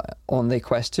forever on the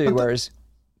Quest 2, whereas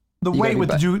the weight with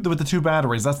the 2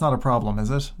 batteries, that's not a problem, is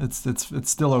it?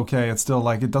 It's still okay. It's still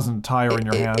like it doesn't tire in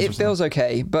your hands. It feels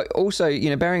okay, but also,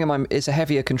 bearing in mind it's a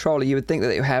heavier controller, you would think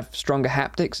that it would have stronger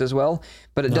haptics as well,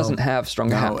 but it doesn't have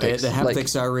stronger haptics. The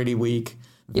haptics are really weak.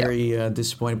 Very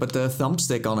disappointing. But the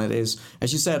thumbstick on it is,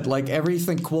 as you said, like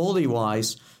everything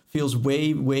quality-wise feels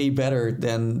way, way better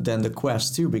than the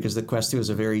Quest 2, because the Quest 2 is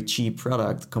a very cheap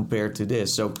product compared to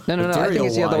this. So no, I think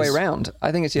it's the other way around.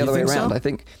 I think it's the other way around. So? I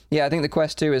think the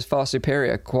Quest 2 is far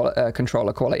superior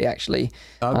controller quality, actually.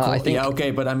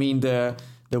 Okay, but I mean the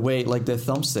way, like the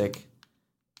thumbstick.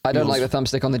 I don't like the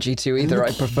thumbstick on the G2 either.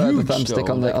 I prefer the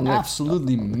thumbstick on the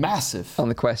absolutely massive on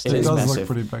the Quest 2. It does massive. look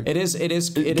pretty big. It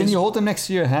is. Can you hold them next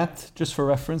to your hat just for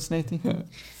reference, Nathan?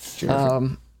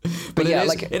 Sure. But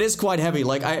it is quite heavy.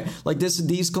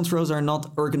 These controls are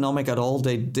not ergonomic at all.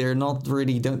 They're not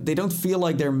really. They don't feel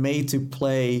like they're made to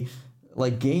play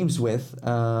like games with.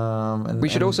 We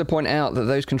should also point out that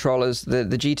those controllers, the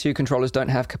G2 controllers, don't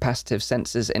have capacitive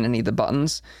sensors in any of the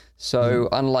buttons. So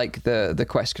unlike the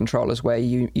Quest controllers, where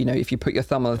you if you put your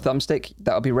thumb on the thumbstick,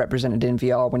 that will be represented in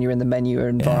VR when you're in the menu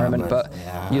environment, but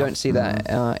you don't see that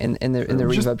in the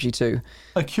Reverb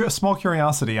G2. A small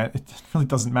curiosity, it really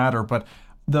doesn't matter, but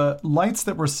the lights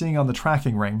that we're seeing on the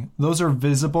tracking ring, those are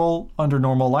visible under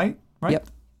normal light, right?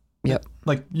 Yep.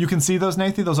 Like you can see those,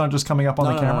 Nathan? Those aren't just coming up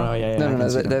on the camera? No,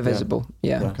 they're visible.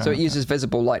 Yeah. Okay, so it uses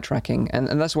visible light tracking.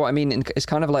 And that's what I mean. It's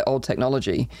kind of like old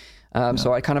technology.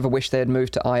 So I kind of wish they had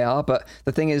moved to IR. But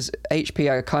the thing is, HP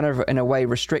are kind of, in a way,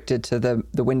 restricted to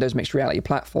the Windows Mixed Reality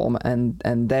platform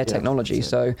and their technology.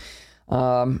 So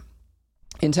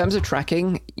in terms of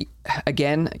tracking,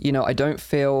 again, I don't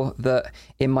feel that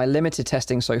in my limited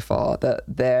testing so far that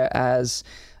they're as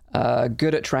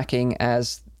good at tracking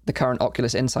as the current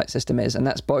Oculus Insight system is, and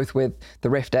that's both with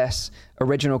the Rift S,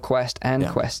 original Quest, and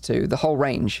Quest 2, the whole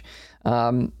range.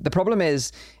 The problem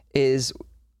is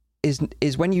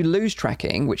when you lose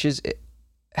tracking, which it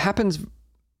happens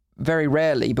very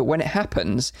rarely, but when it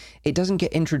happens, it doesn't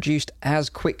get introduced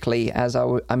as quickly as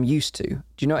I'm used to. Do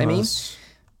you know what I mean?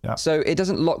 Yeah. So it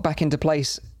doesn't lock back into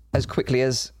place as quickly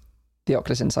as the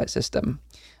Oculus Insight system.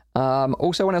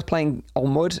 Also, when I was playing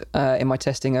Onward in my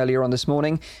testing earlier on this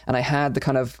morning, and I had the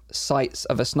kind of sights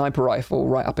of a sniper rifle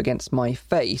right up against my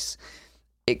face,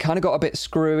 it kind of got a bit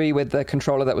screwy with the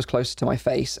controller that was closer to my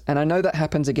face. And I know that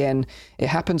happens again. It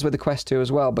happens with the Quest 2 as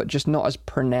well, but just not as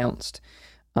pronounced.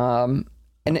 And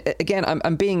again,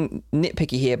 I'm being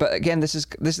nitpicky here, but again, this is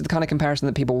the kind of comparison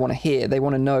that people want to hear. They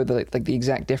want to know the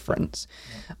exact difference.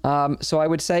 So I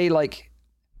would say, like,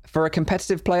 for a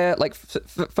competitive player, like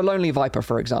for Lonely Viper,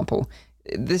 for example,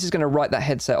 this is going to write that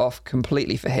headset off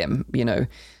completely for him.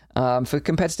 For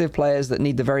competitive players that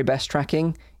need the very best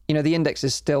tracking, the Index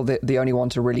is still the only one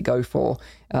to really go for,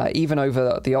 even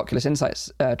over the Oculus Insight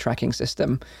tracking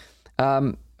system.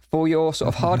 For your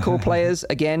sort of hardcore players,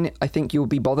 again, I think you'll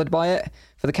be bothered by it.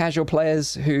 For the casual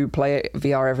players who play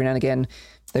VR every now and again,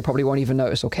 they probably won't even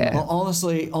notice or care. Well,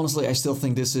 honestly, I still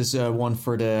think this is one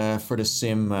for the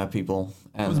sim people.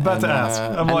 I was about to ask.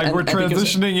 We're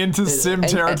transitioning into sim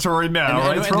territory now,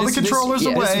 right? Throw the controllers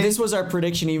away. This was our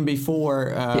prediction even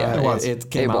before it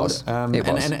came out.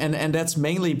 And that's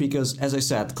mainly because, as I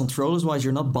said, controllers-wise,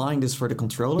 you're not buying this for the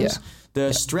controllers. Yeah.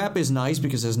 The strap is nice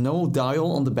because there's no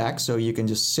dial on the back, so you can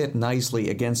just sit nicely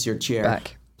against your chair.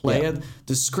 Play it.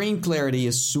 The screen clarity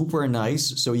is super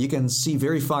nice, so you can see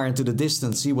very far into the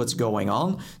distance, see what's going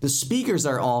on. The speakers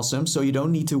are awesome, so you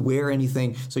don't need to wear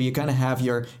anything, so you kind of have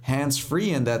your hands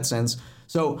free in that sense.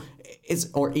 So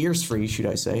or ears free, should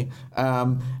I say?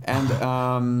 That's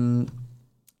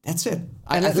it.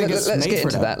 I think it's let's made get for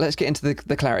into that. Let's get into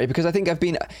the clarity, because I think I've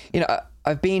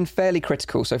been fairly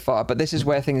critical so far, but this is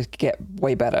where things get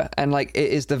way better. And it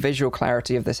is the visual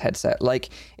clarity of this headset. It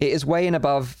is way and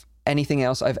above anything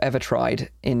else I've ever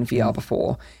tried in VR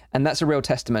before, and that's a real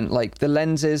testament. The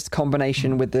lenses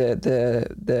combination with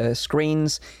the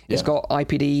screens, it's got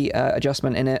IPD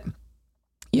adjustment in it.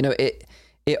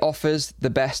 It offers the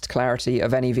best clarity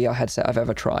of any VR headset I've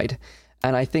ever tried,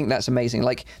 and I think that's amazing.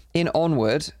 In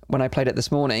Onward, when I played it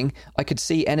this morning, I could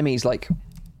see enemies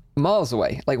miles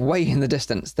away, way in the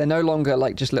distance. They're no longer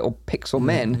just little pixel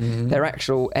men. They're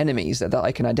actual enemies that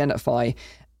I can identify.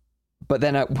 But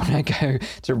then when I go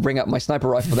to bring up my sniper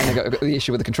rifle, then I got the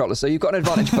issue with the controller. So you've got an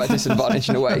advantage but a disadvantage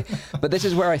in a way. But this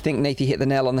is where I think Nathan hit the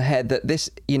nail on the head, that this,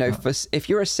 if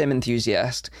you're a sim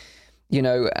enthusiast,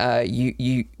 you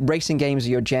racing games are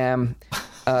your jam.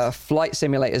 Flight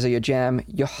simulators are your jam.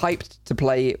 You're hyped to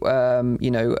play,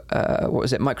 what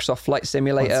was it, Microsoft Flight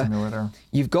Simulator.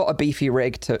 You've got a beefy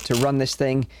rig to run this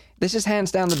thing. This is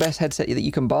hands down the best headset that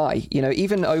you can buy.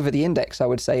 Even over the Index, I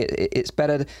would say it's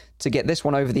better to get this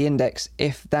one over the Index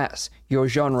if that's your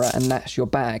genre and that's your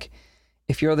bag.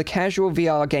 If you're the casual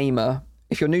VR gamer,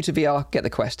 if you're new to VR, get the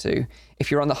Quest 2.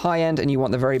 If you're on the high end and you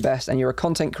want the very best and you're a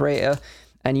content creator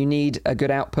and you need a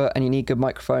good output and you need good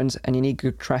microphones and you need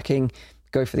good tracking,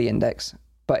 go for the Index.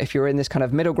 But if you're in this kind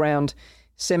of middle ground,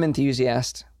 sim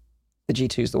enthusiast, the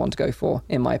G2 is the one to go for,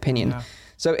 in my opinion. Yeah.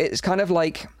 So it's kind of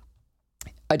like,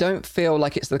 I don't feel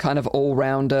like it's the kind of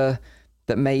all-rounder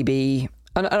that maybe...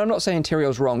 And I'm not saying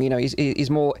Tyriel's wrong, he's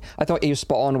more... I thought he was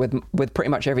spot on with pretty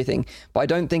much everything, but I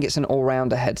don't think it's an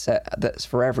all-rounder headset that's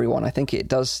for everyone. I think it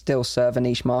does still serve a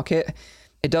niche market.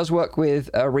 It does work with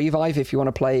Revive if you want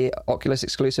to play Oculus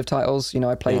exclusive titles.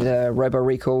 I played Robo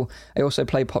Recall. I also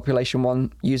played Population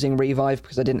 1 using Revive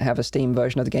because I didn't have a Steam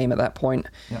version of the game at that point.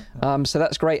 Yeah. So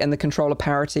that's great. And the controller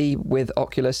parity with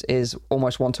Oculus is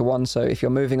almost 1-to-1. So if you're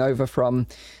moving over from,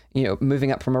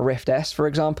 moving up from a Rift S, for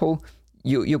example,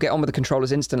 you'll get on with the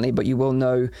controllers instantly, but you will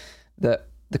know that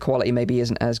the quality maybe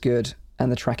isn't as good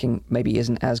and the tracking maybe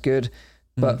isn't as good.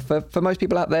 But for most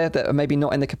people out there that are maybe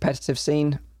not in the competitive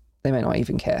scene, they may not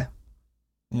even care.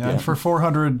 Yeah, and for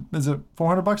 400, is it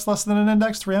 $400 less than an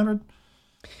Index? 300?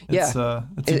 It's a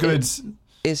good...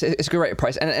 It's a good rate of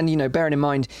price. And bearing in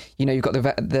mind, you've got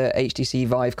the HTC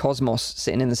Vive Cosmos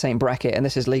sitting in the same bracket, and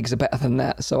this is leagues are better than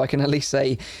that. So I can at least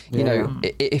say,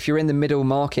 if you're in the middle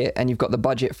market and you've got the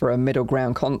budget for a middle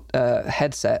ground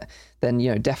headset, then,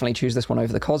 definitely choose this one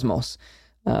over the Cosmos.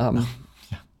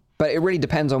 But it really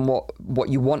depends on what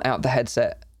you want out the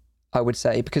headset, I would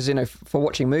say, because, for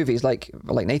watching movies, like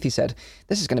Nathie said,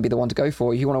 this is going to be the one to go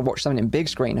for. You want to watch something in big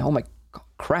screen. Oh my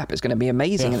crap, it's going to be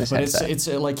amazing in this headset. It's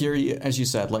like as you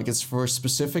said, like it's for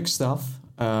specific stuff,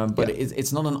 but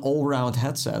it's not an all-round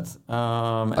headset.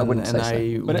 I wouldn't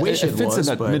say so. But it fits in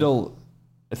that middle.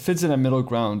 It fits in that middle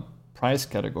ground price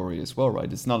category as well,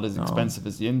 right? It's not as expensive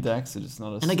as the Index. It's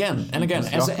not as... And again,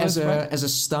 as a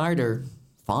starter,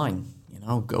 fine,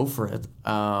 go for it.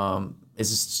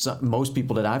 Most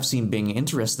people that I've seen being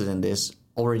interested in this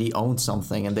already own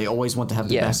something, and they always want to have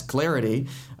the best clarity.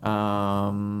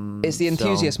 It's the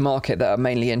enthusiast market that are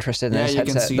mainly interested in this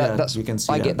headset.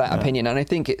 I get that opinion, and I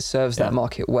think it serves that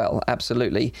market well,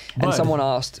 absolutely. And someone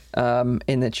asked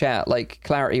in the chat, like,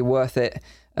 clarity worth it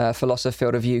for loss of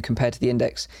field of view compared to the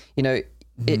Index?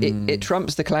 It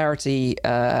trumps the clarity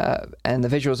and the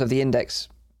visuals of the Index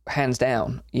hands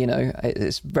down.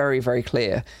 It's very, very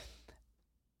clear.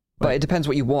 But it depends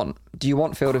what you want. Do you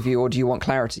want field of view or do you want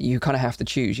clarity? You kind of have to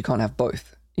choose. You can't have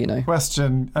both,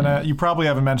 Question, and you probably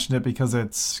haven't mentioned it because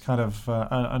it's kind of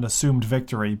an assumed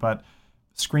victory, but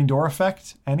screen door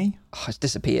effect, any? Oh, it's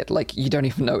disappeared. Like, you don't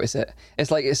even notice it. It's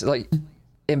like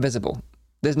invisible.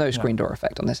 There's no screen door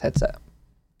effect on this headset.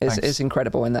 It's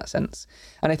incredible in that sense.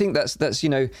 And I think that's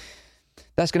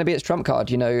going to be its trump card.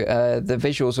 The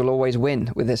visuals will always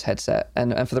win with this headset,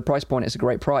 and for the price point, it's a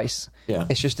great price. Yeah.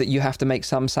 It's just that you have to make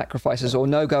some sacrifices or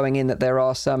know going in that there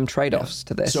are some trade-offs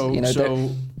to this.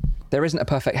 There isn't a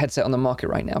perfect headset on the market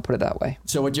right now, put it that way.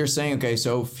 So what you're saying,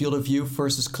 so field of view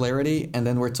versus clarity, and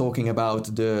then we're talking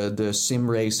about the sim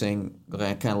racing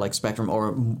kind of like spectrum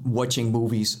or watching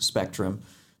movies spectrum.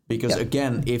 Because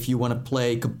again, if you want to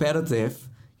play competitive,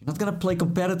 you're not going to play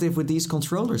competitive with these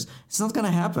controllers. It's not going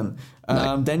to happen.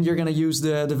 Then you're going to use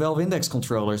the Valve Index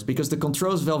controllers, because the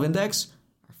controls of Valve Index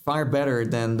are far better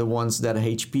than the ones that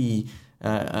HP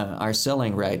are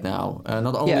selling right now.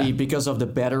 Not only because of the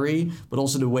battery, but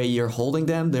also the way you're holding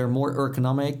them. They're more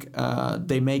ergonomic.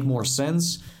 They make more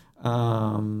sense.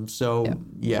 There's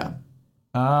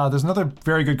another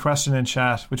very good question in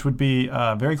chat, which would be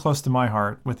very close to my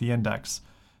heart with the Index.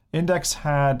 Index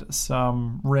had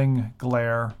some ring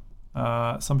glare.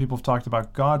 Some people have talked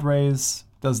about God rays.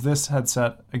 Does this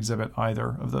headset exhibit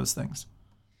either of those things?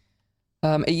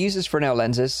 It uses Fresnel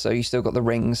lenses, so you still got the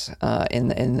rings in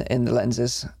the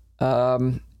lenses.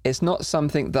 It's not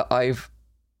something that I've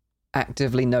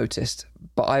actively noticed,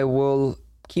 but I will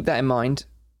keep that in mind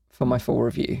for my full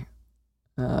review.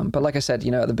 But like I said,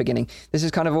 at the beginning, this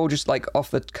is kind of all just like off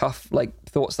the cuff, like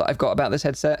thoughts that I've got about this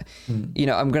headset.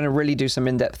 I'm going to really do some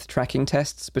in-depth tracking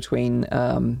tests between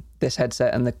this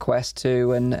headset and the Quest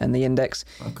 2 and the Index.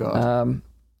 Oh God.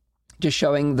 Just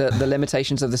showing the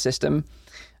limitations of the system.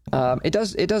 It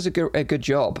does a good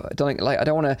job. I don't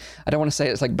want to say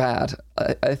it's like bad.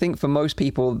 I think for most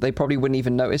people, they probably wouldn't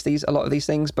even notice a lot of these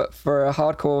things. But for a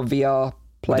hardcore VR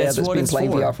player that's been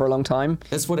playing VR for a long time.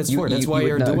 That's what it's for. That's why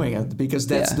you're doing it, because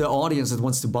that's the audience that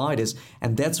wants to buy this.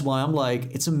 And that's why I'm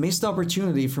like, it's a missed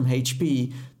opportunity from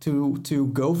HP to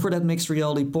go for that mixed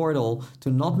reality portal, to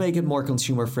not make it more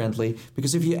consumer friendly.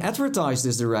 Because if you advertise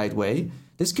this the right way,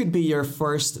 this could be your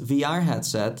first VR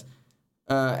headset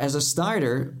as a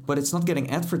starter, but it's not getting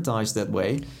advertised that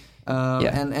way.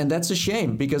 And that's a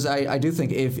shame, because I do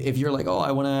think if you're like, oh,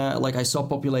 I want to, like, I saw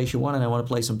Population 1 and I want to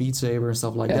play some Beat Saber and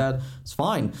stuff like that, it's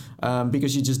fine,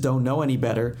 because you just don't know any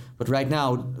better. But right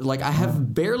now, like, I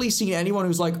have barely seen anyone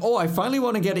who's like, oh, I finally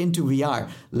want to get into VR.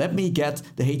 Let me get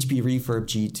the HP Reverb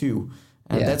G2.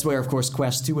 And that's where, of course,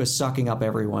 Quest 2 is sucking up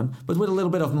everyone. But with a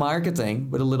little bit of marketing,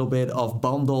 with a little bit of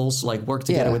bundles, like work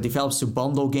together with developers to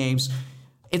bundle games.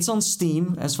 It's on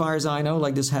Steam, as far as I know,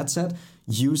 like this headset.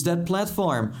 Use that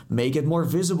platform. Make it more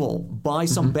visible. Buy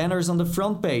some banners on the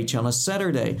front page on a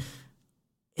Saturday.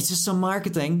 It's just some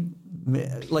marketing.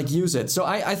 Like, use it. So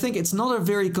I think it's not a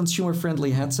very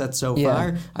consumer-friendly headset so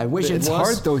far. I wish it was. It's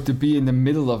hard, though, to be in the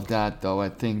middle of that, though, I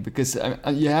think. Because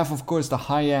you have, of course, the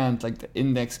high-end, like the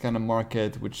index kind of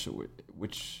market, which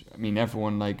I mean,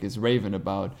 everyone, like, is raving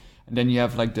about. And then you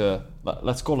have like the,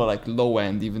 let's call it like low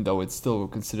end, even though it's still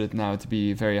considered now to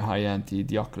be very high end,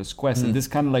 the Oculus Quest. And this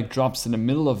kind of like drops in the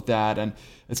middle of that. And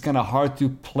it's kind of hard to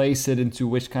place it into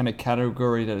which kind of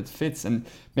category that it fits. And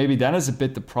maybe that is a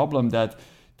bit the problem, that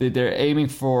they're aiming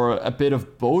for a bit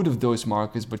of both of those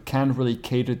markets, but can't really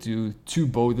cater to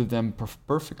both of them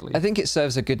perfectly. I think it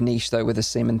serves a good niche, though, with the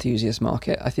sim enthusiast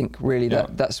market. I think really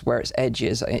that's where its edge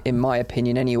is, in my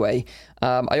opinion, anyway.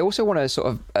 I also want to sort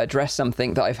of address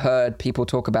something that I've heard people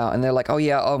talk about, and they're like, oh,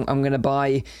 yeah, I'm going to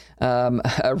buy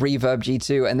a Reverb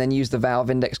G2 and then use the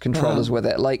Valve Index controllers with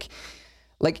it. Like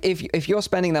if you're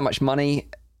spending that much money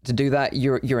to do that,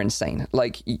 you're insane.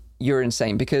 Like, you're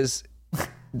insane, because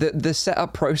the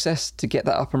setup process to get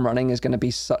that up and running is going to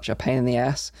be such a pain in the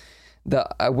ass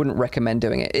that I wouldn't recommend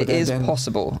doing it. It is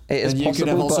possible. It is possible. You could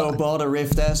have also bought a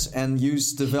Rift S and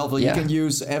used the Valve. You can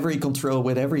use every control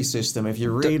with every system if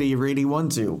you really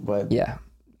want to. But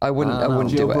I wouldn't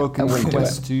do it. I wouldn't do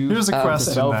it. Here's a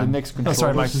question. Valve Index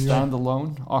controller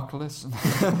standalone Oculus.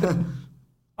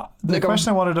 The question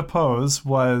I wanted to pose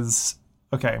was,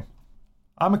 okay,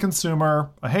 I'm a consumer,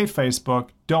 I hate Facebook,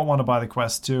 don't want to buy the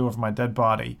Quest 2 over my dead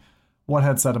body. What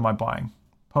headset am I buying?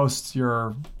 Post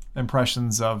your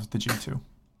impressions of the G2.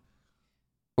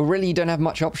 Well, really, you don't have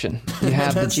much option. You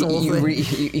have the G.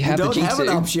 You have the G2. You don't have an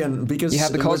option, because you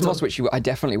have the Cosmos, which I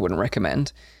definitely wouldn't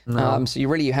recommend. No. So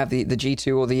you have the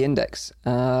G2 or the Index.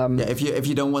 If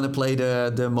you don't want to play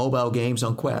the mobile games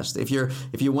on Quest, if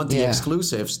you want the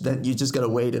exclusives, then you just gotta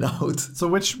wait it out. So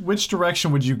which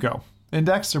direction would you go?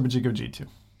 Index, or would you go G2?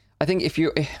 I think if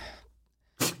you... Okay,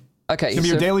 it's going to be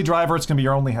your daily driver, it's going to be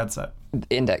your only headset.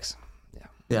 Index.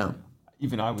 Yeah.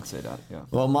 Even I would say that, yeah.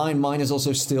 Well, mine is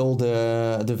also still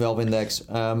the Valve Index.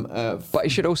 But I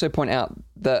should also point out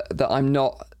that I'm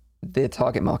not the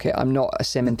target market. I'm not a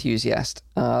sim enthusiast,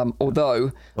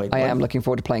 although I am looking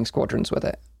forward to playing Squadrons with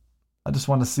it. I just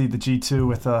want to see the G2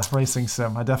 with a racing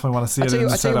sim. I definitely want to see it.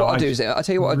 I'll tell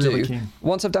you what I'll do.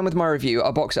 Once I've done with my review,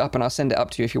 I'll box it up and I'll send it up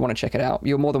to you if you want to check it out.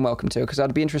 You're more than welcome to, because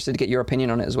I'd be interested to get your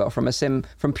opinion on it as well,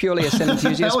 from purely a sim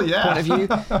enthusiast point of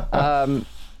view.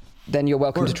 Then you're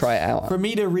welcome to try it out. For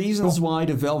me, the reasons why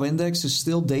the Valve Index is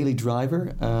still daily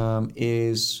driver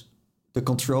is the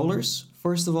controllers,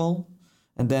 first of all.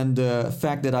 And then the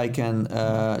fact that I can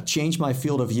change my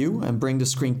field of view and bring the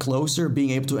screen closer,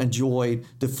 being able to enjoy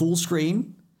the full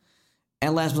screen.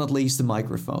 And last but not least, the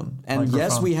microphone. And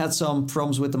yes, we had some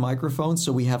problems with the microphone,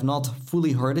 so we have not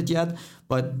fully heard it yet.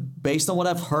 But based on what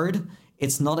I've heard,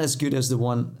 it's not as good as the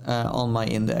one on my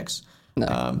Index.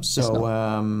 No,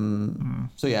 so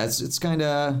yeah, it's kind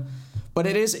of... But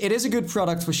it is a good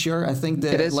product for sure. I think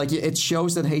that it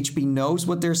shows that HP knows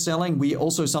what they're selling. We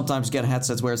also sometimes get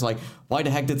headsets where it's like, why the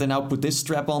heck did they now put this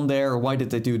strap on there, or why did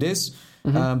they do this?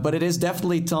 But it is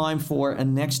definitely time for a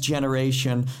next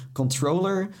generation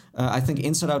controller. I think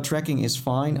inside-out tracking is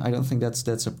fine. I don't think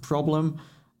that's a problem.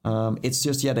 It's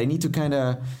just they need to kind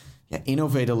of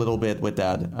innovate a little bit with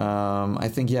that. I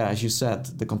think as you said,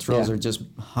 the controls are just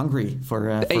hungry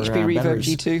for the HP Reverb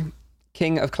G2.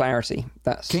 King of clarity.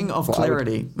 That's King of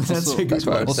clarity. That's a good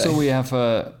one. Also, we have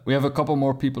a couple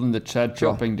more people in the chat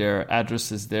dropping their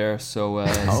addresses there, so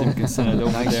Zim can send it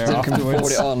over there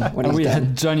afterwards. And we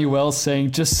had Johnny Wells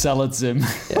saying, "Just sell it, Zim."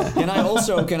 Yeah. Can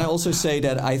I also say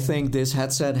that I think this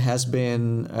headset has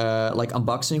been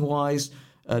unboxing wise.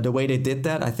 The way they did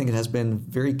that, I think it has been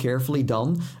very carefully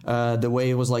done. The way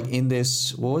it was in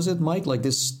this, what was it, Mike? Like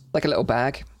this, like a little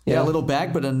bag. Yeah, a little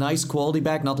bag, but a nice quality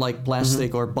bag, not like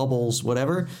plastic or bubbles,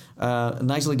 whatever.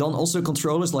 Nicely done. Also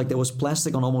controllers, like there was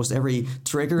plastic on almost every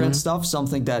trigger and stuff,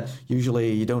 something that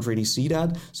usually you don't really see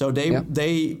that. So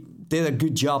they did a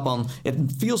good job on it.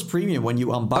 Feels premium when you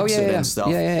unbox it and stuff.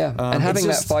 And having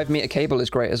that 5-meter cable is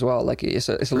great as well. Like it's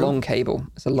a long cable.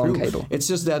 It's a long cable. It's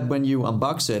just that when you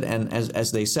unbox it, and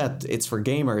as they said, it's for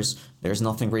gamers. There's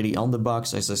nothing really on the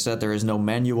box. As I said, there is no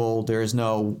manual. There is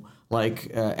no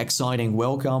exciting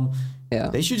welcome. Yeah.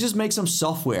 They should just make some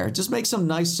software. Just make some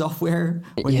nice software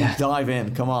when you dive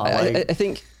in. Come on. I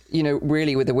think,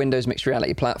 really with the Windows mixed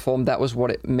reality platform, that was what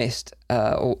it missed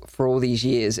for all these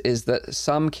years, is that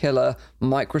some killer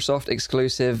Microsoft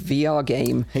exclusive VR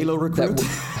game, Halo Recruit,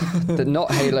 that not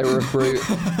Halo Recruit,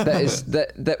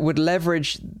 that would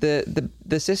leverage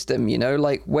the system.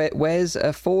 Like where's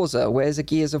a Forza, where's a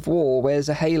Gears of War, where's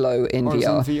a Halo in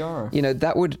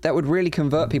VR? That would really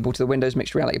convert people to the Windows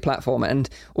mixed reality platform. And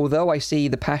although I see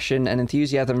the passion and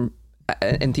enthusiasm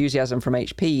from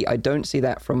HP, I don't see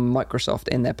that from Microsoft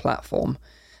in their platform.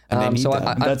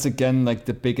 That's again like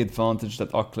the big advantage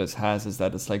that Oculus has, is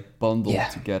that it's like bundled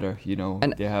together.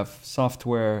 And they have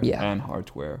software and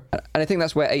hardware. And I think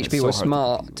that's where HP was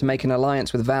smart to make an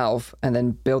alliance with Valve and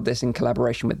then build this in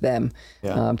collaboration with them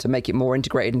to make it more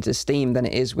integrated into Steam than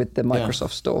it is with the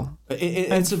Microsoft Store.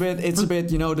 It's a bit.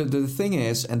 The thing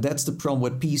is, and that's the problem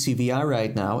with PC VR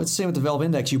right now. It's the same with the Valve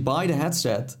Index. You buy the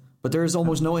headset, but there is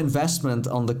almost no investment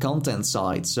on the content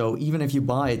side. So even if you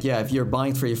buy it, if you're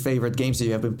buying for your favorite games that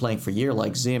you have been playing for a year,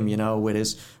 like Zim, with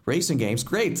his racing games,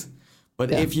 great.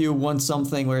 But if you want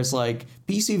something where it's like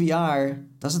PC VR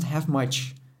doesn't have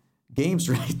much games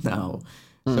right now.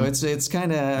 So it's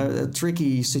kind of a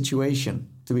tricky situation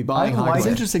to be buying hardware. It's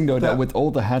interesting though that with all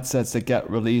the headsets that get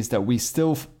released, that we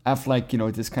still have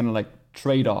this kind of like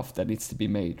trade-off that needs to be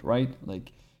made, right?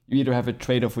 Like, you either have a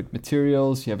trade-off with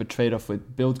materials, you have a trade-off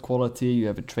with build quality, you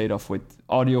have a trade-off with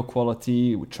audio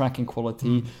quality, with tracking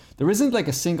quality. There isn't like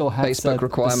a single headset. Facebook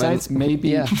requirement.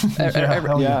 Maybe.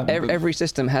 Every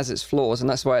system has its flaws, and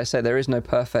that's why I say there is no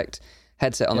perfect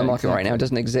headset on the market right now. It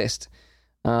doesn't exist.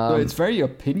 So it's very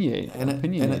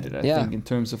opinionated, I think, in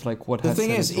terms of like what the headset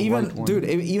thing is,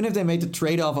 even if they made the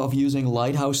trade-off of using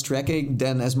lighthouse tracking,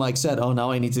 then as Mike said,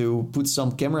 now I need to put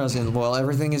some cameras in while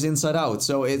everything is inside out.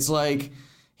 So it's like...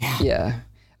 Yeah.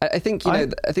 I think I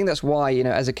think that's why,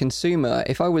 as a consumer,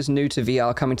 if I was new to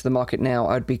VR coming to the market now,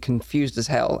 I'd be confused as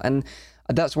hell. And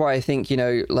that's why I think,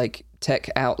 like tech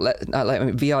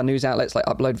VR news outlets like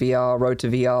Upload VR, Road to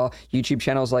VR, YouTube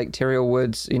channels like Tyriel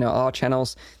Woods, our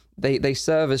channels, they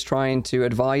serve as trying to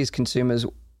advise consumers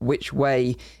which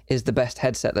way is the best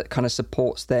headset that kind of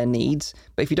supports their needs.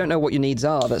 But if you don't know what your needs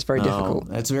are, that's very difficult.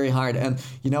 It's very hard. And,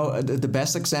 the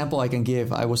best example I can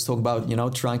give, I was talking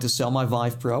about, trying to sell my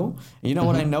Vive Pro. And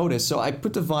what I noticed? So I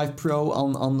put the Vive Pro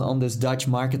on this Dutch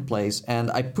marketplace, and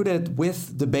I put it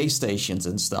with the base stations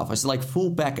and stuff. I said, like,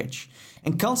 full package.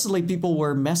 And constantly people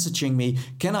were messaging me,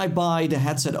 can I buy the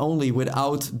headset only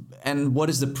without, and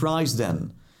what is the price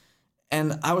then?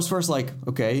 And I was first like,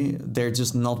 okay, they're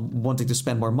just not wanting to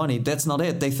spend more money. That's not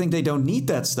it. They think they don't need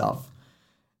that stuff.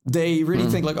 They really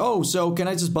think like, oh, so can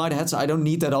I just buy the headset? I don't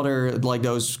need that other, like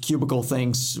those cubicle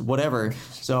things, whatever.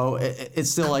 So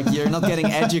it's still like you're not getting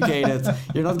educated.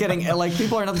 You're not getting, like,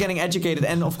 people are not getting educated.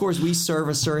 And of course, we serve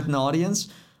a certain audience,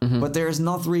 but there's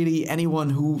not really anyone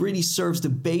who really serves the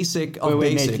basic of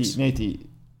basics. Natey.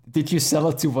 Did you sell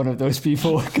it to one of those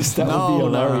people? Because that would be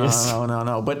hilarious.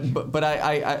 No. But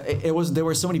there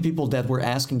were so many people that were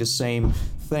asking the same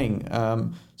thing.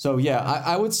 So yeah,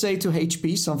 I would say to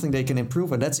HP something they can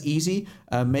improve, and that's easy.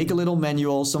 Make a little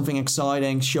manual, something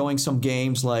exciting, showing some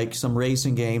games like some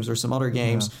racing games or some other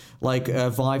games like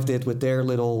Vive did with their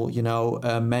little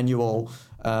manual.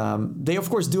 They of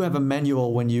course do have a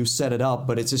manual when you set it up,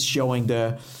 but it's just showing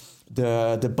the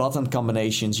button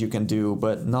combinations you can do,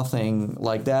 but nothing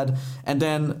like that. And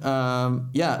then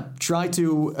try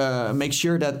to make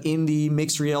sure that in the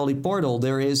mixed reality portal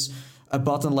there is a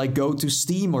button like go to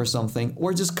Steam or something,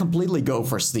 or just completely go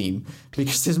for Steam,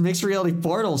 because this mixed reality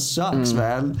portal sucks,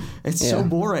 man. It's so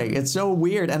boring, it's so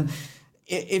weird. And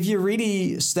if you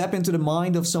really step into the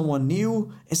mind of someone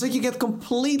new, it's like you get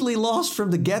completely lost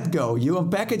from the get-go. You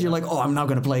unpack it, you're like, oh, I'm not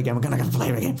gonna play a game, I'm gonna play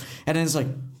a game, and then it's like,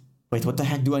 wait, what the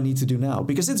heck do I need to do now?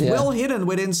 Because it's well hidden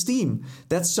within Steam.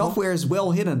 That software is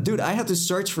well hidden. Dude, I had to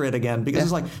search for it again because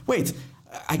it's like, wait,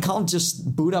 I can't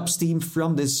just boot up Steam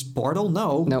from this portal?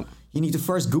 No. You need to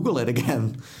first Google it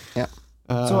again. Yeah.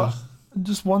 So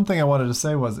just one thing I wanted to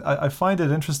say was I find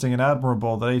it interesting and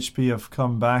admirable that HP have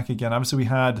come back again. Obviously, we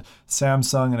had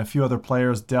Samsung and a few other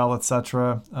players, Dell,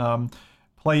 etc.,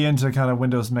 play into kind of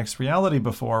Windows Mixed Reality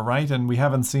before, right? And we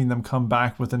haven't seen them come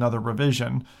back with another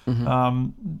revision.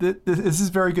 This is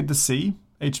very good to see.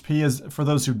 HP is, for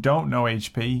those who don't know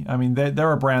HP, I mean,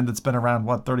 they're a brand that's been around,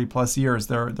 30 plus years.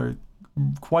 They're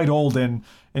quite old in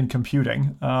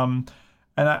computing.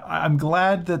 And I'm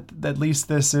glad that at least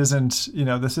this isn't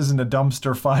a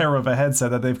dumpster fire of a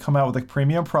headset, that they've come out with a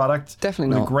premium product. Definitely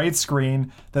with not. A great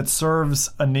screen that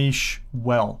serves a niche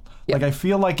well. Yep. Like, I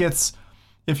feel like it's,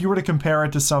 if you were to compare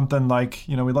it to something like,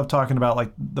 we love talking about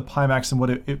like the Pimax and what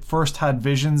it first had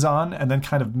visions on and then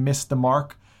kind of missed the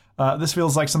mark. This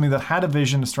feels like something that had a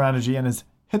vision, a strategy, and has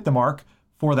hit the mark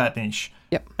for that niche.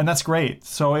 Yep. And that's great.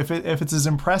 So if it's as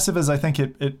impressive as I think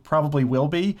it probably will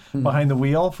be behind the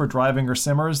wheel for driving or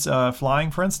simmers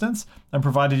flying, for instance, and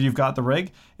provided you've got the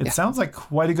rig, it sounds like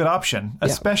quite a good option,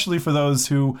 especially for those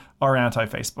who are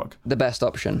anti-Facebook. The best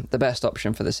option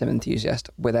for the sim enthusiast,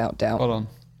 without doubt. Hold on.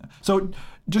 So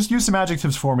just use some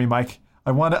adjectives for me, Mike.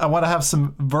 I want to have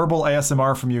some verbal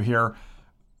ASMR from you here.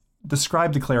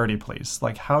 Describe the clarity, please.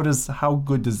 Like, how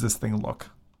good does this thing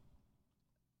look?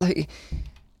 Like,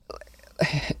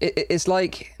 it's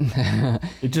like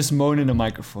you just moan in a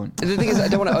microphone. The thing is, I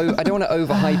don't want to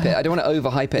overhype it. I don't want to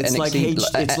overhype it. It's and like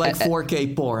it's like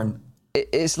 4K porn.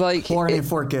 It's like porn in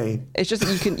 4K. It's just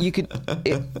that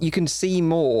you can see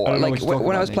more. Like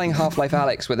when I was playing Half-Life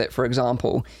Alyx with it, for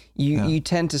example, you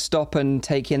tend to stop and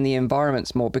take in the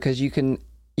environments more because you can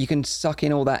suck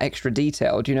in all that extra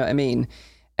detail. Do you know what I mean?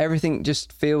 Everything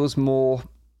just feels more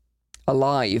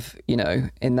alive,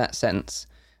 in that sense,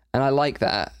 and I like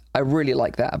that. I really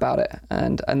like that about it,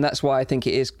 and that's why I think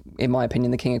it is, in my opinion,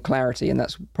 the king of clarity, and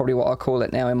that's probably what I'll call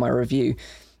it now in my review.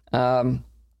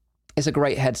 It's a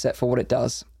great headset for what it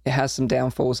does. It has some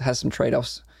downfalls, it has some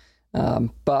trade-offs,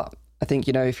 but I think,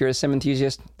 if you're a sim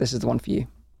enthusiast, this is the one for you.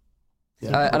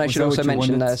 Yeah. And I should also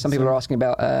mention, some people are asking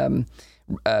about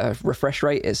refresh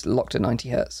rate. It's locked at 90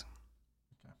 hertz.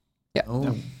 Yeah.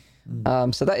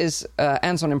 Oh. So that is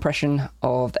Anson impression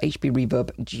of the HP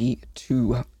Reverb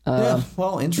G2.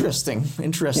 Well, interesting.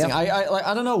 Yeah.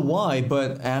 I don't know why,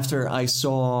 but after I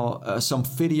saw some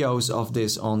videos of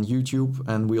this on YouTube,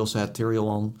 and we also had Tyrael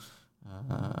on,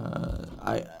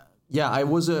 I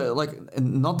was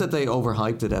not that they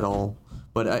overhyped it at all,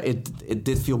 but it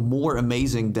did feel more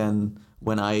amazing than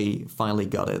when I finally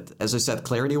got it. As I said,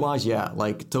 clarity-wise,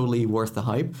 totally worth the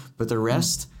hype, but the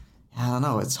rest, I don't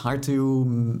know, it's hard to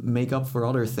make up for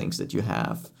other things that you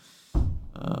have.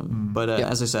 But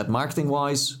as I said,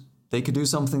 marketing-wise, they could do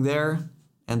something there,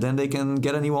 and then they can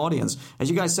get a new audience. As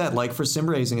you guys said, for sim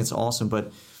racing, it's awesome,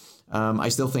 but I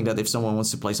still think that if someone wants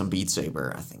to play some Beat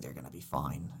Saber, I think they're going to be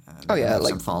fine.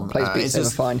 Some fun. Plays Beat Saber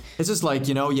fine. It's just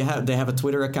they have a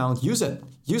Twitter account. Use it.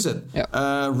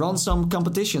 Yeah. Run some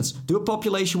competitions. Do a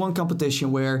Population 1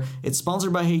 competition where it's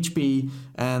sponsored by HP,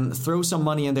 and throw some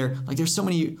money in there. There's so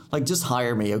many. Just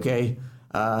hire me, okay?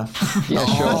 Yeah,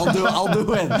 sure. I'll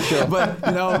do it. Sure. But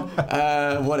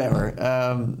whatever.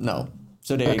 No.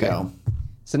 So there you go.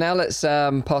 So now let's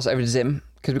pass it over to Zim,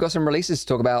 because we've got some releases to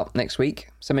talk about next week.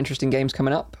 Some interesting games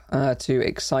coming up to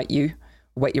excite you,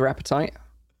 whet your appetite.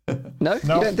 No, you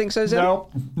don't think so, Zim?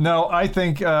 No. I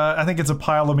think it's a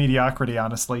pile of mediocrity,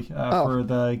 honestly, for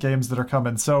the games that are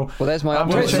coming. So, well, there's my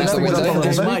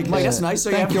Mike, that's nice.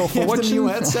 So Thank you for watching. The new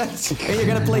headset, and you're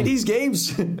gonna play these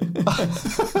games.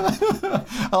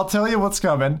 I'll tell you what's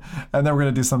coming, and then we're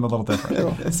gonna do something a little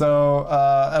different. So,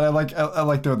 and I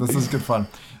like doing this. This is good fun.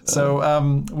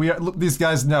 So these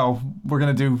guys know we're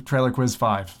gonna do Trailer Quiz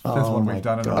 5. Fifth one we've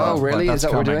done in a row. Oh, really? Is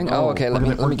that what we're doing? Okay. Let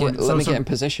me get in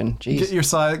position. Jeez.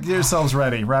 Get yourselves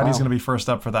ready. Rowdy's going to be first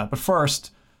up for that. But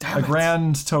first,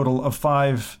 grand total of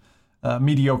 5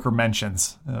 mediocre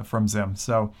mentions from Zim.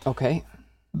 So okay,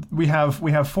 we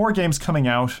have 4 games coming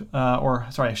out,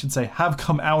 have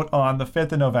come out on the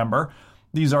 5th of November.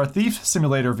 These are Thief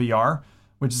Simulator VR,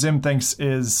 which Zim thinks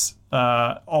is,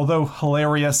 although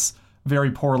hilarious,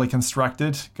 very poorly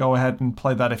constructed. Go ahead and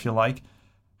play that if you like.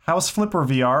 House Flipper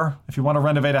VR. If you want to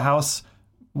renovate a house,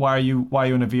 why are you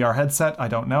in a VR headset? I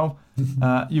don't know.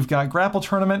 You've got Grapple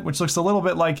Tournament, which looks a little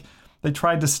bit like they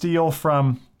tried to steal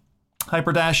from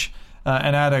Hyperdash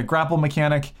and add a grapple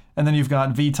mechanic. And then you've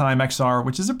got VTime XR,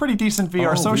 which is a pretty decent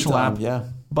VR social app,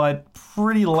 but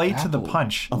pretty late to the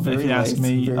punch, if you ask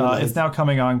me. It's now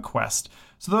coming on Quest.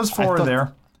 So those 4 are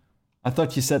there. I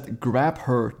thot you said Grab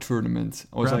Her Tournament.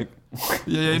 I was like,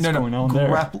 going on there?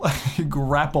 Grapple.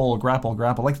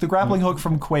 Like the grappling hook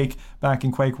from Quake back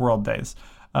in Quake World days.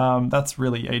 That's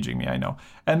really aging me, I know.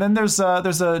 And then there's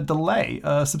a delay,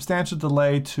 a substantial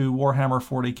delay to Warhammer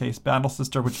 40k Battle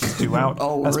Sister, which is due out.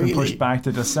 That's been pushed back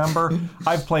to December.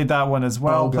 I've played that one as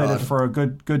well. Played it for a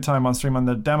good time on stream on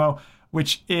the demo.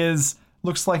 which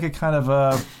looks like a kind of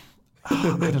a I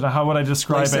don't know how would I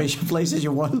describe it. PlayStation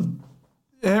 1.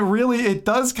 It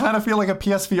does kind of feel like a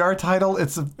PSVR title.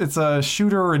 It's a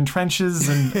shooter in trenches,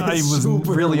 and I was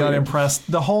really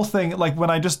unimpressed. The whole thing, like when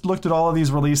I just looked at all of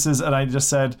these releases and I just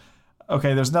said,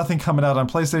 okay, there's nothing coming out on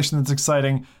PlayStation that's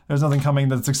exciting. There's nothing coming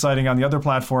that's exciting on the other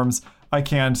platforms. I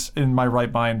can't, in my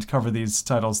right mind, cover these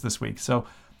titles this week. So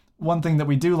one thing that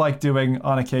we do like doing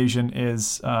on occasion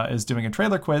is doing a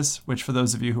trailer quiz, which for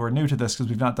those of you who are new to this, because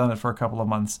we've not done it for a couple of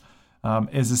months,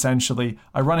 is essentially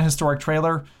I run a historic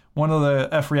trailer. One of the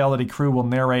F-Reality crew will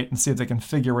narrate and see if they can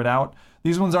figure it out.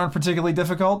 These ones aren't particularly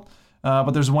difficult,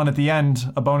 but there's one at the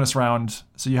end, a bonus round.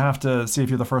 So you have to see if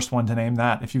you're the first one to name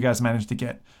that, if you guys manage to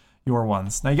get your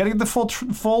ones. Now you got to get the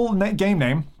full game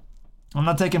name. I'm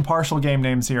not taking partial game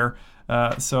names here,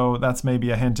 so that's maybe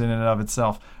a hint in and of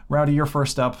itself. Rowdy, you're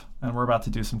first up, and we're about to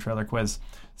do some trailer quiz.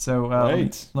 So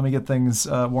let me get things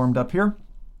warmed up here,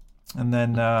 and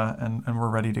then and we're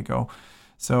ready to go.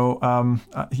 So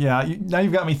now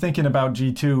you've got me thinking about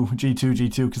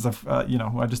G2 because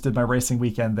I just did my racing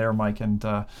weekend there, Mike, and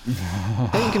yeah,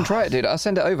 you can try it, dude. I'll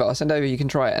send it over. You can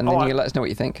try it, and then you can let us know what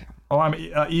you think. Oh, I'm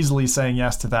easily saying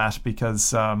yes to that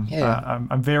because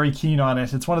I'm very keen on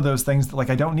it. It's one of those things that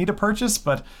I don't need a purchase,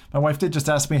 but my wife did just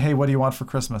ask me, hey, what do you want for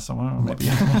Christmas? So maybe.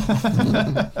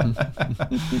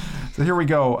 So here we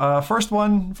go. First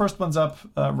one's up.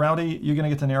 Rowdy, you're going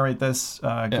to get to narrate this.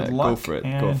 Good luck. Go for it.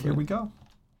 And here we go.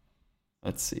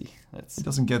 Let's see. He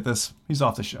doesn't get this. He's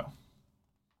off the show.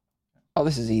 Oh,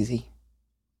 this is easy.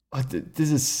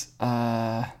 This is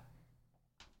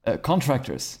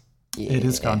Contractors. Yeah. It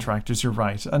is Contractors, you're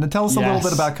right. And tell us a little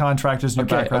bit about Contractors in your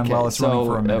background while it's running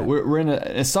for a minute. We're in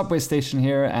a subway station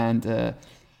here, and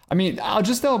I'll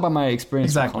just tell about my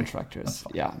experience with Contractors.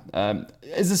 Yeah.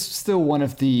 This is still one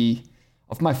of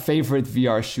my favorite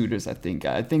VR shooters, I think.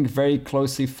 I think very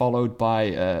closely followed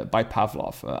by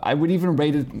Pavlov. I would even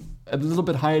rate it a little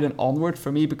bit higher than Onward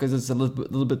for me because it's a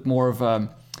little bit more of a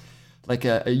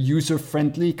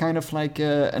user-friendly kind of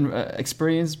an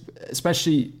experience,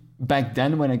 especially back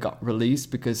then when it got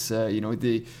released, because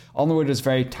the Onward is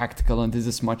very tactical and this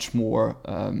is much more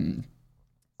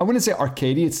I wouldn't say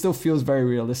arcadey. It still feels very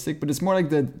realistic, but it's more like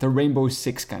the Rainbow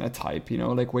Six kind of type,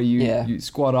 where you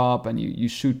squat up and you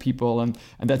shoot people and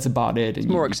that's about it. And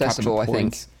it's more accessible, I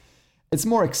think. It's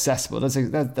more accessible.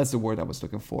 That's the word I was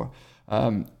looking for.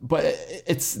 But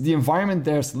it's the environment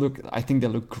there. I think they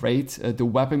look great. The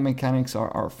weapon mechanics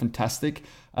are fantastic.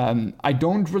 I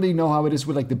don't really know how it is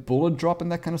with the bullet drop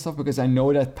and that kind of stuff, because I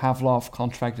know that Pavlov,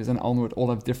 Contractors, and Onward all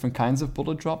have different kinds of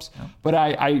bullet drops. Yeah. But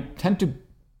I tend to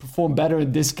perform better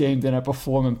in this game than I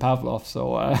perform in Pavlov,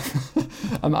 so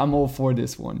I'm all for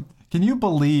this one. Can you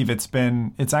believe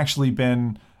it's actually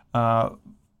been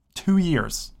 2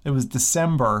 years? It was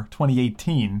December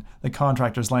 2018 that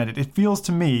Contractors landed. It feels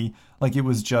to me like it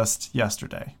was just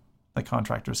yesterday that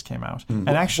Contractors came out. And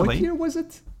actually, what year was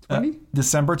it? 20?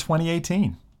 December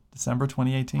 2018. December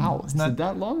 2018. Wow, isn't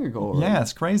that long ago already? Yeah,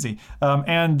 it's crazy.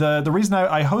 And the reason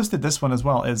I hosted this one as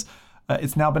well is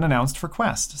it's now been announced for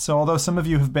Quest. So although some of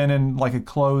you have been in a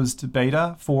closed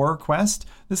beta for Quest,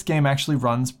 this game actually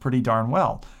runs pretty darn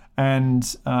well. And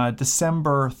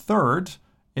December 3rd,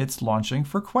 it's launching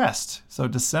for Quest. So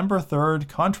December 3rd,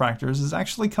 Contractors is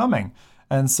actually coming.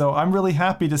 And so I'm really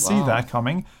happy to see that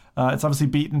coming. It's obviously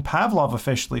beaten Pavlov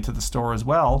officially to the store as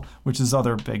well, which is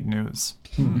other big news.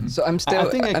 So I'm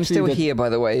still here, by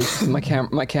the way.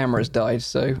 My camera's died,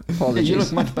 so apologies. You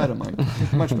look much better, Mike.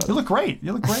 Much better. You look great.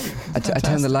 I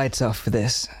turned the lights off for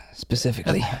this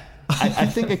specifically. I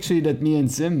think actually that me and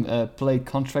Zim played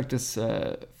Contractors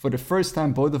for the first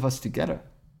time, both of us together.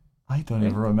 I don't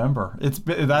even remember.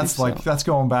 That's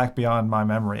going back beyond my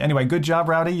memory. Anyway, good job,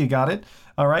 Rowdy. You got it.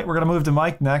 All right, we're gonna move to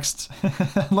Mike next.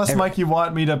 Unless Mike, you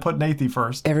want me to put Nathy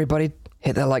first. Everybody,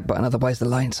 hit that like button. Otherwise, the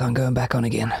lights aren't going back on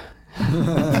again.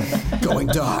 Going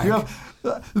dark.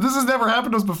 This has never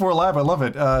happened to us before live. I love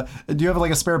it. Do you have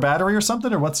a spare battery or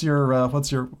something, or what's your?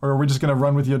 Or are we just gonna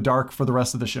run with you dark for the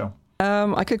rest of the show?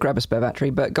 I could grab a spare battery,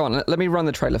 but go on. Let me run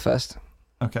the trailer first.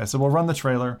 Okay, so we'll run the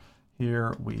trailer.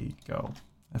 Here we go.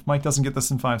 If Mike doesn't get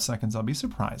this in 5 seconds, I'll be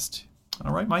surprised.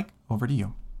 All right, Mike, over to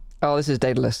you. Oh, this is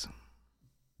Daedalus.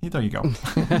 There you go.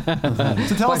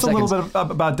 So tell us a little bit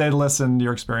about Daedalus and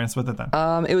your experience with it then.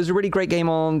 It was a really great game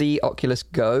on the Oculus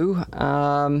Go.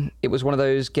 It was one of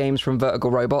those games from Vertical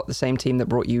Robot, the same team that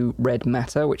brought you Red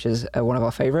Matter, which is one of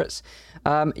our favorites.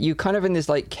 You kind of in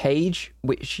this cage,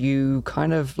 which you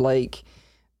kind of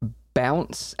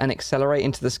bounce and accelerate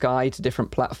into the sky to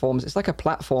different platforms. It's like a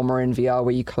platformer in VR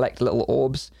where you collect little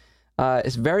orbs.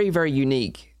 It's very, very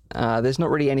unique. There's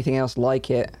not really anything else like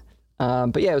it.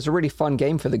 But yeah, it was a really fun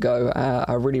game for the Go.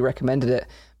 I really recommended it.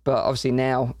 But obviously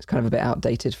now it's kind of a bit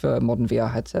outdated for modern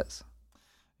VR headsets.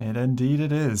 And indeed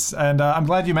it is. And I'm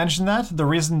glad you mentioned that. The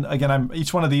reason, again,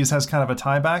 each one of these has kind of a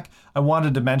tie back. I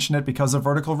wanted to mention it because of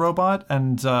Vertical Robot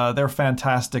and their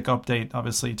fantastic update,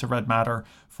 obviously, to Red Matter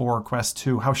for Quest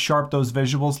 2. How sharp those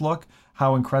visuals look,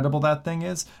 how incredible that thing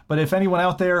is. But if anyone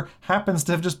out there happens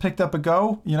to have just picked up a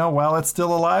Go, while it's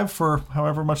still alive for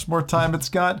however much more time it's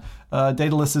got,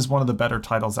 Daedalus is one of the better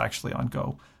titles actually on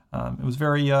Go. It was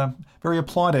very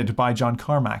applauded by John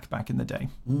Carmack back in the day.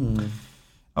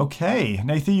 Okay,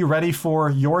 Nathan, you ready for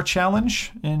your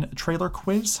challenge in trailer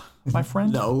quiz, my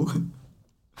friend? No.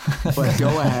 But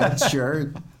go ahead,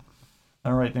 sure.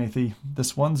 All right, Nathan,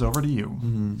 this one's over to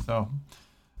you. So,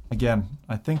 again,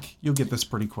 I think you'll get this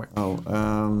pretty quick.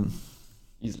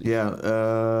 Easily.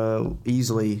 Yeah,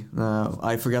 easily.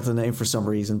 I forgot the name for some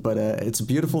reason, but it's a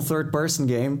beautiful third-person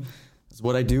game. That's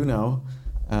what I do know.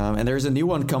 And there's a new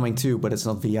one coming too, but it's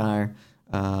not VR.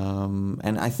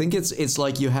 And I think it's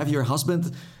like you have you're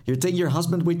taking your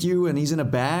husband with you and he's in a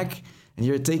bag and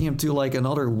you're taking him to like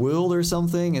another world or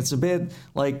something. It's a bit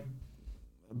like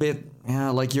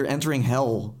you're entering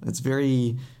hell. It's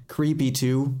very creepy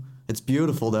too. It's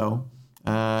beautiful though.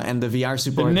 And the VR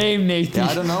support. The name, Nathan. Yeah,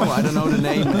 I don't know the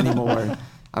name anymore.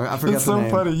 I forgot That's the name.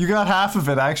 so funny. You got half of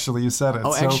it, actually. You said it.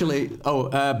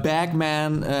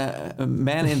 Bagman,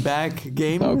 Man in Bag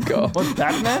game. Oh, God. What,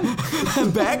 Batman?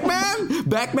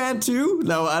 Bagman 2?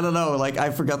 No, I don't know. Like,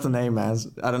 I forgot the name, man.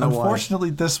 I don't know why. Unfortunately,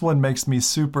 this one makes me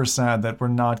super sad that we're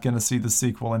not going to see the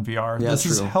sequel in VR. Yeah, this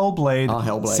is true. Hellblade,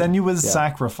 Hellblade. Senua's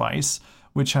Sacrifice,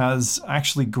 which has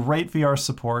actually great VR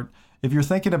support. If you're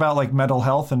thinking about like mental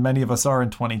health, and many of us are in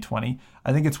 2020,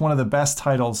 I think it's one of the best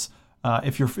titles.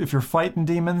 If you're fighting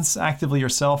demons actively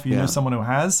yourself, you know someone who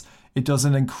has. It does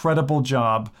an incredible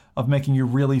job of making you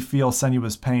really feel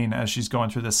Senua's pain as she's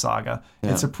going through this saga.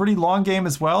 Yeah. It's a pretty long game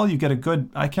as well. You get a good,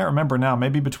 I can't remember now,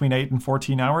 maybe between 8 and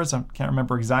 14 hours. I can't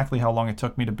remember exactly how long it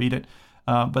took me to beat it.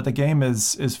 But the game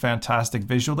is fantastic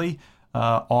visually,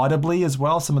 audibly as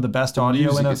well. Some of the best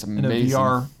audio in a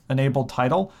VR-enabled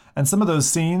title. And some of those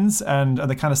scenes and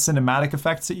the kind of cinematic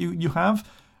effects that you have,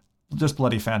 just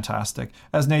bloody fantastic.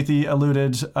 As Nathan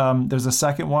alluded, there's a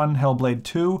second one, Hellblade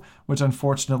 2, which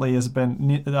unfortunately has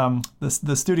been...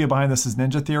 the studio behind this is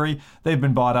Ninja Theory. They've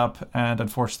been bought up, and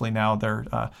unfortunately now they're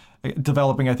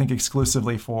developing, I think,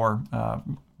 exclusively for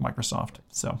Microsoft.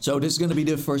 So this is going to be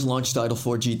the first launch title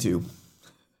for G2.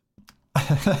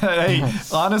 Hey,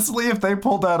 honestly, if they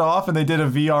pulled that off and they did a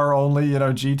VR-only,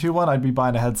 G2 one, I'd be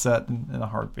buying a headset in a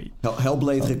heartbeat.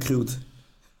 Hellblade Recruit.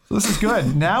 This is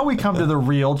good. Now we come to the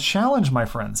real challenge, my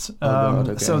friends.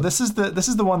 Okay. So this is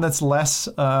the one that's less.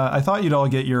 I thought you'd all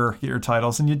get your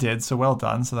titles, and you did. So well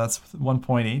done. So that's 1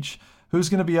 point each. Who's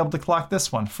going to be able to clock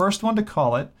this one? First one to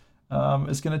call it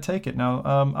is going to take it. Now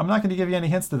I'm not going to give you any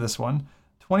hints to this one.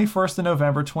 21st of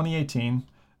November 2018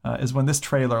 is when this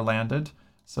trailer landed.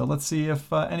 So let's see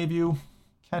if any of you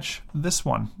catch this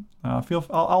one.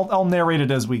 I'll narrate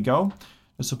it as we go,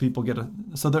 just so people get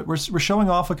so that we're showing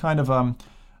off a kind of an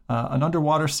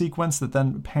underwater sequence that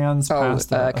then pans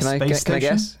past a space station. Can I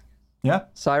guess? Yeah?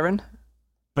 Siren?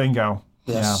 Bingo.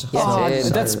 Yes. Yeah.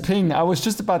 That's ping. I was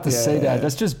just about to say that.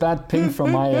 That's just bad ping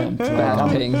from my end.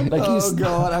 Bad ping. Like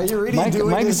God, are you really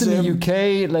doing Mike this, is in Jim?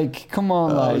 the UK. Like, come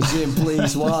on, Jim,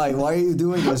 please. Why? Why are you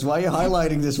doing this? Why are you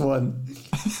highlighting this one?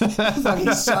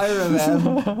 Fucking Siren,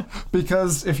 man.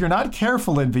 Because if you're not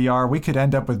careful in VR, we could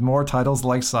end up with more titles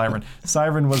like Siren.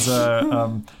 Siren was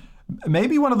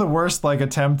maybe one of the worst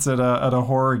attempts at a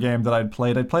horror game that I'd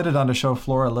played. I played it on a show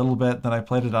floor a little bit, then I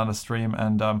played it on a stream,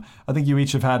 and I think you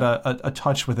each have had a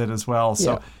touch with it as well.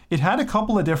 So it had a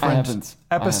couple of different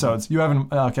episodes. You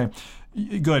haven't? Okay.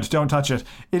 Good, don't touch it.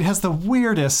 It has the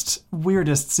weirdest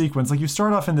sequence. Like, you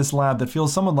start off in this lab that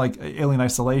feels somewhat like Alien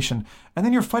Isolation, and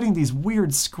then you're fighting these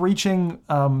weird screeching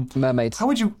mermaids. How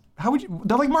would you?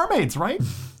 They're like mermaids, right?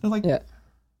 They're like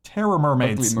terror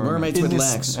mermaids. Mermaids with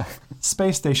legs.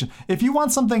 Space station. If you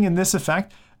want something in this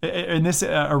effect, in this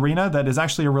arena that is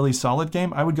actually a really solid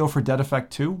game, I would go for Dead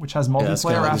Effect 2, which has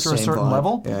multiplayer after a certain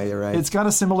level. Yeah, you're right. It's got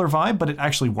a similar vibe, but it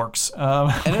actually works.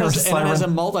 And it has a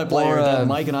multiplayer that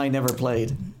Mike and I never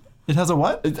played. It has a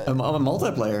what? A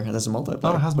multiplayer. It has a multiplayer.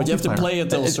 Oh, it has multiplayer. But you have to play it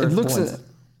till a certain point.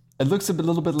 It looks a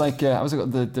little bit like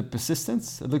the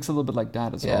Persistence. It looks a little bit like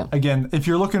that as well. Again, if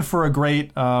you're looking for a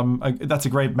great, that's a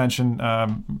great mention,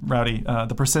 Rowdy.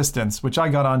 The Persistence, which I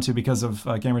got onto because of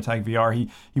Gamertag VR.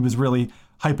 He was really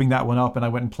hyping that one up, and I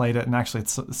went and played it. And actually,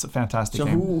 it's a fantastic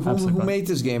game. So who made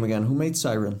this game again? Who made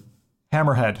Siren?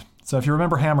 Hammerhead. So if you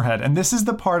remember Hammerhead, and this is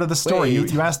the part of the story you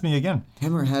asked me again.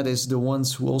 Hammerhead is the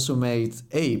ones who also made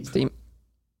Abe,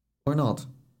 or not?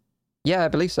 Yeah, I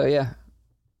believe so. Yeah.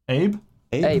 Abe,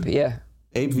 yeah.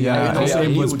 Abe VR.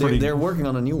 Abe was pretty... They're working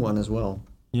on a new one as well.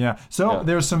 Yeah. So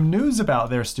there's some news about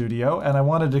their studio, and I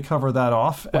wanted to cover that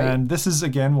off. And this is,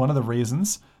 again, one of the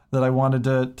reasons that I wanted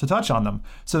to touch on them.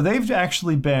 So they've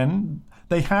actually been...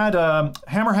 They had...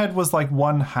 Hammerhead was like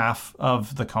one half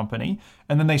of the company,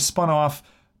 and then they spun off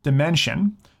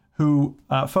Dimension, who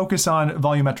focus on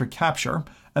volumetric capture,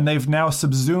 and they've now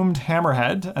subsumed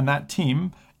Hammerhead and that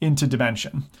team into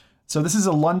Dimension. So this is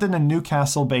a London and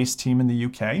Newcastle-based team in the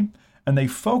UK, and they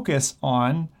focus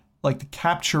on like the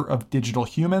capture of digital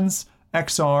humans,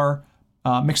 XR,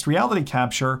 mixed reality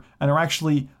capture, and are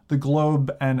actually the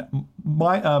Globe and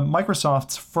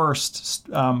Microsoft's first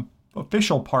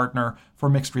official partner for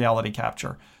mixed reality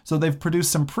capture. So they've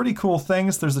produced some pretty cool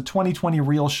things. There's a 2020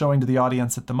 reel showing to the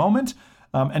audience at the moment,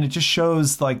 and it just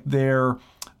shows like their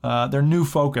new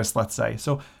focus, let's say.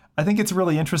 So I think it's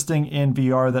really interesting in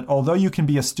VR that although you can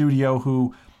be a studio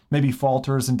who maybe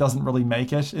falters and doesn't really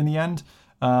make it in the end,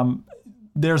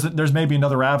 there's maybe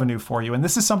another avenue for you. And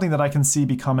this is something that I can see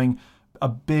becoming a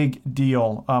big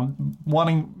deal.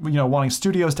 Wanting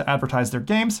studios to advertise their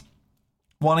games,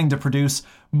 wanting to produce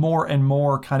more and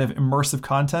more kind of immersive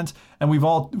content. And we've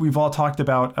all talked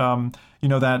about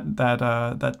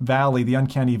that valley, the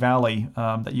uncanny valley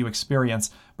that you experience.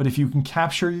 But if you can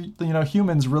capture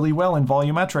humans really well in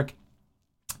volumetric,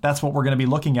 that's what we're going to be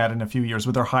looking at in a few years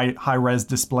with our high res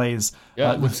displays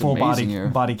with full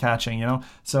body catching.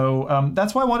 So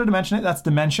that's why I wanted to mention it. That's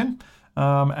Dimension.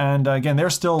 And again, they're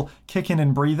still kicking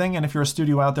and breathing. And if you're a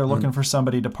studio out there looking for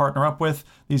somebody to partner up with,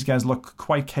 these guys look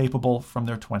quite capable from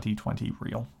their 2020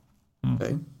 reel.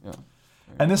 Okay. Yeah.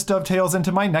 And this dovetails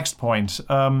into my next point.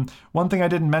 One thing I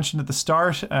didn't mention at the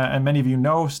start, and many of you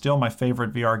know, still my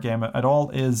favorite VR game at all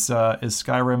is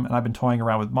Skyrim, and I've been toying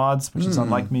around with mods, which is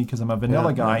unlike me because I'm a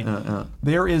vanilla guy.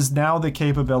 There is now the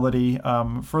capability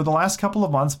for the last couple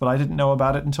of months, but I didn't know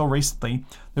about it until recently.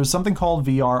 There's something called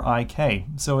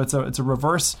VRIK. So it's a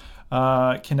reverse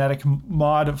kinetic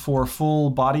mod for full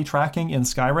body tracking in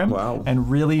Skyrim,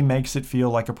 and really makes it feel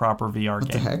like a proper VR game.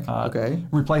 What the heck? Okay.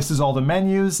 Replaces all the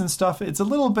menus and stuff. It's a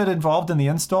little bit involved in the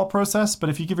install process, but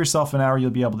if you give yourself an hour,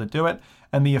 you'll be able to do it,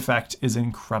 and the effect is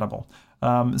incredible.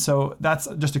 So that's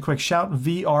just a quick shout.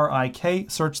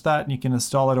 VRIK, search that, and you can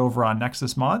install it over on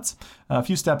Nexus Mods. A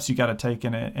few steps you got to take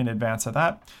in advance of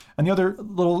that. And the other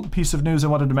little piece of news I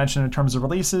wanted to mention in terms of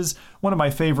releases, one of my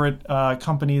favorite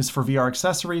companies for VR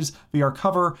accessories, VR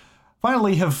Cover,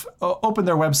 finally have opened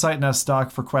their website and has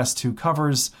stock for Quest 2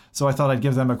 covers, so I thought I'd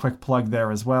give them a quick plug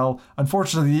there as well.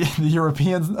 Unfortunately, the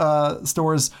European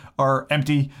stores are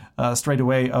empty straight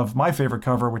away of my favorite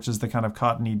cover, which is the kind of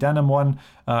cottony denim one,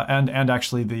 and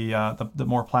actually the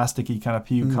more plasticky kind of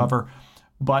PU cover.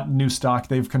 But new stock,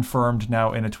 they've confirmed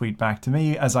now in a tweet back to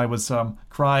me as I was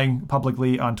crying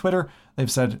publicly on Twitter.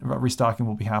 They've said restocking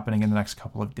will be happening in the next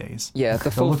couple of days. Yeah,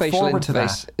 the full facial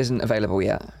interface isn't available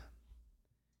yet.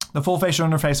 The full facial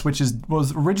interface, which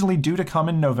was originally due to come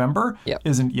in November,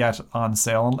 isn't yet on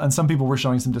sale. And some people were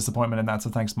showing some disappointment in that, so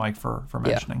thanks, Mike, for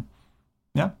mentioning.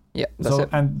 Yeah? Yeah, that's it.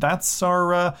 And that's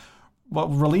our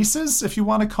releases, if you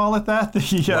want to call it that.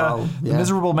 The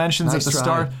miserable mentions at the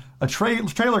start. A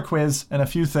trailer quiz and a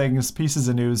few pieces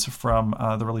of news from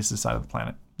the releases side of the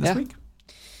planet this week.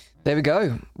 There we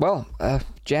go. Well,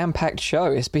 jam-packed show.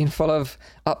 It's been full of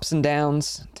ups and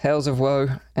downs, tales of woe,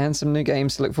 and some new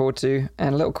games to look forward to,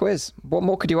 and a little quiz. What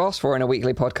more could you ask for in a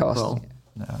weekly podcast? Well,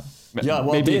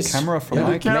 maybe a camera from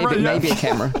Mike. Maybe a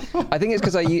camera. I think it's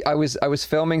because I was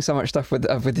filming so much stuff with the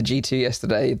G2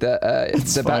 yesterday that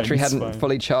the battery hadn't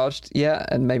fully charged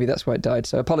yet, and maybe that's why it died.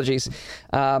 So apologies,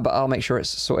 but I'll make sure it's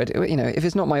sorted. If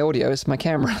it's not my audio, it's my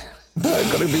camera.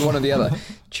 It's got to be one or the other.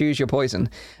 Choose your poison.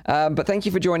 But thank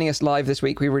you for joining us live this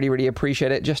week. We really, really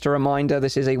appreciate it. Just a reminder,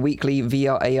 this is a weekly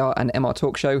VR, AR, and MR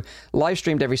talk show, live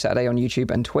streamed every Saturday on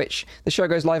YouTube and Twitch. The show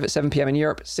goes live at 7 p.m. in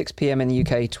Europe, 6 p.m. in the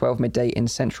UK, 12 midday in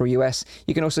Central US.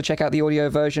 You can also check out the audio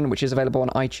version, which is available on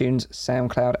iTunes,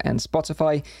 SoundCloud, and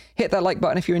Spotify. Hit that like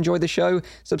button if you enjoyed the show.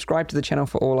 Subscribe to the channel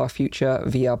for all our future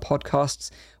VR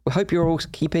podcasts. We hope you're all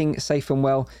keeping safe and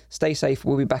well. Stay safe.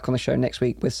 We'll be back on the show next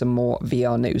week with some more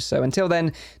VR news. So until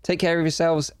then, take care of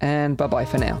yourselves and bye-bye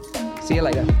for now. See you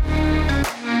later.